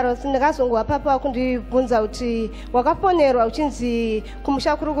kudaro, ndakazongwa papa kundibvunza kuti wakaponerwa uchinzi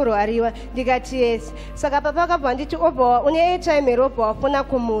kumusha kuri kurwariwa. Ndikati yes. Saka papa akabva anditi obva une airtime here obva wafona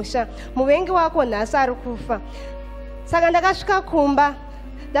kumusha. Muvengi wako nhasi ari kufa. Saka ndakasvika kumba.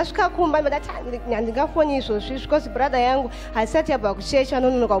 Ndasvika kumba ndati handingafoni izvozvi because brother yangu haisati yabva kuchechi,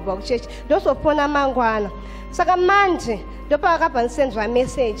 anononoka kubva kuchechi. Ndozofona mangwana. Saka manje ndopaakabva andisendera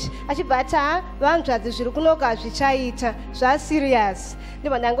message achibva ati vanzvadzi zviri kunoka zvichaita zvaserious.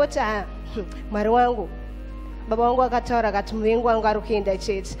 Ndibva ndangoti mwari wangu, baba wangu akataura akati muvengi wangu ari kuenda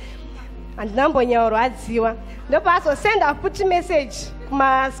chete, handinambonyauroadziwa. Ndopaazosenda futi message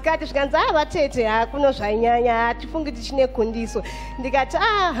kumasikati zvikanzi vatete kuno zvainyanya hatifungi tichine kundiso. Ndikati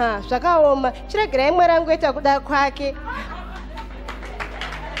zvakaoma, chiregerai mwari wangu ita kuda kwake.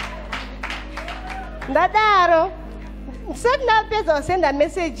 Ndadaro ndisati ndapedza kusenda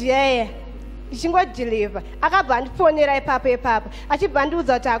message yaya ichingodhiliva, akabva andifonera ipapo achibva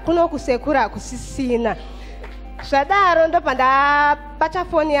andiudza kuti hakuno kusekura kusisina. Zvadaro ndobva ndabata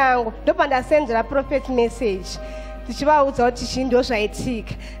foni yangu, ndobva ndasendera prophet message ndichivaudza kuti chii ndo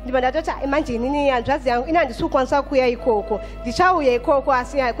zvaitika. Ndibva ndatoti manje inini hanzvadzi yangu ini handisi kukwanisa kuuya ikoko, ndichauya ikoko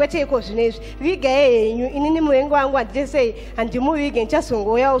asi kwete iko zvinezvi. Vigai henyu, inini muvengi wangu handiti sei handimuvige,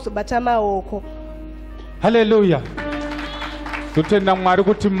 ndichazongouya uzobata maoko. Hallelujah. Totenda Mwari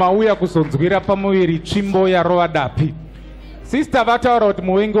kuti mauya kuzonzwira pamuviri tsvimbo yarova dapi. Sister vataura kuti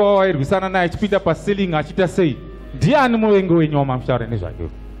muvengi wavo wairwisana naye achipinda paceiling achita sei. Ndiani muvengi wenyu wamamutaura nezvake?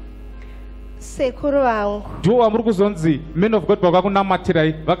 Sekuru vangu. Ndiwo wamuri kuzonzi men of God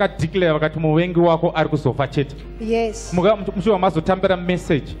vakakunamatirai vakadeclare vakati muvengi wako ari kuzofa chete. Yes. Mushuva mazotambira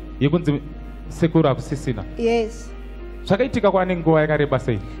message yekunzi sekuru akusisina. Yes. Zvakaitika kwane nguva yakareba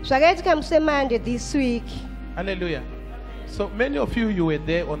sei? Zvakaitika musi Monday this week. Hallelujah. So many of you were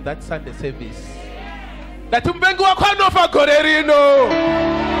there on that Sunday service. That muvengi wako anofa gore rino.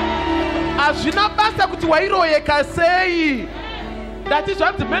 Hazvina basa kuti wairoyeka sei. That is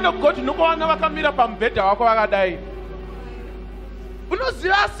what the men of God unokuwana vakamira pamubhedha wako vakadai.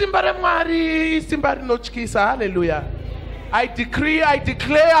 Unoziva simba reMwari, simba rinotyisa. Hallelujah. I decree, I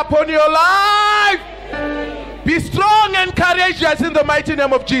declare upon your life, be strong and courageous in the mighty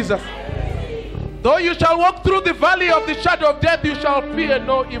name of Jesus. Though you shall walk through the valley of the shadow of death, you shall fear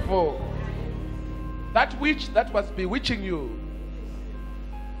no evil. That witch that was bewitching you,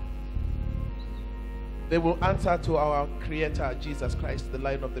 they will answer to our Creator, Jesus Christ, the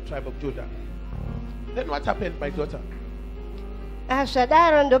Lion of the tribe of Judah. Then what happened, my daughter?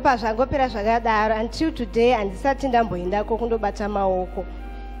 Zvadaro ndopa zvangopera zvakadaro until today handisati ndamboendako kundobata maoko.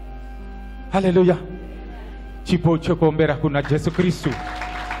 Hallelujah. Chipo chokombera kuna Jesu Kristu.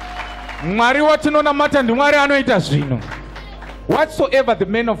 Mwari watinonamata ndiMwari anoita zvino. Whatsoever the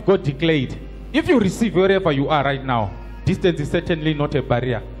men of God declared, if you receive wherever you are right now, distance is certainly not a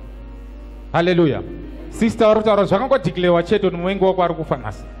barrier. Hallelujah. Sister warutaura zvakangodeclarewa chete kuti muvengi wako ari kufa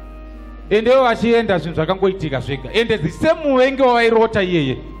nhasi. Endewo achienda zvinhu zvakangoitika zvega. Ende the same muvengi wawairota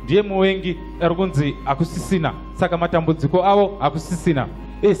iyeye ndiye muvengi ari kunzi akusisina. Saka matambudziko avo akusisina.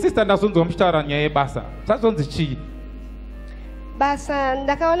 Sister ndazonzwa muchitaura nyaya yebasa. Zvazonzi chii? basa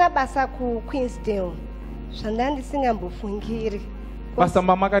ndakaona basa kuQueensdale zvandandisingambofungiri. Basa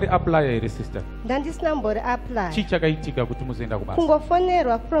mamakari apply here, sister. Ndandisina mbori apply. Chii chakaitika kuti muzoenda kubasa?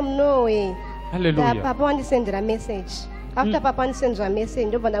 Kungofonerwa from Norway. Hallelujah. Papa wandisendera message. After papa wandisendera message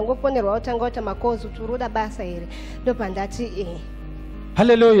ndobva ndangofonerwa utanga kuti makozi kuti uroda basa here. Ndobva ndati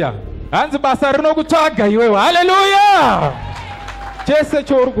Hallelujah. Hanzi basa rinokutsvaga iwewe. Hallelujah. Chese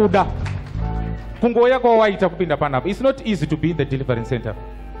chouri kuda. Kungoya kwawaita kupinda panapa. It's not easy to be in the deliverance center.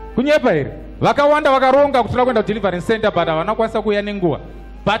 Kunyepa here. Vakawanda vakaronga kuti kuenda deliverance center but havanakwanisa kuuya nenguva.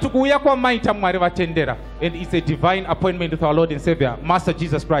 But kuuya kwamaita Mwari vatendera. And it's a divine appointment with our Lord and Savior, Master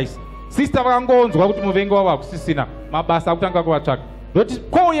Jesus Christ. Sister vakangonzwa kuti muvengi wavo hakusisina mabasa akutanga kuvatsvaga. Ndoti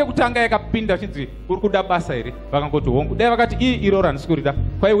kwouye kutanga yakapinda chinzi uri kuda basa here. Vakangoti hongu. Dai vakati iroro handisikurida.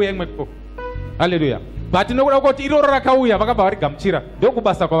 Kwaiuya imwepo. Hallelujah. But nokuda kuti iroro rakauya vakabva varigamuchira.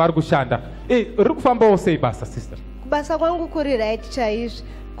 Ndokubasa kwavari kushanda. Riri kufambawo sei basa, sister? Kubasa kwangu kuri right chaizvo.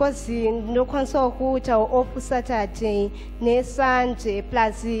 Kozi ndinokwanisawo kuita off Saturday neSunday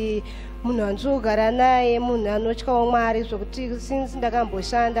plus munhu andogara naye, munhu anotyawo Mwari zvokuti since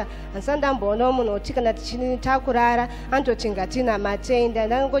ndakamboshanda handisati ndamboonawo munhu oti kana takurara andoti ngatina matenda.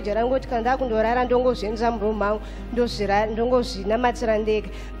 Ndangojera ngoti kana ndakundorara ndongozviendesa murumu mangu ndongozvinamatira ndega.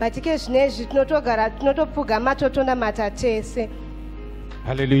 But ke zvinezvi tinotogara tinotopfugama totonamata tese.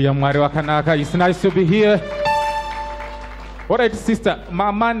 Hallelujah. Mwari wakanaka. It's nice to be here. Alright, sister,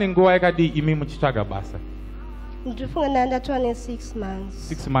 mama nenguva yakadi imi muchitsvaga basa? Ndifunga ndatova ne6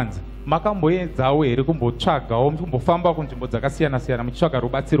 months. 6 months. Makamboedzawo here kumbotsvagawo kumbofamba kunzvimbo dzakasiyana-siyana muchitsvaga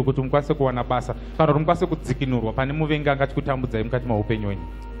rubatsiro kuti mukwanise kuwana basa kana kuti mukwanise kudzikinurwa pane muvengi angati kutambudzai mukati maupenyu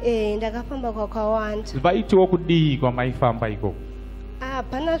hwenyu? Ndakafamba kwakawanda. Vaitiwo kudii kwamaifamba ikoko?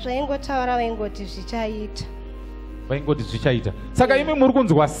 Hapana zvaingotaura vaingoti zvichaita. Vaingoti zvichaita. Saka imi muri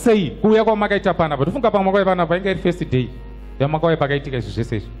kunzwa sei kuuya kwamakaita panapa? Tofunga pamwe makauya panapa inga iri first day yamakauya pakaitika izvi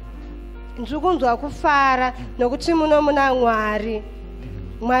zvese izvi. Ndiri kunzwa kufara nokuti muno muna Mwari.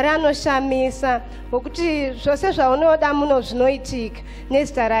 Mwari anoshamisa nokuti zvose zvaunoda muno zvinoitika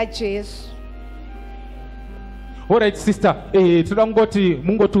nezita raJesu. Alright, sister, toda kungoti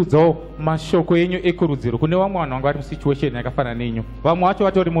mungotiudzawo mashoko enyu ekurudziro kune vamwe vanhu vanga vari musituation yakafanana nenyu. Vamwe vacho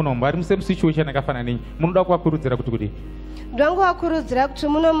vatori muno vari musituation yakafanana nenyu. Munoda kuvakurudzira kuti kudii? Ndangovakurudzira kuti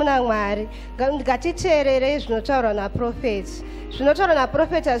muno muna Mwari ngatiteererei zvinotaurwa naprofeti. Zvinotaurwa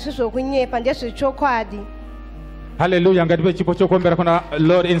naprofeti hazvi zvokunyepa, ndezvechokwadi. Hallelujah. Ngatipe chipo chokuombera kuna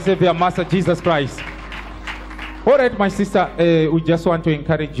Lord and Savior Master Jesus Christ. Alright, my sister, we just want to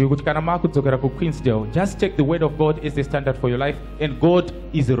encourage you kuti kana makudzokera kuQueensdale, just take the word of God as the standard for your life, and God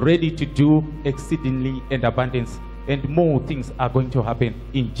is ready to do exceedingly and abundance, and more things are going to happen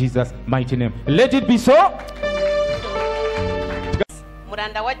in Jesus' mighty name. Let it be so.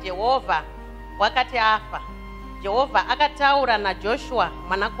 Muranda wa Jehovha wakati afa, Jehovha akataura na Joshua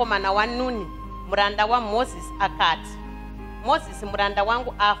mwanakomana wa Nuni, muranda wa Moses akati, Moses muranda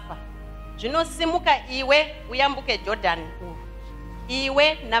wangu afa, zvinosimuka iwe uyambuke Jordan uyu,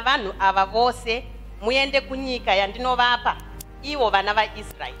 iwe navanhu ava vose muende kunyika yandinovapa ivo vana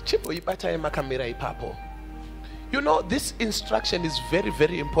vaIsraeri. Chipo ibatai makamera ipapo. You know, this instruction is very,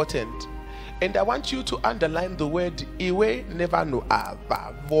 very important. And I want you to underline the word iwe nevanhu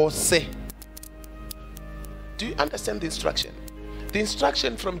ava vose. Do you understand the instruction? The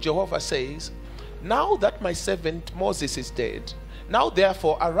instruction from Jehovah says, now that my servant Moses is dead, now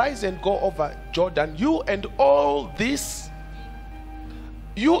therefore arise and go over Jordan, you and all this,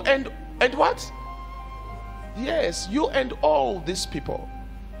 you and what? Yes, you and all these people.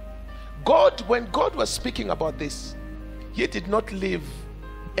 God, when God was speaking about this, he did not leave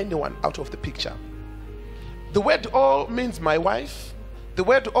anyone out of the picture. The word all means my wife. The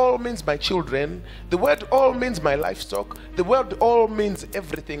word all means my children. The word all means my livestock. The word all means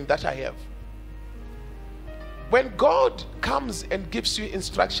everything that I have. When God comes and gives you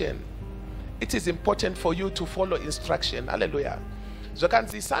instruction, it is important for you to follow instruction. Hallelujah. So can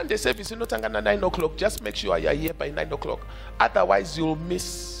see Sunday service not 9 o'clock. Just make sure you are here by 9 o'clock. Otherwise, you'll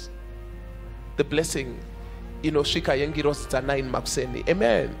miss the blessing. Shika yengiros 9 makuseni.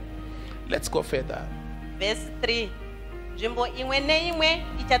 Amen. Let's go further. Verse 3. Nzvimbo imwe neimwe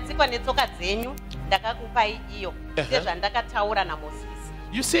ichatsikwa netsoka dzenyu ndakakupai iyo sezvandakataura naMozisi.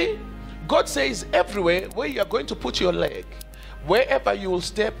 You see, God says everywhere where you are going to put your leg, wherever you will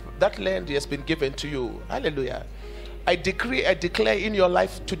step, that land has been given to you. Hallelujah. I decree, I declare in your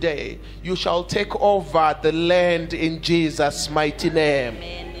life today, you shall take over the land in Jesus' mighty name.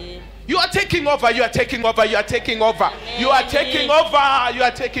 Amen. You are taking over, you are taking over, you are taking over. Amen. You are taking over, you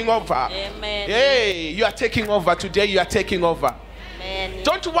are taking over. Amen. Hey, you are taking over today, you are taking over. Amen.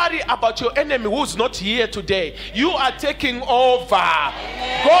 Don't worry about your enemy who's not here today. You are taking over.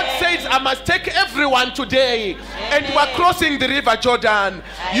 God says, I must take everyone today. And you are crossing the river Jordan.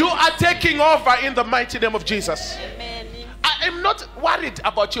 You are taking over in the mighty name of Jesus. I am not worried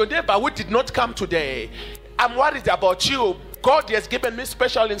about your neighbor who did not come today. I'm worried about you. God has given me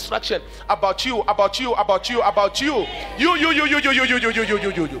special instruction about you, about you, about you, about you. You.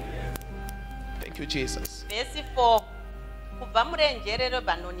 Thank you, Jesus. Verse 4. Kubva murenje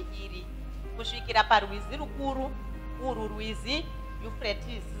reRebhanoni iri kusvikira parwizi rukuru urwu rwizi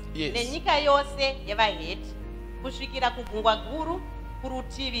Euphrates nenyika yose yevaHeti kusvikira kugungwa guru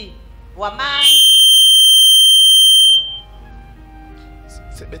kurutivi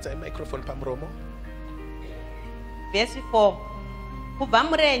sebetsa microphone pamuromo. Verse 4. Kubva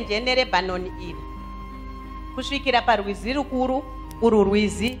murenje neRebhanoni iri kusvikira parwizi rukuru urwu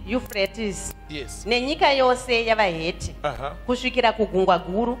rwizi Euphrates nenyika yose yavaHeti kusvikira kugungwa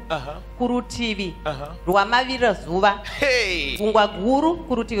guru kurutivi rwamavirezuva. Gungwa guru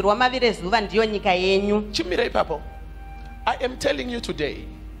kurutivi rwamavirezuva ndiyo nyika yenyu. Chimira ipapo. I am telling you today,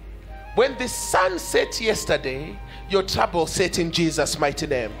 when the sun set yesterday, your trouble set in Jesus' mighty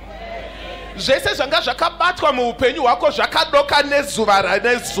name. Zvese zvanga zvakabatwa muupenyu hwako zvakadoka nezuva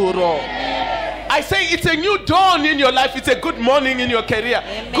nezuro. I say it's a new dawn in your life. It's a good morning in your career.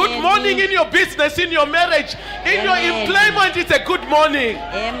 Amen. Good morning in your business, in your marriage, in your employment. It's a good morning.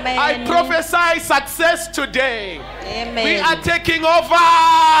 Amen. I prophesy success today. Amen. We are taking over.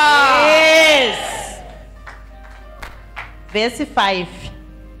 Yes. Verse 5.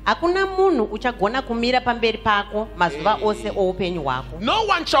 Hakuna munhu uchagona kumira pamberi pako mazuva ose oupenyu hwako. No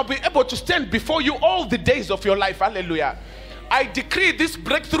one shall be able to stand before you all the days of your life. Hallelujah. I decree this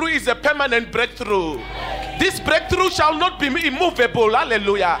breakthrough is a permanent breakthrough. This breakthrough shall not be immovable.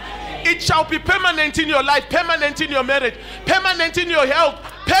 Hallelujah. It shall be permanent in your life, permanent in your marriage, permanent in your health,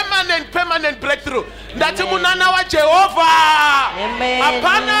 permanent breakthrough. Ndati munana wa Jehovah.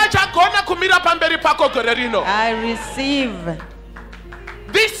 Apana chagona kumira pamberi pako gorerino. I receive.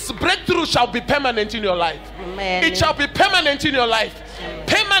 This breakthrough shall be permanent in your life. Amen. It shall be permanent in your life.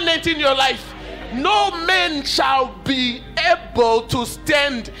 Permanent in your life. No man shall be able to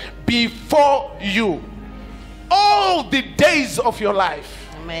stand before you all the days of your life.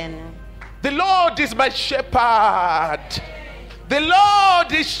 Amen. The Lord is my shepherd. The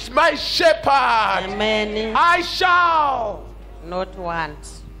Lord is my shepherd. Amen. I shall not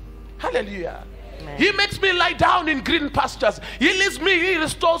want. Hallelujah. Amen. He makes me lie down in green pastures. He leads me, he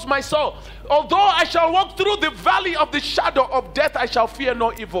restores my soul. Although I shall walk through the valley of the shadow of death, I shall fear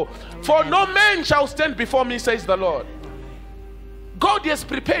no evil. Amen. For no man shall stand before me, says the Lord. God has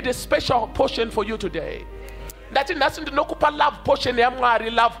prepared a special portion for you today. That doesn't love portion love portion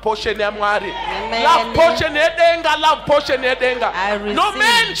love portion love portion no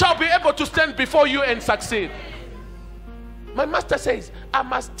man shall be able to stand before you and succeed. My master says, I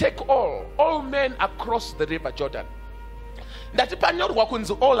must take all men across the river Jordan. Ndati panyorwa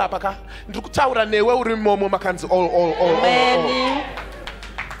kunzi all apaka ndikutaura newe uri momo makanzi all.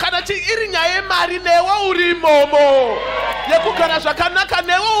 Kana chi iri nyaya yemari newe uri momo. Yekugara zvakanaka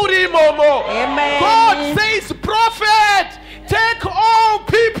newe uri momo. God says, prophet, take all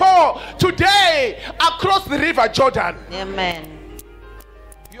people today across the river Jordan. Amen.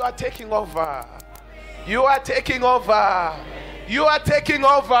 You are taking over. You are taking over. You are taking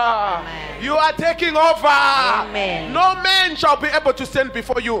over. Amen. You are taking over. Amen. No man shall be able to stand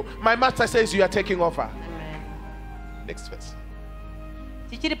before you. My master says you are taking over. Amen. Next verse.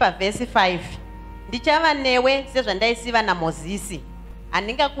 Tichiri pa verse 5. Ndichava newe sezvandaisiva naMozisi.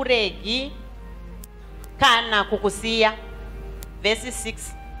 Handingakuregi kana kukusiya. Verse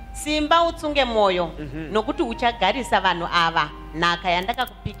 6. Simba utsunge moyo nokuti uchagarisa vanhu ava nhaka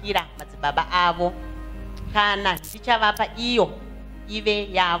yandakakupikira madzibaba avo. Kana ndichavapa iyo ive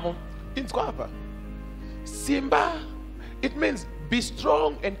yavo. Inzwa apa. Simba, it means be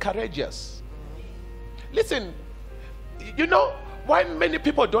strong and courageous. Listen, you know why many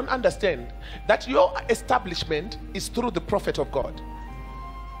people don't understand that your establishment is through the prophet of God.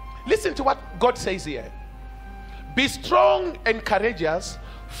 Listen to what God says here. Be strong and courageous,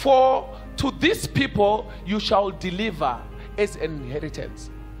 for to these people you shall deliver as an inheritance.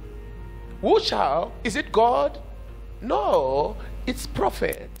 Who shall? Is it God? No, it's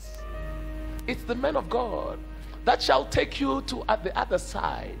prophets. It's the men of God that shall take you to at the other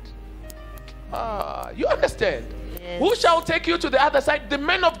side. You understand? Yes. Who shall take you to the other side? The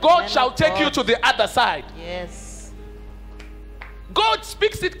men of God shall take you to the other side. Yes. God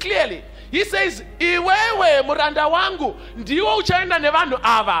speaks it clearly. He says, iwewe muranda wangu ndiwo uchaenda nevanhu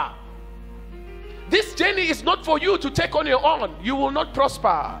ava. This journey is not for you to take on your own. You will not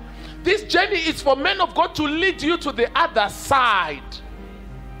prosper. This journey is for men of God to lead you to the other side.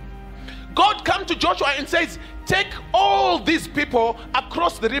 God comes to Joshua and says, take all these people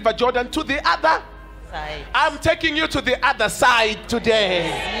across the river Jordan to the other side. I'm taking you to the other side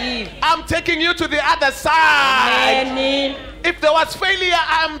today. I'm taking you to the other side. Amen. If there was failure,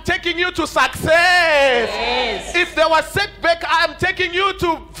 I'm taking you to success. Yes. If there was setback, I'm taking you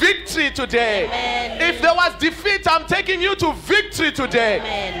to victory today. Amen. If there was defeat, I'm taking you to victory today.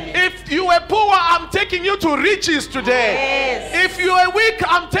 Amen. If you were poor, I'm taking you to riches today. Yes. If you were weak,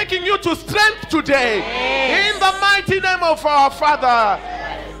 I'm taking you to strength today. Yes. In the mighty name of our Father.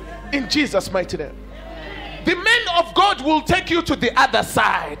 In Jesus' mighty name. The men of God will take you to the other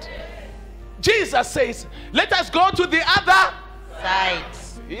side. Jesus says, let us go to the other side.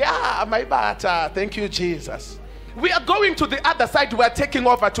 Yeah, my butter. Thank you, Jesus. We are going to the other side. We are taking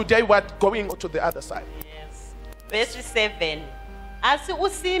over today. We are going to the other side. Yes. Verse 7. Asi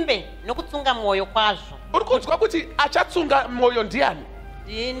usimbe nokutsunga moyo kwazvo. Urikuzwa kuti achatsunga moyo ndiani?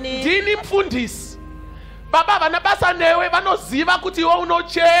 Ndini mfundisi. Baba vana basa newe vanoziva kuti iwe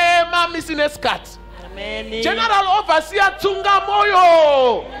unochema misine skati. Amen. General overseer tsunga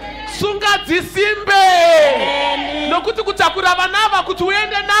moyo. Sunga dzisimbe. Nokuti kutakura vanava kuti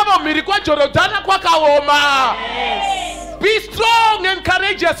uende navo mhiri kwaJorodhana kwakaoma. Be strong and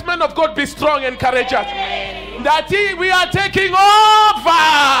courageous, men of God. Be strong and courageous. That we are taking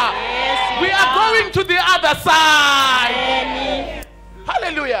over. Yes, we are going to the other side.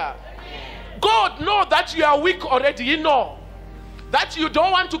 Hallelujah. God knows that you are weak already. You know that you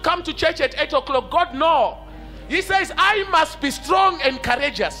don't want to come to church at 8 o'clock. God knows. He says, I must be strong and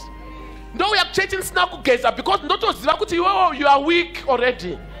courageous. No, we are churching snaku geza because not you are weak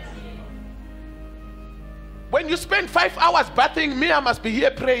already. When you spend 5 hours bathing me, I must be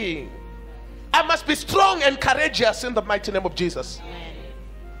here praying. I must be strong and courageous in the mighty name of Jesus.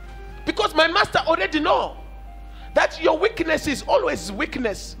 Because my master already know that your weakness is always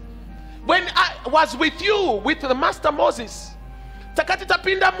weakness. When I was with you, with the master Moses, takati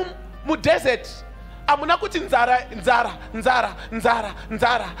tapinda mu desert, amuna kuti nzara.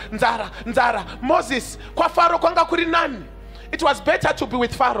 Moses, kwa Pharaoh kwanga kuri nani? It was better to be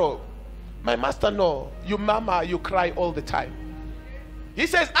with Pharaoh. My master, no, you mama, you cry all the time. He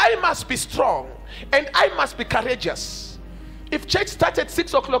says, I must be strong and I must be courageous. If church starts at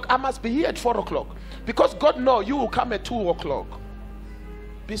 6 o'clock, I must be here at 4 o'clock. Because God knows you will come at 2 o'clock.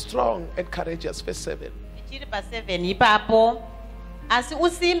 Be strong and courageous. Verse 7. Asi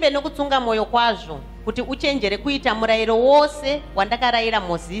usimbe nokutsunga moyo kwazvo kuti uchenjere kuita murayiro wose wandakarayira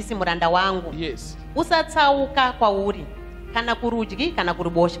Mozisi muranda wangu. Yes. Usatsauka kwauri kana kurudyi kana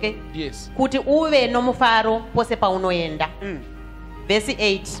kuruboshwe. Yes. Kuti uve nomufaro pose paunoenda. Verse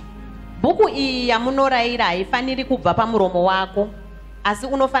 8. Bhuku iyi yamunorayira haifaniri kubva pamuromo wako, asi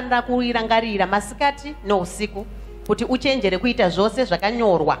unofanira kuirangarira masikati nousiku kuti uchenjere kuita zvose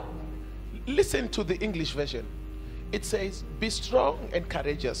zvakanyorwa. Listen to the English version. It says, be strong and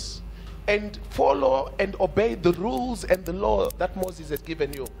courageous and follow and obey the rules and the law that Moses has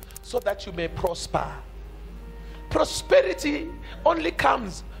given you so that you may prosper. Prosperity only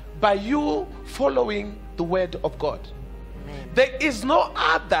comes by you following the word of God. Amen. There is no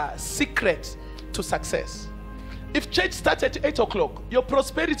other secret to success. If church starts at 8 o'clock, your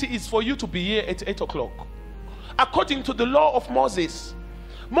prosperity is for you to be here at 8 o'clock. According to the law of Moses,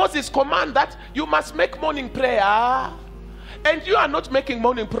 Moses command that you must make morning prayer, and you are not making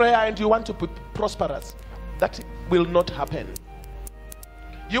morning prayer and you want to be prosperous. That will not happen.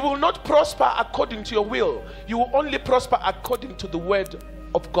 You will not prosper according to your will. You will only prosper according to the word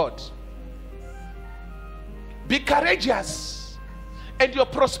of God. Be courageous, and your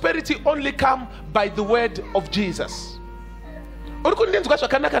prosperity only come by the word of Jesus.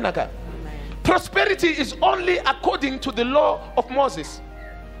 Prosperity is only according to the law of Moses.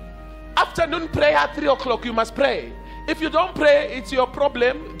 Afternoon prayer, 3 o'clock, you must pray. If you don't pray, it's your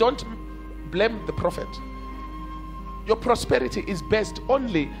problem. Don't blame the prophet. Your prosperity is based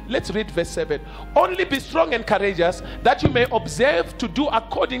only, let's read verse 7. Only be strong and courageous, that you may observe to do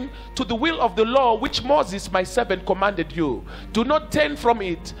according to the will of the law which Moses my servant commanded you. Do not turn from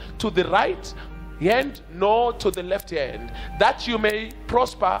it to the right hand nor to the left hand, that you may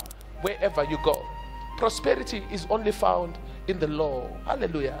prosper wherever you go. Prosperity is only found in the law.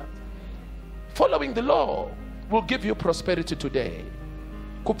 Hallelujah. Following the law will give you prosperity today.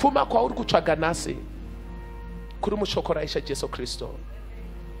 Kupfuma kwa uri kutsvaga nhasi kuri mushoko raisha Jesu Kristo.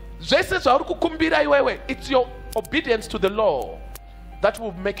 Zvese zvauri kukumbira iwewe, it's your obedience to the law that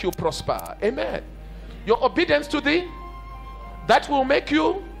will make you prosper. Amen. Your obedience to that will make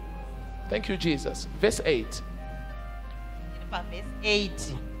you Thank you, Jesus. Verse 8. Verse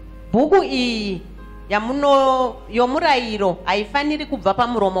 8. Bhuku iyi yomurayiro haifaniri kubva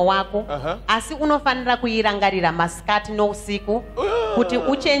pamuromo wako, asi unofanira kuirangarira masikati nousiku kuti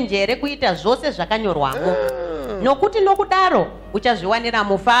uchenjere kuita zvose zvakanyorwamo. Nokuti nokudaro uchazviwanira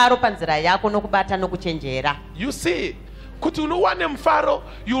mufaro panzira yako nokubata nokuchenjera. You see, kuti unowane mufaro,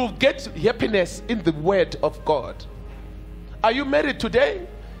 you will get happiness in the word of God. Are you married today?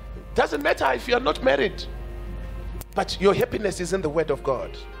 Doesn't matter if you are not married, but your happiness is in the word of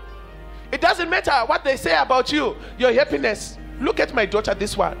God. It doesn't matter what they say about you, your happiness. Look at my daughter,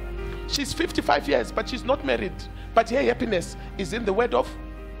 this one. She's 55 years, but she's not married. But her happiness is in the word of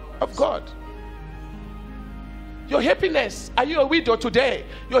God. Your happiness, are you a widow today?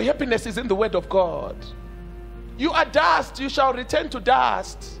 Your happiness is in the word of God. You are dust, you shall return to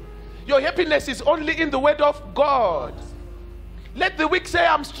dust. Your happiness is only in the word of God. Let the weak say,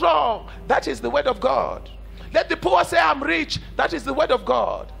 I'm strong. That is the word of God. Let the poor say, I'm rich. That is the word of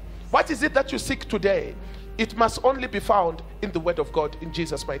God. What is it that you seek today? It must only be found in the word of God, in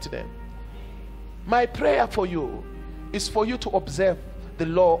Jesus' mighty name. My prayer for you is for you to observe the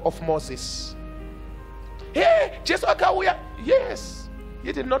law of Moses. Hey, Jesus, yes,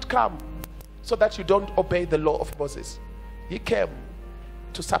 he did not come so that you don't obey the law of Moses. He came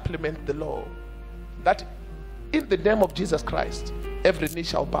to supplement the law, that in the name of Jesus Christ, every knee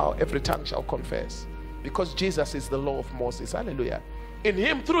shall bow, every tongue shall confess, because Jesus is the law of Moses. Hallelujah. In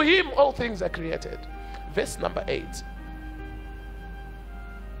him, through him, all things are created. Verse number 8.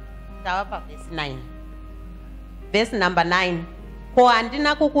 Verse 9. Verse number 9. Ko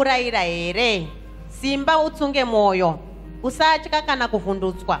handina kukurayira here, simba utsunge moyo, usatya kana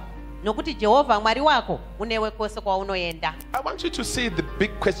kuvhundutswa, nokuti Jehovha Mwari wako unewe kwose kwaunoenda. I want you to see the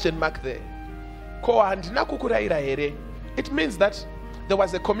big question mark there. Ko handina kukurayira here. It means that there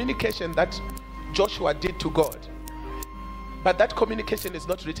was a communication that Joshua did to God, but that communication is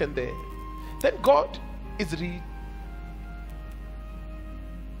not written there. Then God is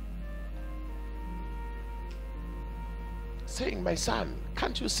saying, my son,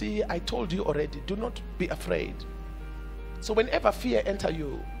 can't you see, I told you already, do not be afraid. So whenever fear enter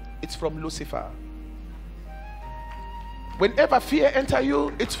you, it's from Lucifer. Whenever fear enter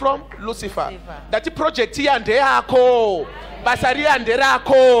you, it's from Lucifer. That the project here and there, basari and there.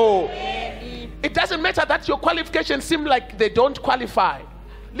 It doesn't matter that your qualifications seem like they don't qualify.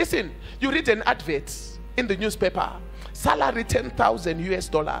 Listen, you read an advert in the newspaper, salary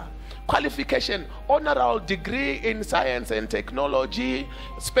 $10,000, qualification, honorable degree in science and technology,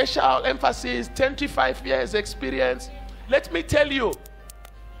 special emphasis, 25 years experience. Let me tell you,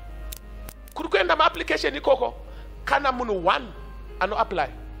 kurukwenda ma application ikoko kana munu one ano apply.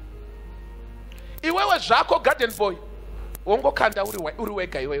 Iwewe zvako garden boy, wongo kanda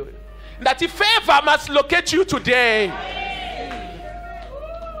uriweka iwewe. That if favor must locate you today.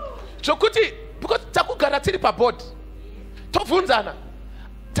 Chokuti, because takugara tiri pa board. Tovunzana.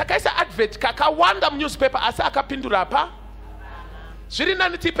 Takaisa advert kaka wanda newspaper asa akapindura pa. Zviri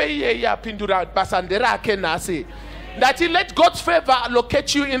nani tipe iye ya pindura basandera ake nasi. That he let God's favor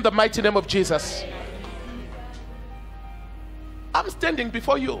locate you in the mighty name of Jesus. I'm standing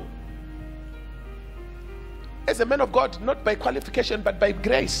before you as a man of God, not by qualification but by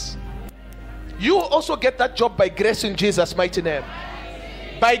grace. You also get that job by grace in Jesus' mighty name.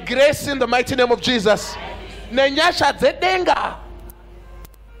 By grace in the mighty name of Jesus. Nenyasha zedenga.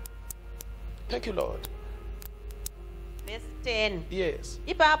 Thank you, Lord. Verse 10. Yes.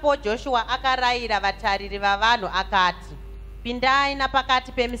 Ipapo Joshua akarayira vatariri vavanhu akati, pindai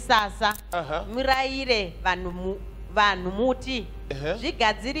napakati pemisasa, murayire vanhu muti,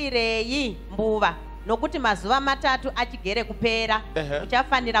 zvigadzirirei mbuva, nokuti mazuva matatu achigere kupera,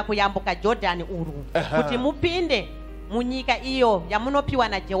 muchafanira kuyambuka Jordan urwu, kuti mupinde munyika iyo yamunopiwa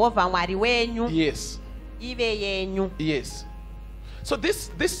naJehovha Mwari wenyu. Yes. Ive yenyu. Yes. So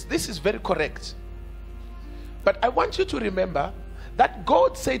this is very correct. But I want you to remember that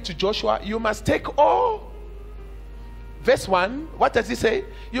God said to Joshua, you must take all. Verse 1, what does he say?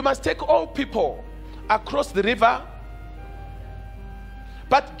 You must take all people across the river.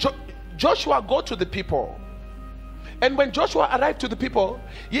 But Joshua go to the people. And when Joshua arrived to the people,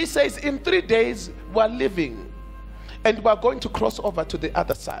 he says, in 3 days we're leaving and we're going to cross over to the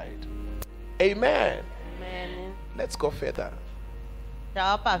other side. Amen. Amen. Let's go further.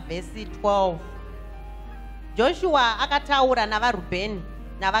 Verse 12. Joshua akataura navaRubheni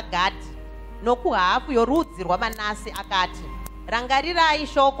navaGadhi nokuhafu yorudzi rwaManase akati, rangarirai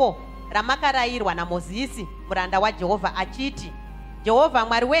shoko ramakarayirwa naMozisi muranda waJehovha achiti, Jehovha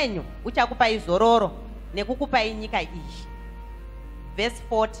Mwari wenyu uchakupai zororo nekukupai nyika iyi. Verse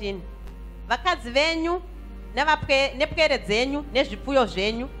 14. vakadzi venyu nepwere dzenyu nezvipfuyo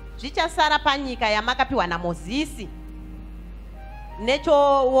zvenyu zvichasara panyika yamakapiwa naMozisi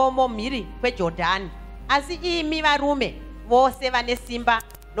nechowomo mhiri kweJorodhani. Asi imi varume vose vane simba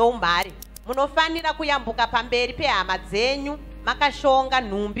noumhare munofanira kuyambuka pamberi pehama dzenyu makashonga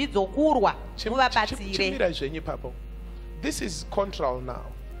nhumbi dzokurwa muvabatsire. This is control now.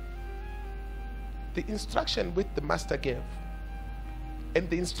 The instruction which the master gave and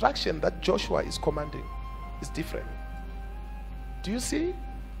the instruction that Joshua is commanding is different. Do you see?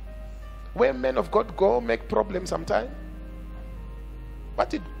 Where men of God go make problems sometimes. What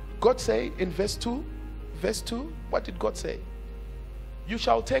did God say in verse 2? Verse 2, what did God say? You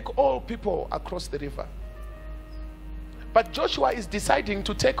shall take all people across the river. But Joshua is deciding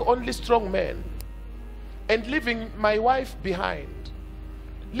to take only strong men and leaving my wife behind,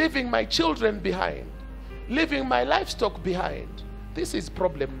 leaving my children behind, leaving my livestock behind. This is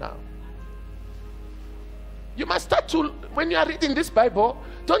problem now. You must start to, when you are reading this Bible,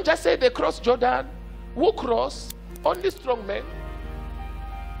 don't just say they crossed Jordan. Who crossed? Only strong men.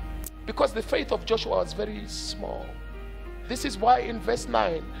 Because the faith of Joshua was very small. This is why in verse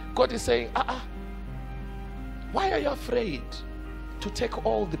 9, God is saying, why are you afraid to take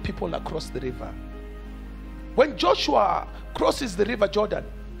all the people across the river? When Joshua crosses the river Jordan,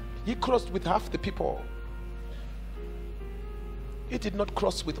 he crossed with half the people. He did not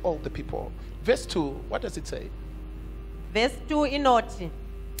cross with all the people. Verse 2, what does it say? Verse 2 inoti,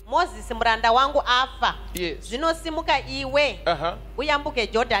 Moses muranda wangu afa. Yes. Zvinosimuka iwe. Uyambuke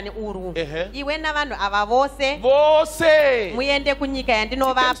Jordan uru. Iwe navanhu ava vose. Muende kunyika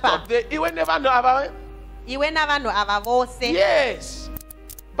yandinovapa. Iwe navanhu ava. Iwe navanhu ava vose. Yes.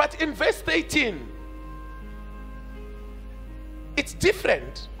 But in verse 18, it's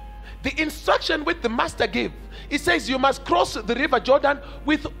different. The instruction which the master gave, it says you must cross the river Jordan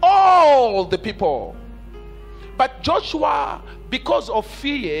with all the people. But Joshua, because of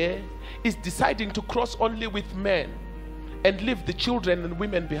fear, is deciding to cross only with men and leave the children and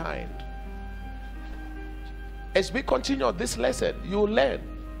women behind. As we continue this lesson, you will learn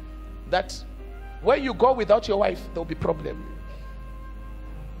that where you go without your wife, there will be problem.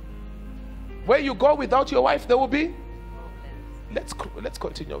 Where you go without your wife, there will be. Let's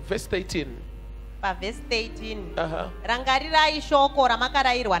continue. Verse 18. Verse 18. Rangarirai shoko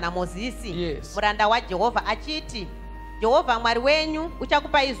ramakarayirwa naMozisi muranda waJehovha achiti, Jehovha Mwari wenyu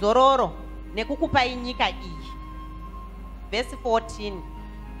uchakupai zororo nekukupai nyika iyi. Verse 14.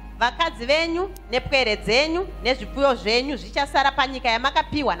 Vakadzi venyu nepwere dzenyu nezvipfuyo zvenyu zvichasara panyika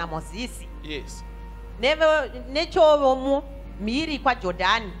yamakapiwa naMozisi. Yes. Nechovomo mhiri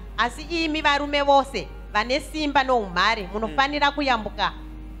kwaJorodhani. Asi imi varume vose vane simba noumhare munofanira kuyambuka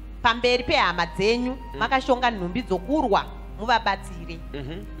pamberi pehama dzenyu makashonga nhumbi dzokurwa muvabatsire.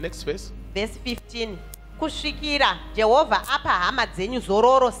 Next verse. Verse 15. Kusvikira Jehovha apa hama dzenyu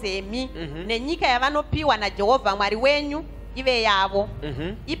zororo semi nenyika yavanopiwa naJehovha Mwari wenyu ive yavo.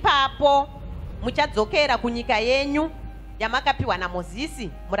 Ipapo muchadzokera kunyika yenyu yamakapiwa naMozisi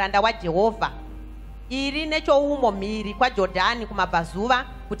muranda waJehovha, iri nechoumo mhiri kwaJorodhani kumabvazuva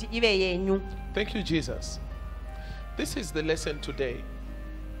kuti ive yenyu. Thank you, Jesus. This is the lesson today.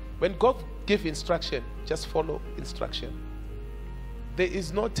 When God gives instruction, just follow instruction. There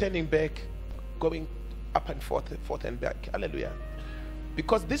is no turning back, going up and forth and back. Hallelujah.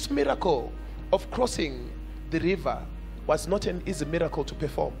 Because this miracle of crossing the river was not an easy miracle to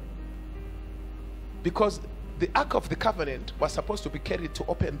perform. Because the Ark of the Covenant was supposed to be carried to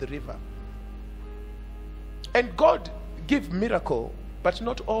open the river. And God gives miracle, but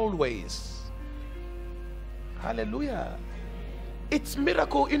not always. Hallelujah. It's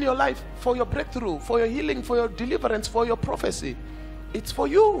miracle in your life for your breakthrough, for your healing, for your deliverance, for your prophecy. It's for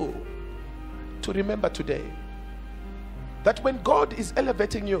you to remember today that when God is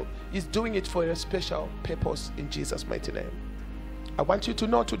elevating you, He's doing it for a special purpose in Jesus' mighty name. I want you to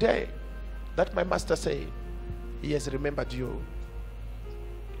know today that my master said, He has remembered you.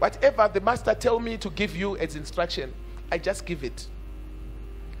 Whatever the master tell me to give you as instruction, I just give it.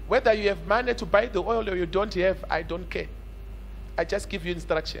 Whether you have money to buy the oil or you don't have, I don't care. I just give you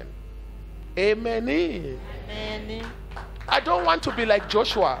instruction. Amen. Amen. I don't want to be like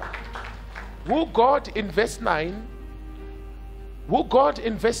Joshua, who God in verse 9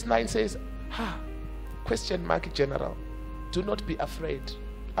 says, question mark general, do not be afraid.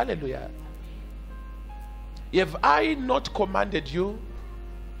 Hallelujah. Have I not commanded you,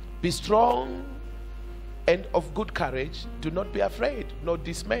 be strong and of good courage, do not be afraid nor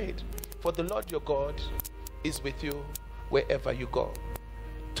dismayed, for the Lord your God is with you wherever you go.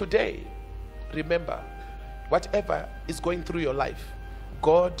 Today, remember, whatever is going through your life,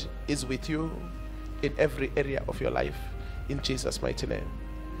 God is with you in every area of your life. In Jesus' mighty name.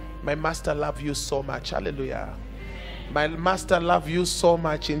 My master loves you so much. Hallelujah. My master loves you so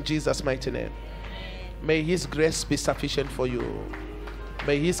much in Jesus' mighty name. May his grace be sufficient for you.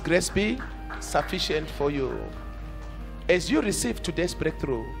 May his grace be sufficient for you. As you receive today's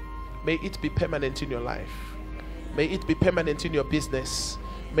breakthrough, may it be permanent in your life. May it be permanent in your business.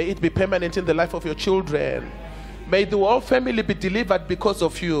 May it be permanent in the life of your children. May the whole family be delivered because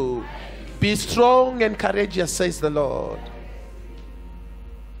of you. Be strong and courageous, says the Lord.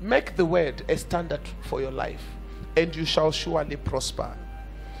 Make the word a standard for your life, and you shall surely prosper.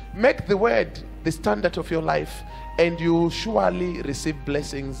 Make the word the standard of your life, and you will surely receive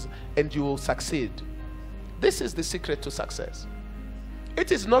blessings, and you will succeed. This is the secret to success.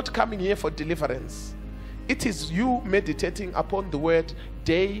 It is not coming here for deliverance. It is you meditating upon the word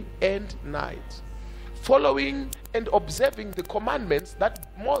day and night, following and observing the commandments that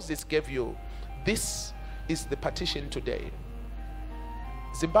Moses gave you. This is the petition today.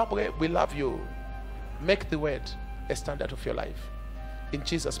 Zimbabwe, we love you. Make the word a standard of your life. In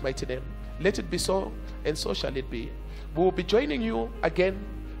Jesus' mighty name. Let it be so, and so shall it be. We will be joining you again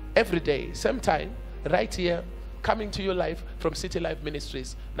every day, same time, right here, coming to you live from City Life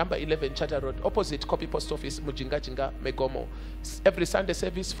Ministries, number 11 Charter Road, opposite Copy Post Office, Mujinga Megomo. Every Sunday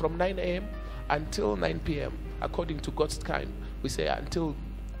service from 9 a.m. until 9 p.m. according to God's time. We say until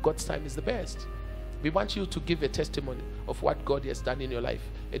God's time is the best. We want you to give a testimony of what God has done in your life,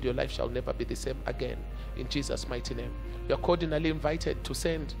 and your life shall never be the same again. In Jesus' mighty name. You are cordially invited to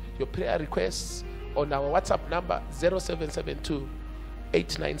send your prayer requests on our WhatsApp number 0772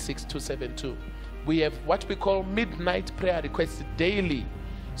 896 272. We have what we call midnight prayer requests daily.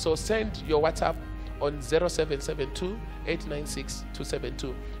 So send your WhatsApp on 0772 896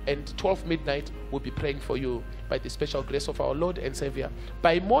 272, and 12 midnight will be praying for you by the special grace of our Lord and Savior.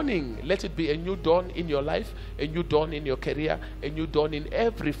 By morning, let it be a new dawn in your life, a new dawn in your career, a new dawn in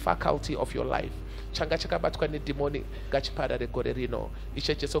every faculty of your life. Changa chakabatwa ne demoni gachipara rekore rino.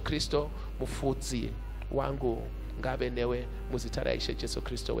 Ishe Jesu Kristo mufudzi wangu ngabe newe muzitara Ishe Jesu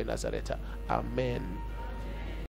Kristo we Nazareta. Amen.